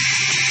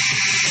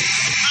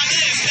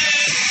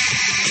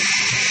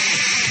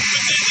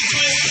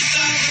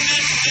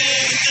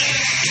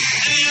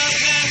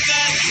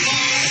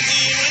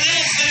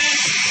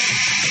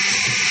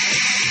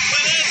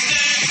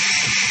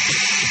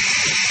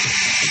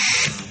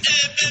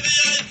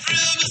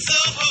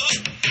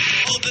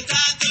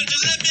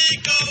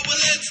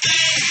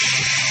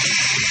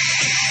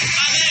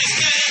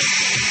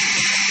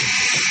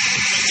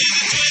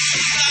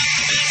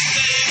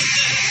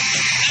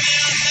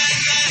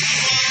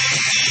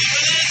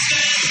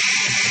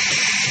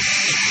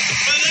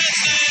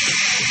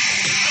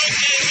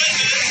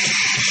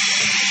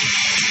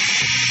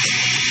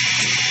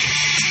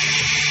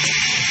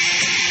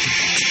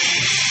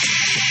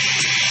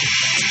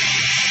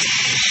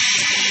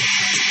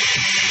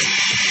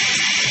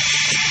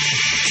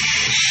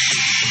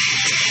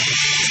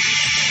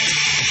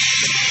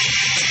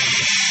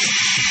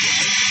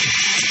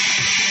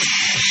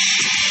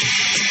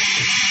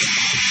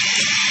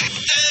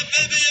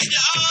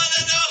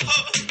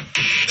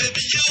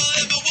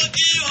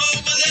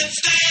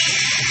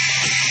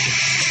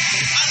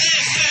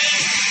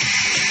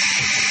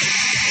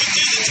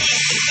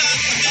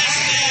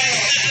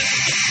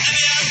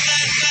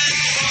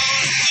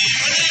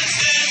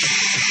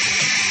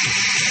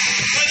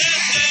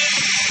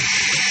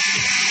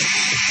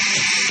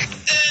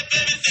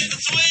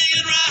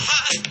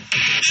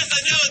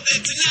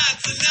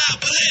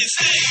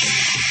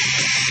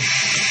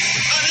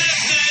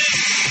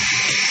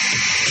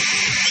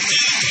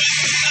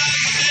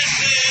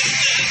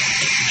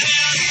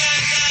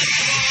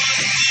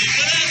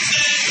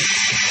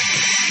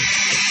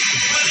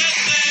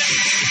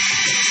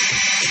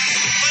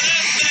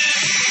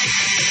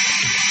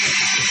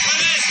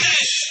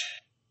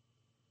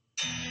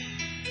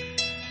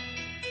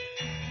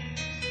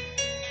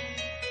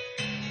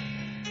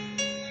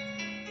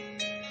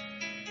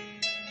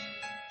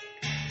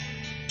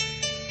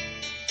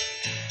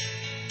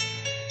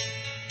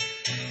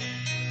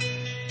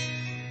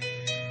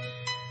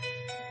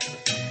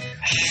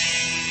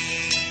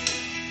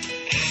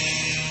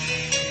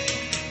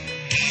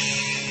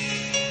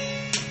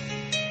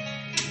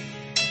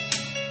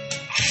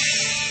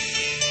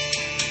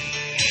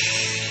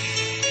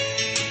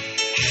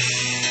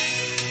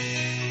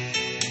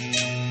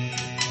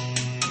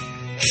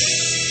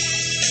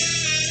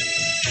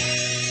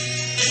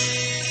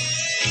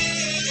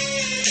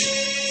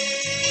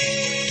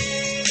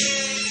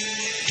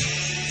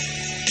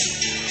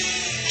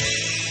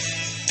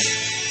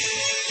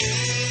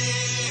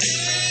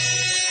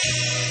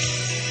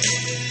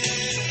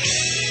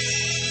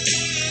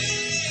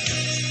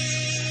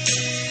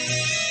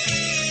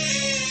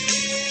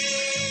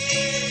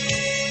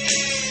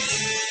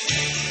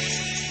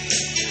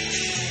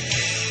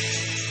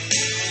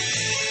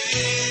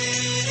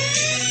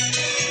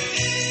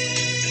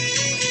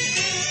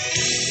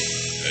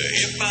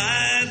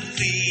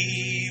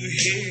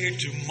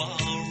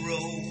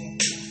tomorrow.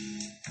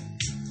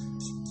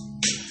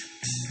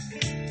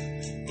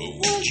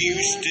 Would you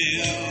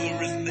still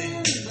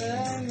remember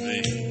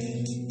me?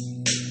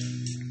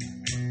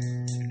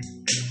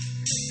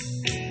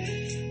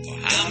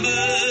 Well, I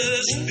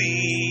must be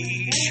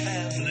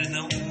traveling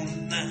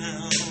on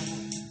now,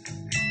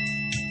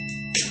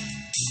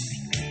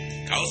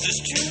 'cause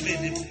there's too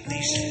many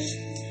places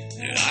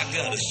that I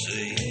gotta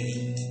see.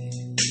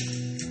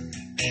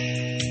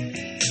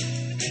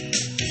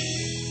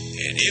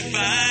 And if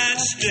I'd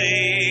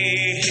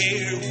stay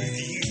here with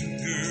you,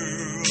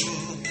 girl,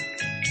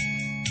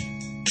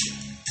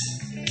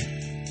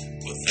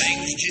 well,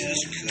 things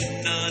just could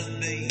not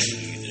be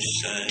the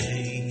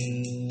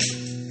same.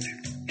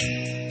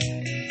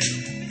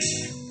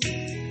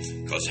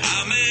 'Cause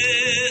I'm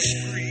as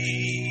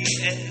free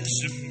as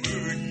a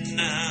bird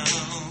now,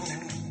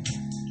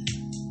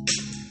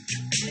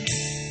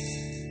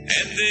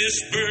 and this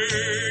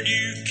bird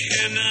you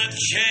cannot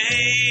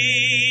change.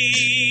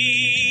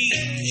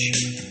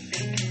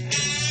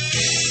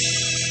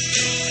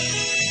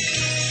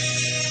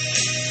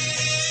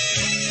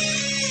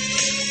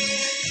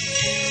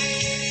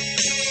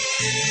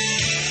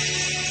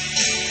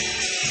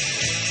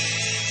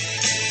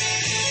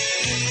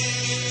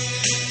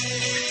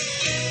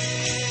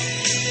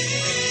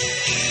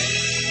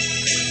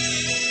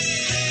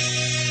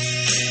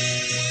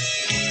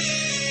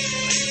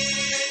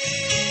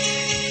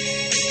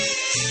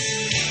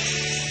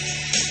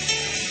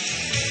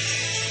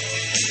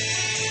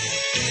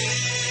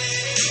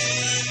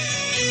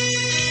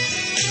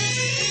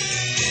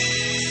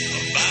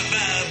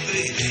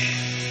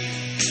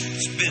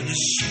 A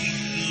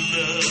sweet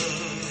love,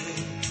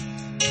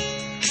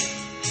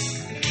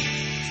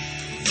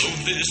 though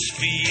this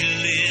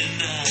feeling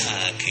I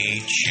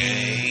can't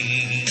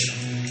change.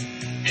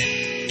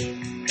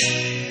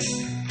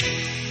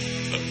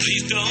 But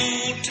please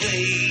don't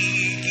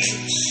take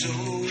it so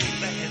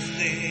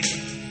badly,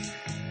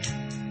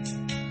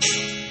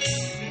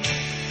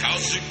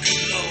 'cause the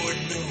good Lord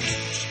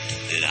knows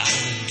that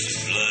I'm to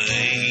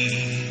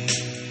blame.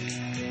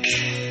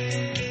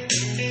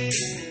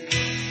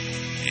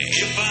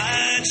 If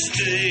I'd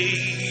stay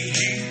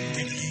here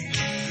with you,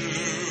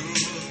 girl,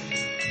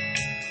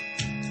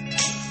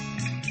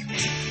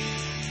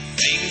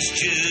 things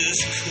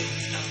just could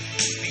not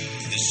be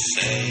the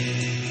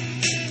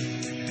same.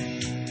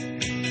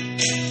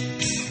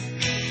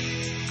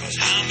 'Cause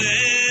I'm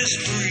as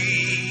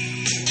free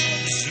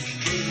as a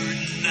bird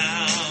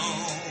now,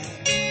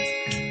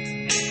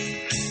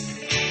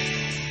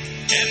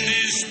 and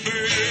this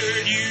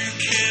bird you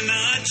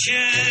cannot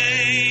change.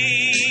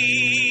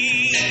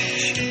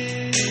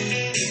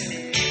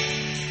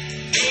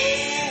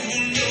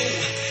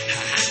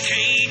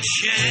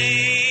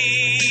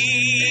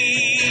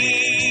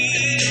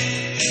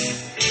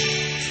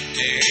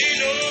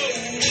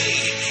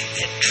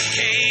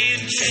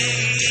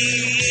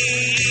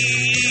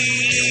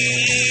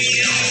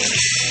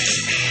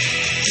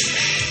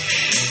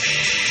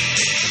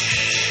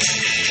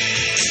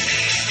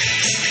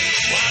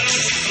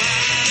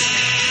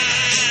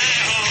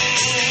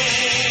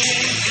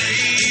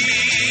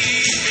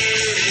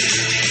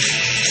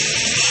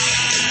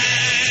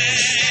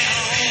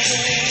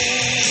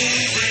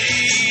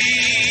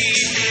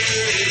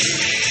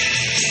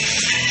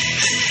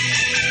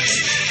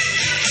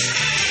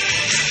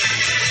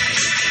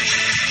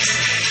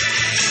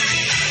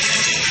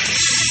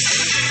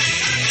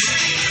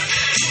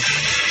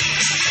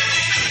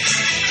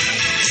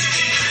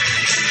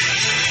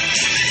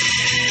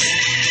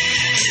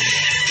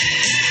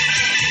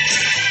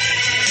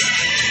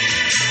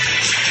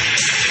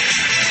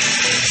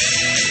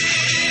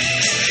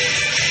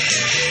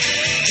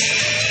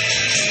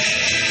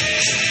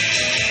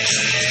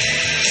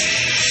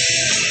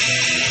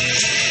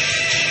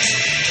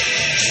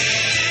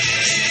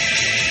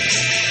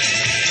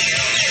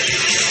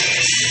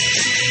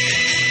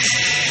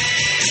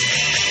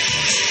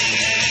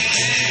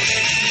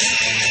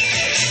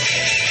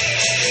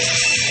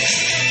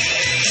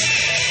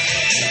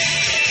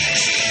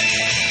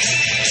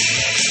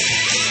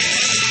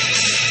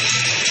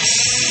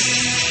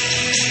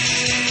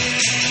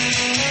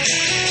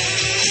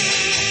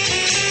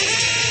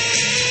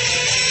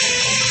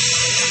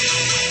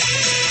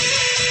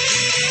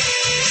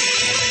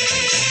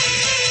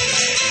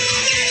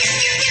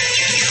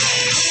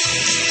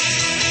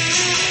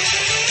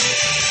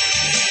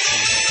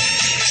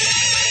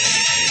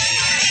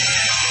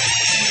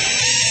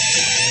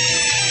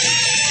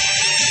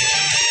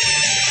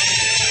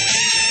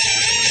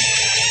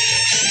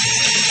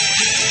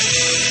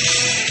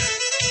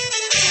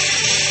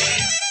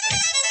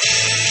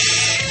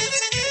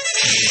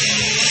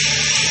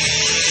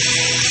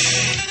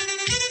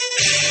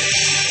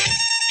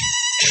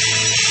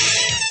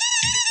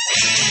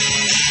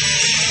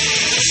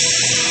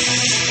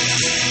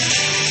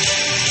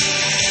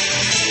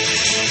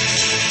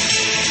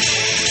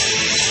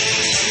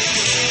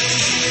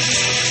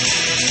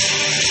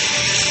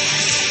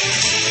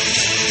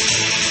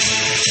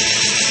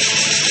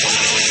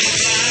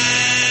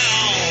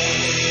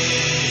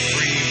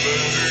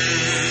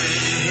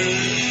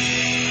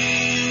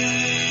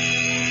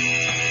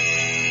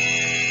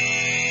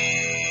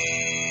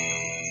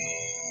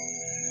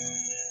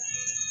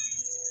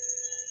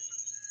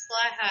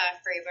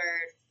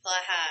 fly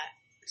high,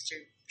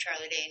 Mr.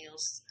 Charlie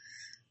Daniels.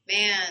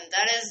 Man,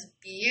 that is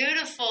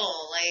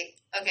beautiful. Like,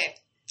 okay,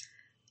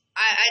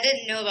 I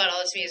didn't know about all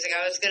this music.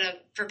 I was going to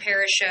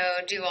prepare a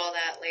show, do all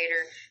that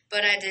later,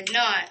 but I did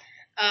not.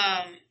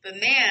 But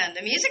man,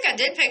 the music I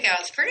did pick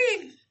out is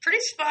pretty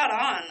spot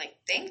on. Like,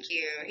 thank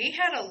you. He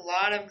had a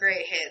lot of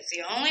great hits.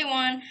 The only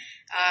one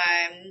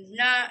I'm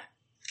not...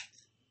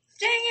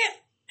 Dang it.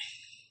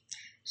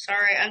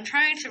 Sorry, I'm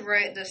trying to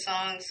write the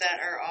songs that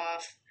are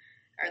off,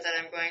 or that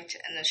I'm going to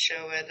end the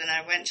show with, and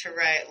I went to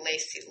write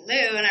Lacy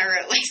Lou, and I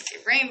wrote Lacy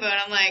Rainbow,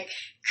 and I'm like,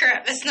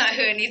 crap, that's not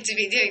who I need to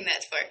be doing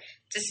that for.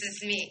 This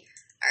is me.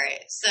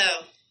 Alright, so,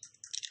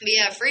 but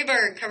yeah,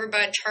 Freebird, covered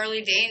by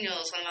Charlie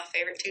Daniels, one of my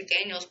favorite two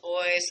Daniels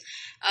boys.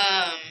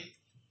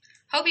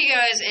 Hope you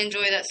guys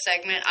enjoy that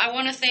segment. I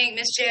want to thank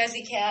Miss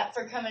Jazzy Cat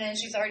for coming in.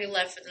 She's already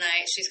left for the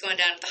night. She's going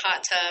down to the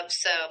hot tub,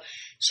 so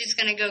she's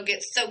going to go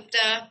get soaked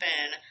up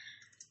and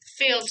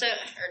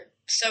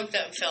soaked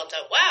up and felt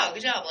up. Wow,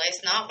 good job, Lace.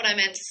 Not what I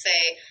meant to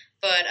say,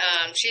 but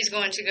she's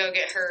going to go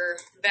get her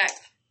back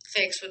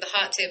fixed with the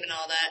hot tub and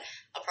all that.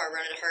 I'll probably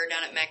run into her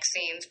down at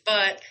Maxine's.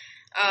 But,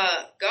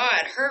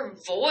 God, her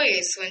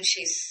voice when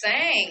she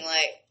sang,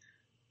 like,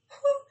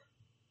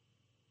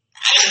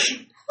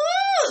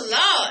 oh,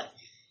 Lord.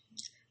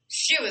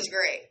 She was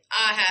great.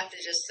 I have to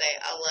just say,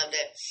 I loved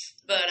it.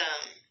 But,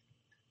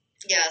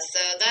 yeah, so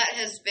that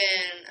has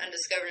been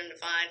Undiscovered and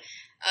Defined.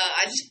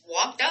 I just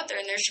walked out there,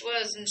 and there she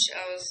was, and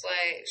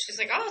she's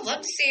like, oh, I'd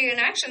love to see you in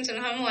action.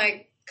 And I'm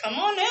like, come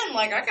on in.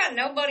 Like, I got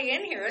nobody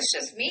in here. It's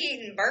just me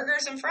eating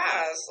burgers and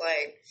fries.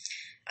 Like,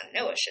 I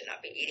know I should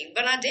not be eating,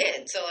 but I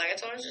did. So, like, I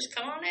told her, just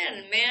come on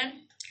in. And,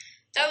 man,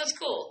 that was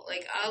cool.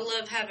 Like, I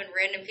love having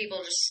random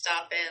people just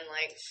stop in.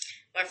 Like,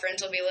 my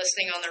friends will be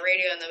listening on the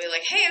radio, and they'll be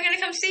like, hey, I'm going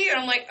to come see you. And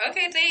I'm like,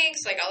 okay,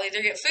 thanks. Like, I'll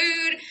either get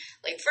food,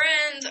 like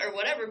friends, or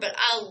whatever. But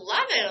I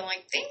love it. I'm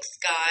like, thanks,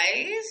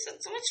 guys.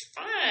 It's so much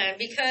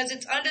fun because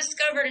it's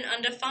undiscovered and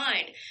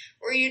undefined,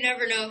 where you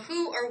never know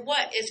who or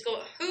what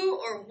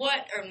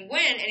or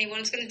when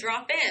anyone's going to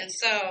drop in.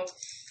 So,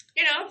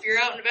 you know, if you're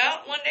out and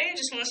about one day and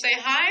just want to say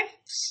hi,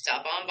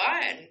 stop on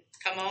by and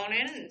come on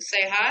in and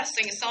say hi,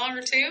 sing a song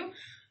or two,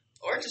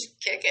 or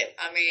just kick it.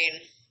 I mean,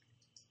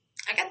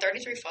 I got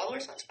 33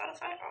 followers on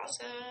Spotify.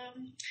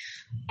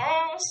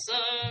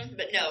 Awesome.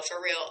 But no, for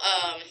real.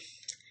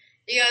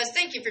 You guys,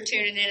 thank you for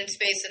tuning in and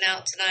spacing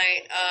out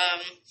tonight.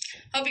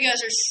 Hope you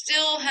guys are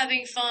still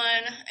having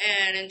fun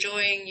and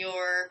enjoying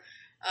your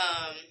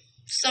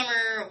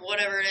summer, or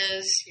whatever it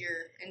is,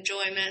 your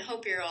enjoyment.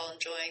 Hope you're all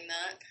enjoying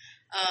that.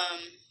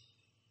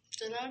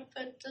 Did I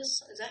put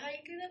this? Is that how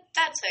you do that?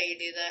 That's how you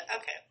do that.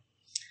 Okay.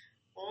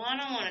 Well, I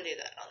don't want to do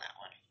that on that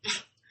one.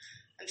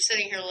 I'm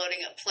sitting here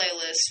loading up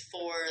playlists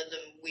for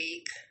the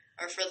week,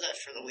 or for the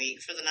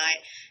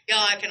night.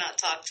 Y'all, I cannot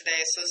talk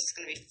today, so this is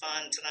going to be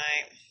fun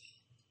tonight.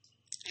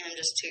 I'm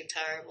just too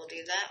tired. We'll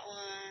do that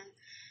one.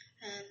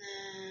 And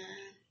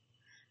then,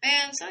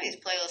 man, some of these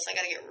playlists I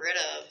got to get rid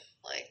of.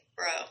 Like,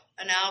 bro,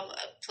 a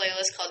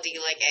playlist called Do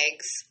You Like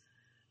Eggs?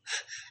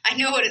 I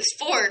know what it's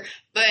for,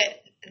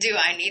 but do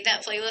I need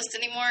that playlist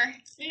anymore?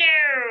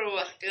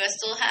 No. Do I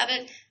still have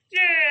it?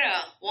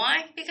 Yeah.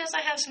 Why? Because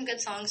I have some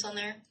good songs on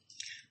there.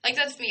 Like,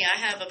 that's me. I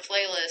have a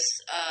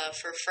playlist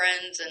for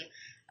friends and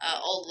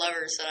old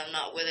lovers that I'm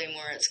not with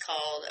anymore. It's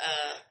called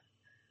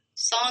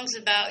Songs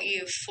About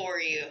You, For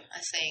You,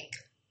 I think.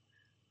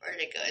 Where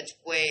did it go? It's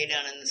way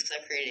down in this because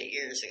I created it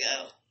years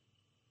ago.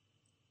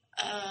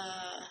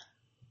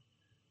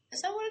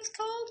 Is that what it's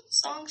called?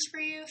 Songs For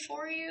You,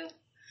 For You?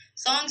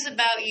 Songs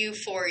About You,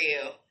 For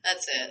You.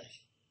 That's it.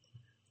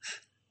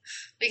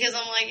 Because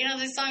I'm like, you know,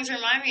 these songs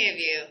remind me of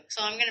you.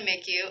 So I'm going to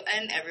make you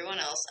and everyone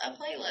else a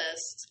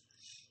playlist.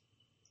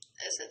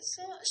 Is it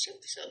still? It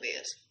should still be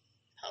a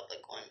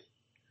public one.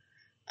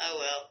 Oh,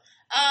 well.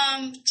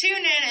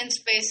 Tune in and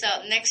space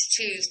out next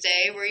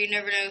Tuesday, where you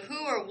never know who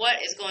or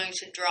what is going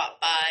to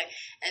drop by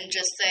and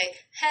just say,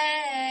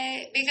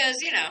 hey,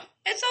 because, you know,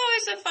 it's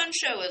always a fun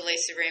show with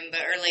Lacy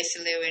Rainbow or Lacy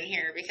Lou in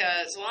here.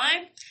 Because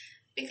why?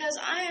 Because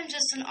I am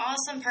just an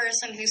awesome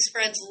person who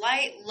spreads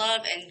light,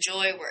 love, and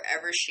joy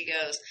wherever she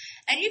goes.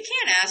 And you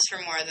can't ask for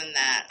more than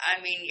that.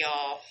 I mean,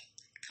 y'all,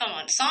 come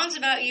on. Songs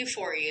About You,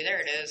 For You. There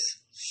it is.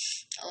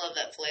 I love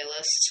that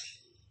playlist.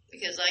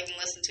 Because I can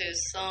listen to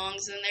his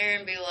songs in there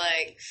and be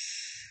like,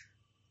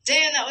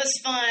 damn, that was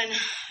fun.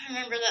 I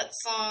remember that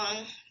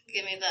song.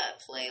 Give me that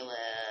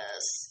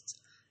playlist.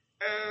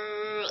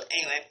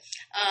 Anyway,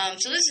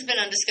 so this has been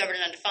Undiscovered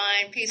and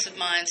Undefined. Peace of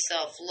mind,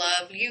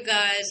 self-love. You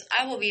guys,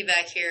 I will be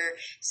back here.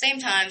 Same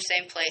time,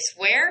 same place.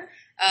 Where?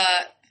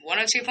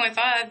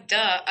 102.5,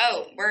 duh.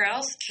 Oh, where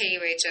else?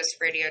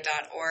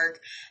 KUHSradio.org.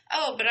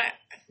 Oh, but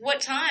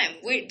what time?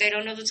 They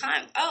don't know the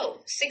time.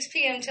 Oh, 6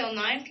 p.m. till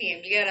 9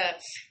 p.m. You gotta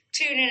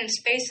tune in and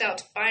space out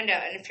to find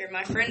out. And if you're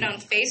my friend on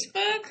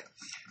Facebook,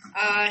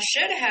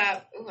 should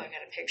have... Ooh, I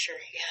got a picture.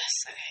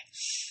 Yes,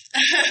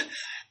 okay.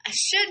 I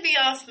should be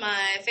off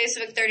my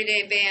Facebook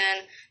 30-day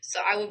ban, so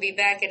I will be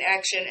back in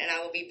action, and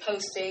I will be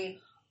posting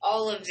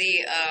all of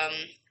the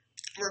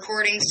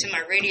recordings to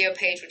my radio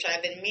page, which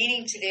I've been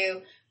meaning to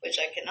do which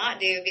I could not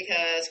do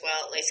because,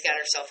 well, Lacey got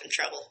herself in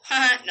trouble.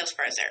 No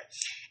surprise there.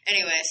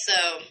 Anyway,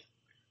 so,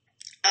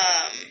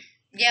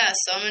 yeah,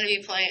 so I'm going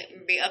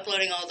to be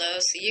uploading all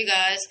those. So you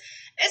guys,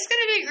 it's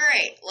going to be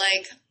great.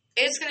 Like,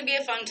 it's going to be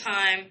a fun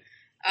time.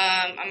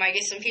 I might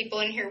get some people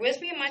in here with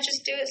me. I might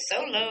just do it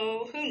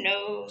solo. Who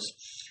knows?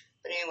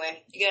 But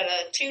anyway, you got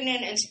to tune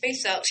in and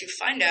space out to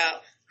find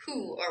out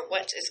who or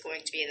what is going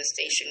to be in the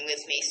station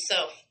with me.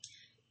 So,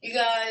 you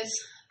guys,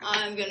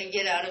 I'm going to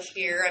get out of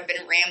here. I've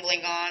been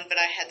rambling on, but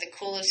I had the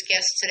coolest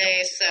guest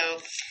today,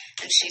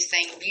 and she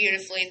sang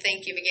beautifully.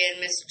 Thank you again,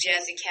 Miss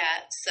Jazzy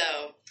Cat.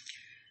 So,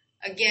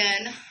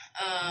 again,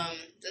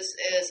 this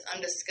is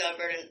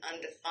Undiscovered and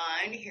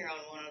Undefined here on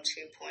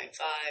 102.5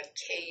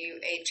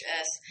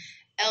 KUHS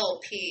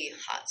LP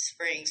Hot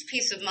Springs.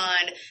 Peace of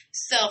mind,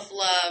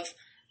 self-love,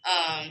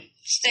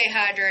 stay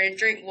hydrated,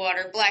 drink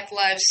water. Black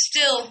lives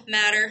still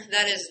matter.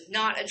 That is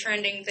not a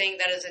trending thing.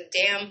 That is a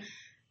damn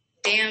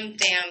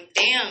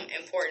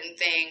important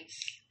thing.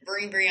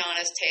 Bring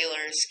Breonna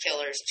Taylor's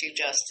killers to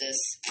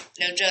justice.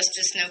 No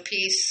justice, no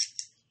peace.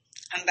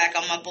 I'm back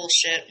on my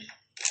bullshit.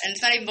 And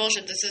it's not even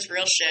bullshit. This is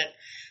real shit.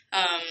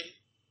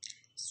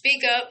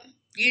 Speak up.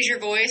 Use your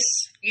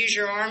voice. Use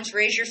your arms.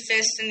 Raise your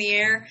fist in the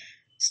air.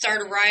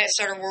 Start a riot.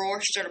 Start a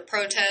war. Start a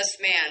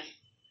protest. Man,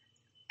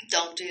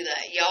 don't do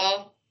that.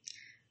 Y'all,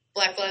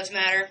 Black Lives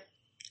Matter.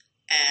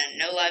 And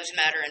no lives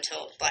matter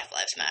until Black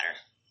Lives Matter.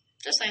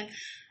 Just saying.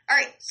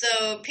 Alright,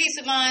 so peace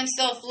of mind,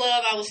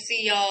 self-love. I will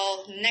see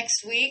y'all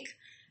next week.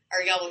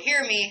 Or y'all will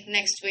hear me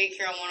next week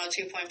here on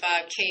 102.5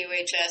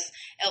 KUHS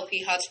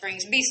LP Hot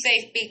Springs. Be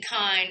safe, be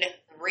kind,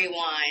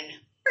 rewind.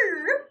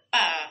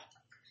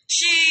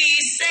 She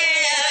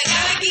said,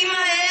 gotta keep my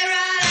head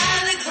right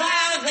out of the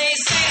clouds. They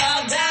say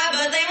I'll die,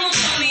 but they won't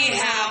tell me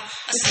how.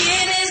 My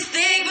skin is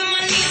thick, but my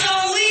knees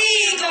are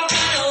weak. I'll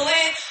run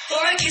away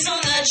for a kiss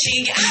on the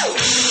cheek. Ow!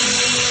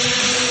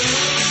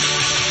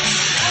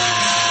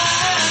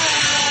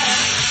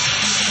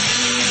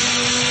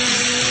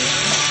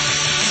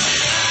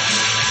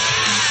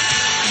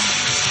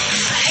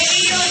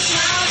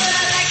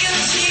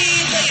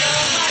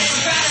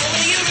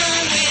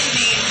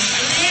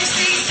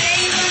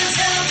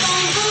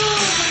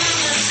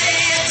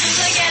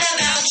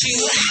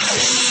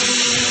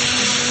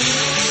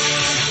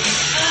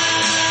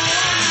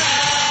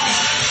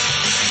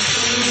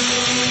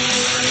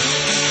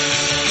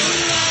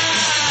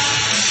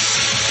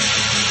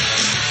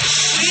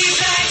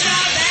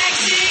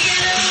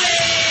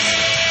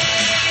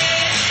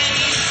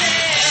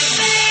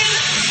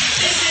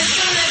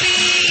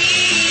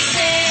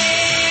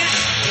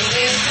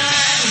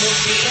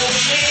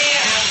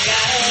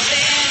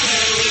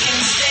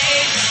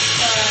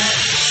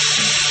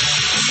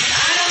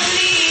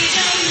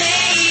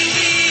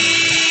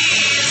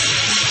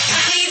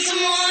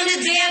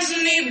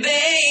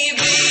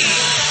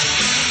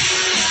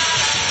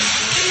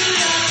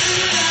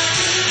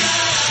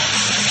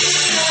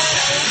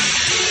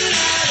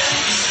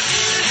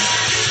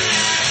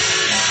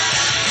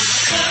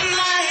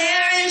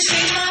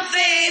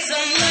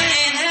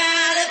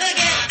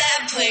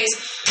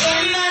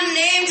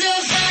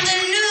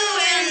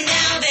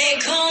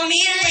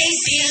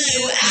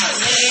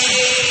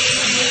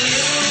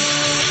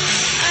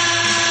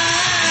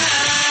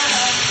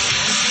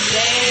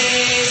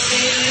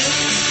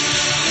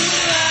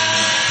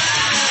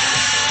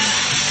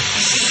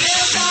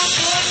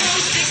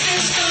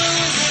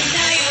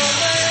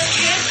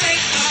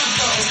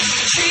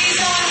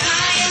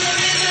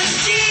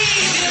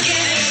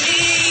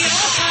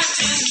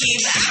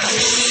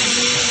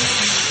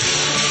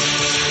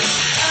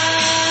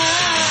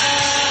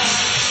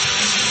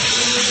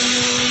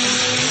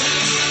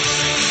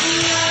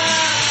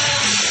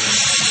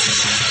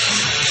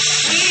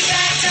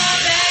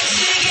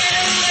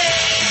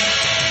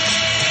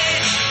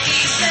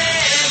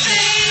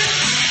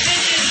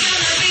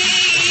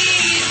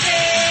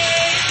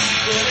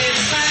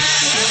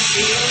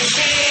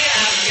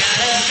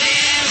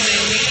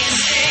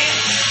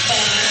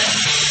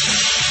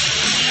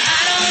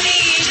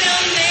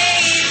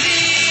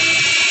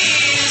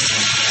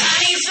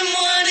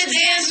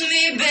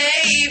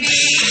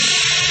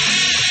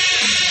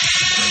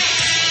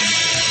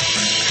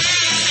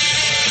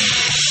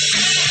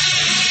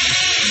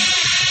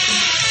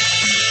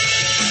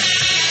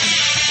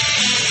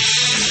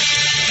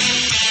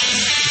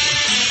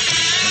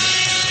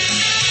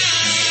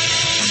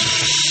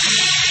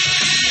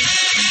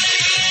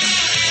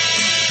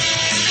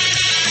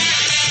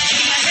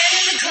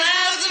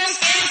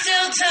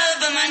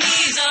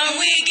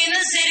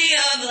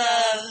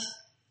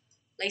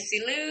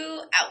 Lacey Lou,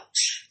 out.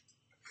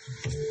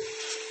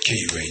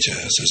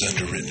 KUHS is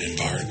underwritten in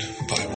part by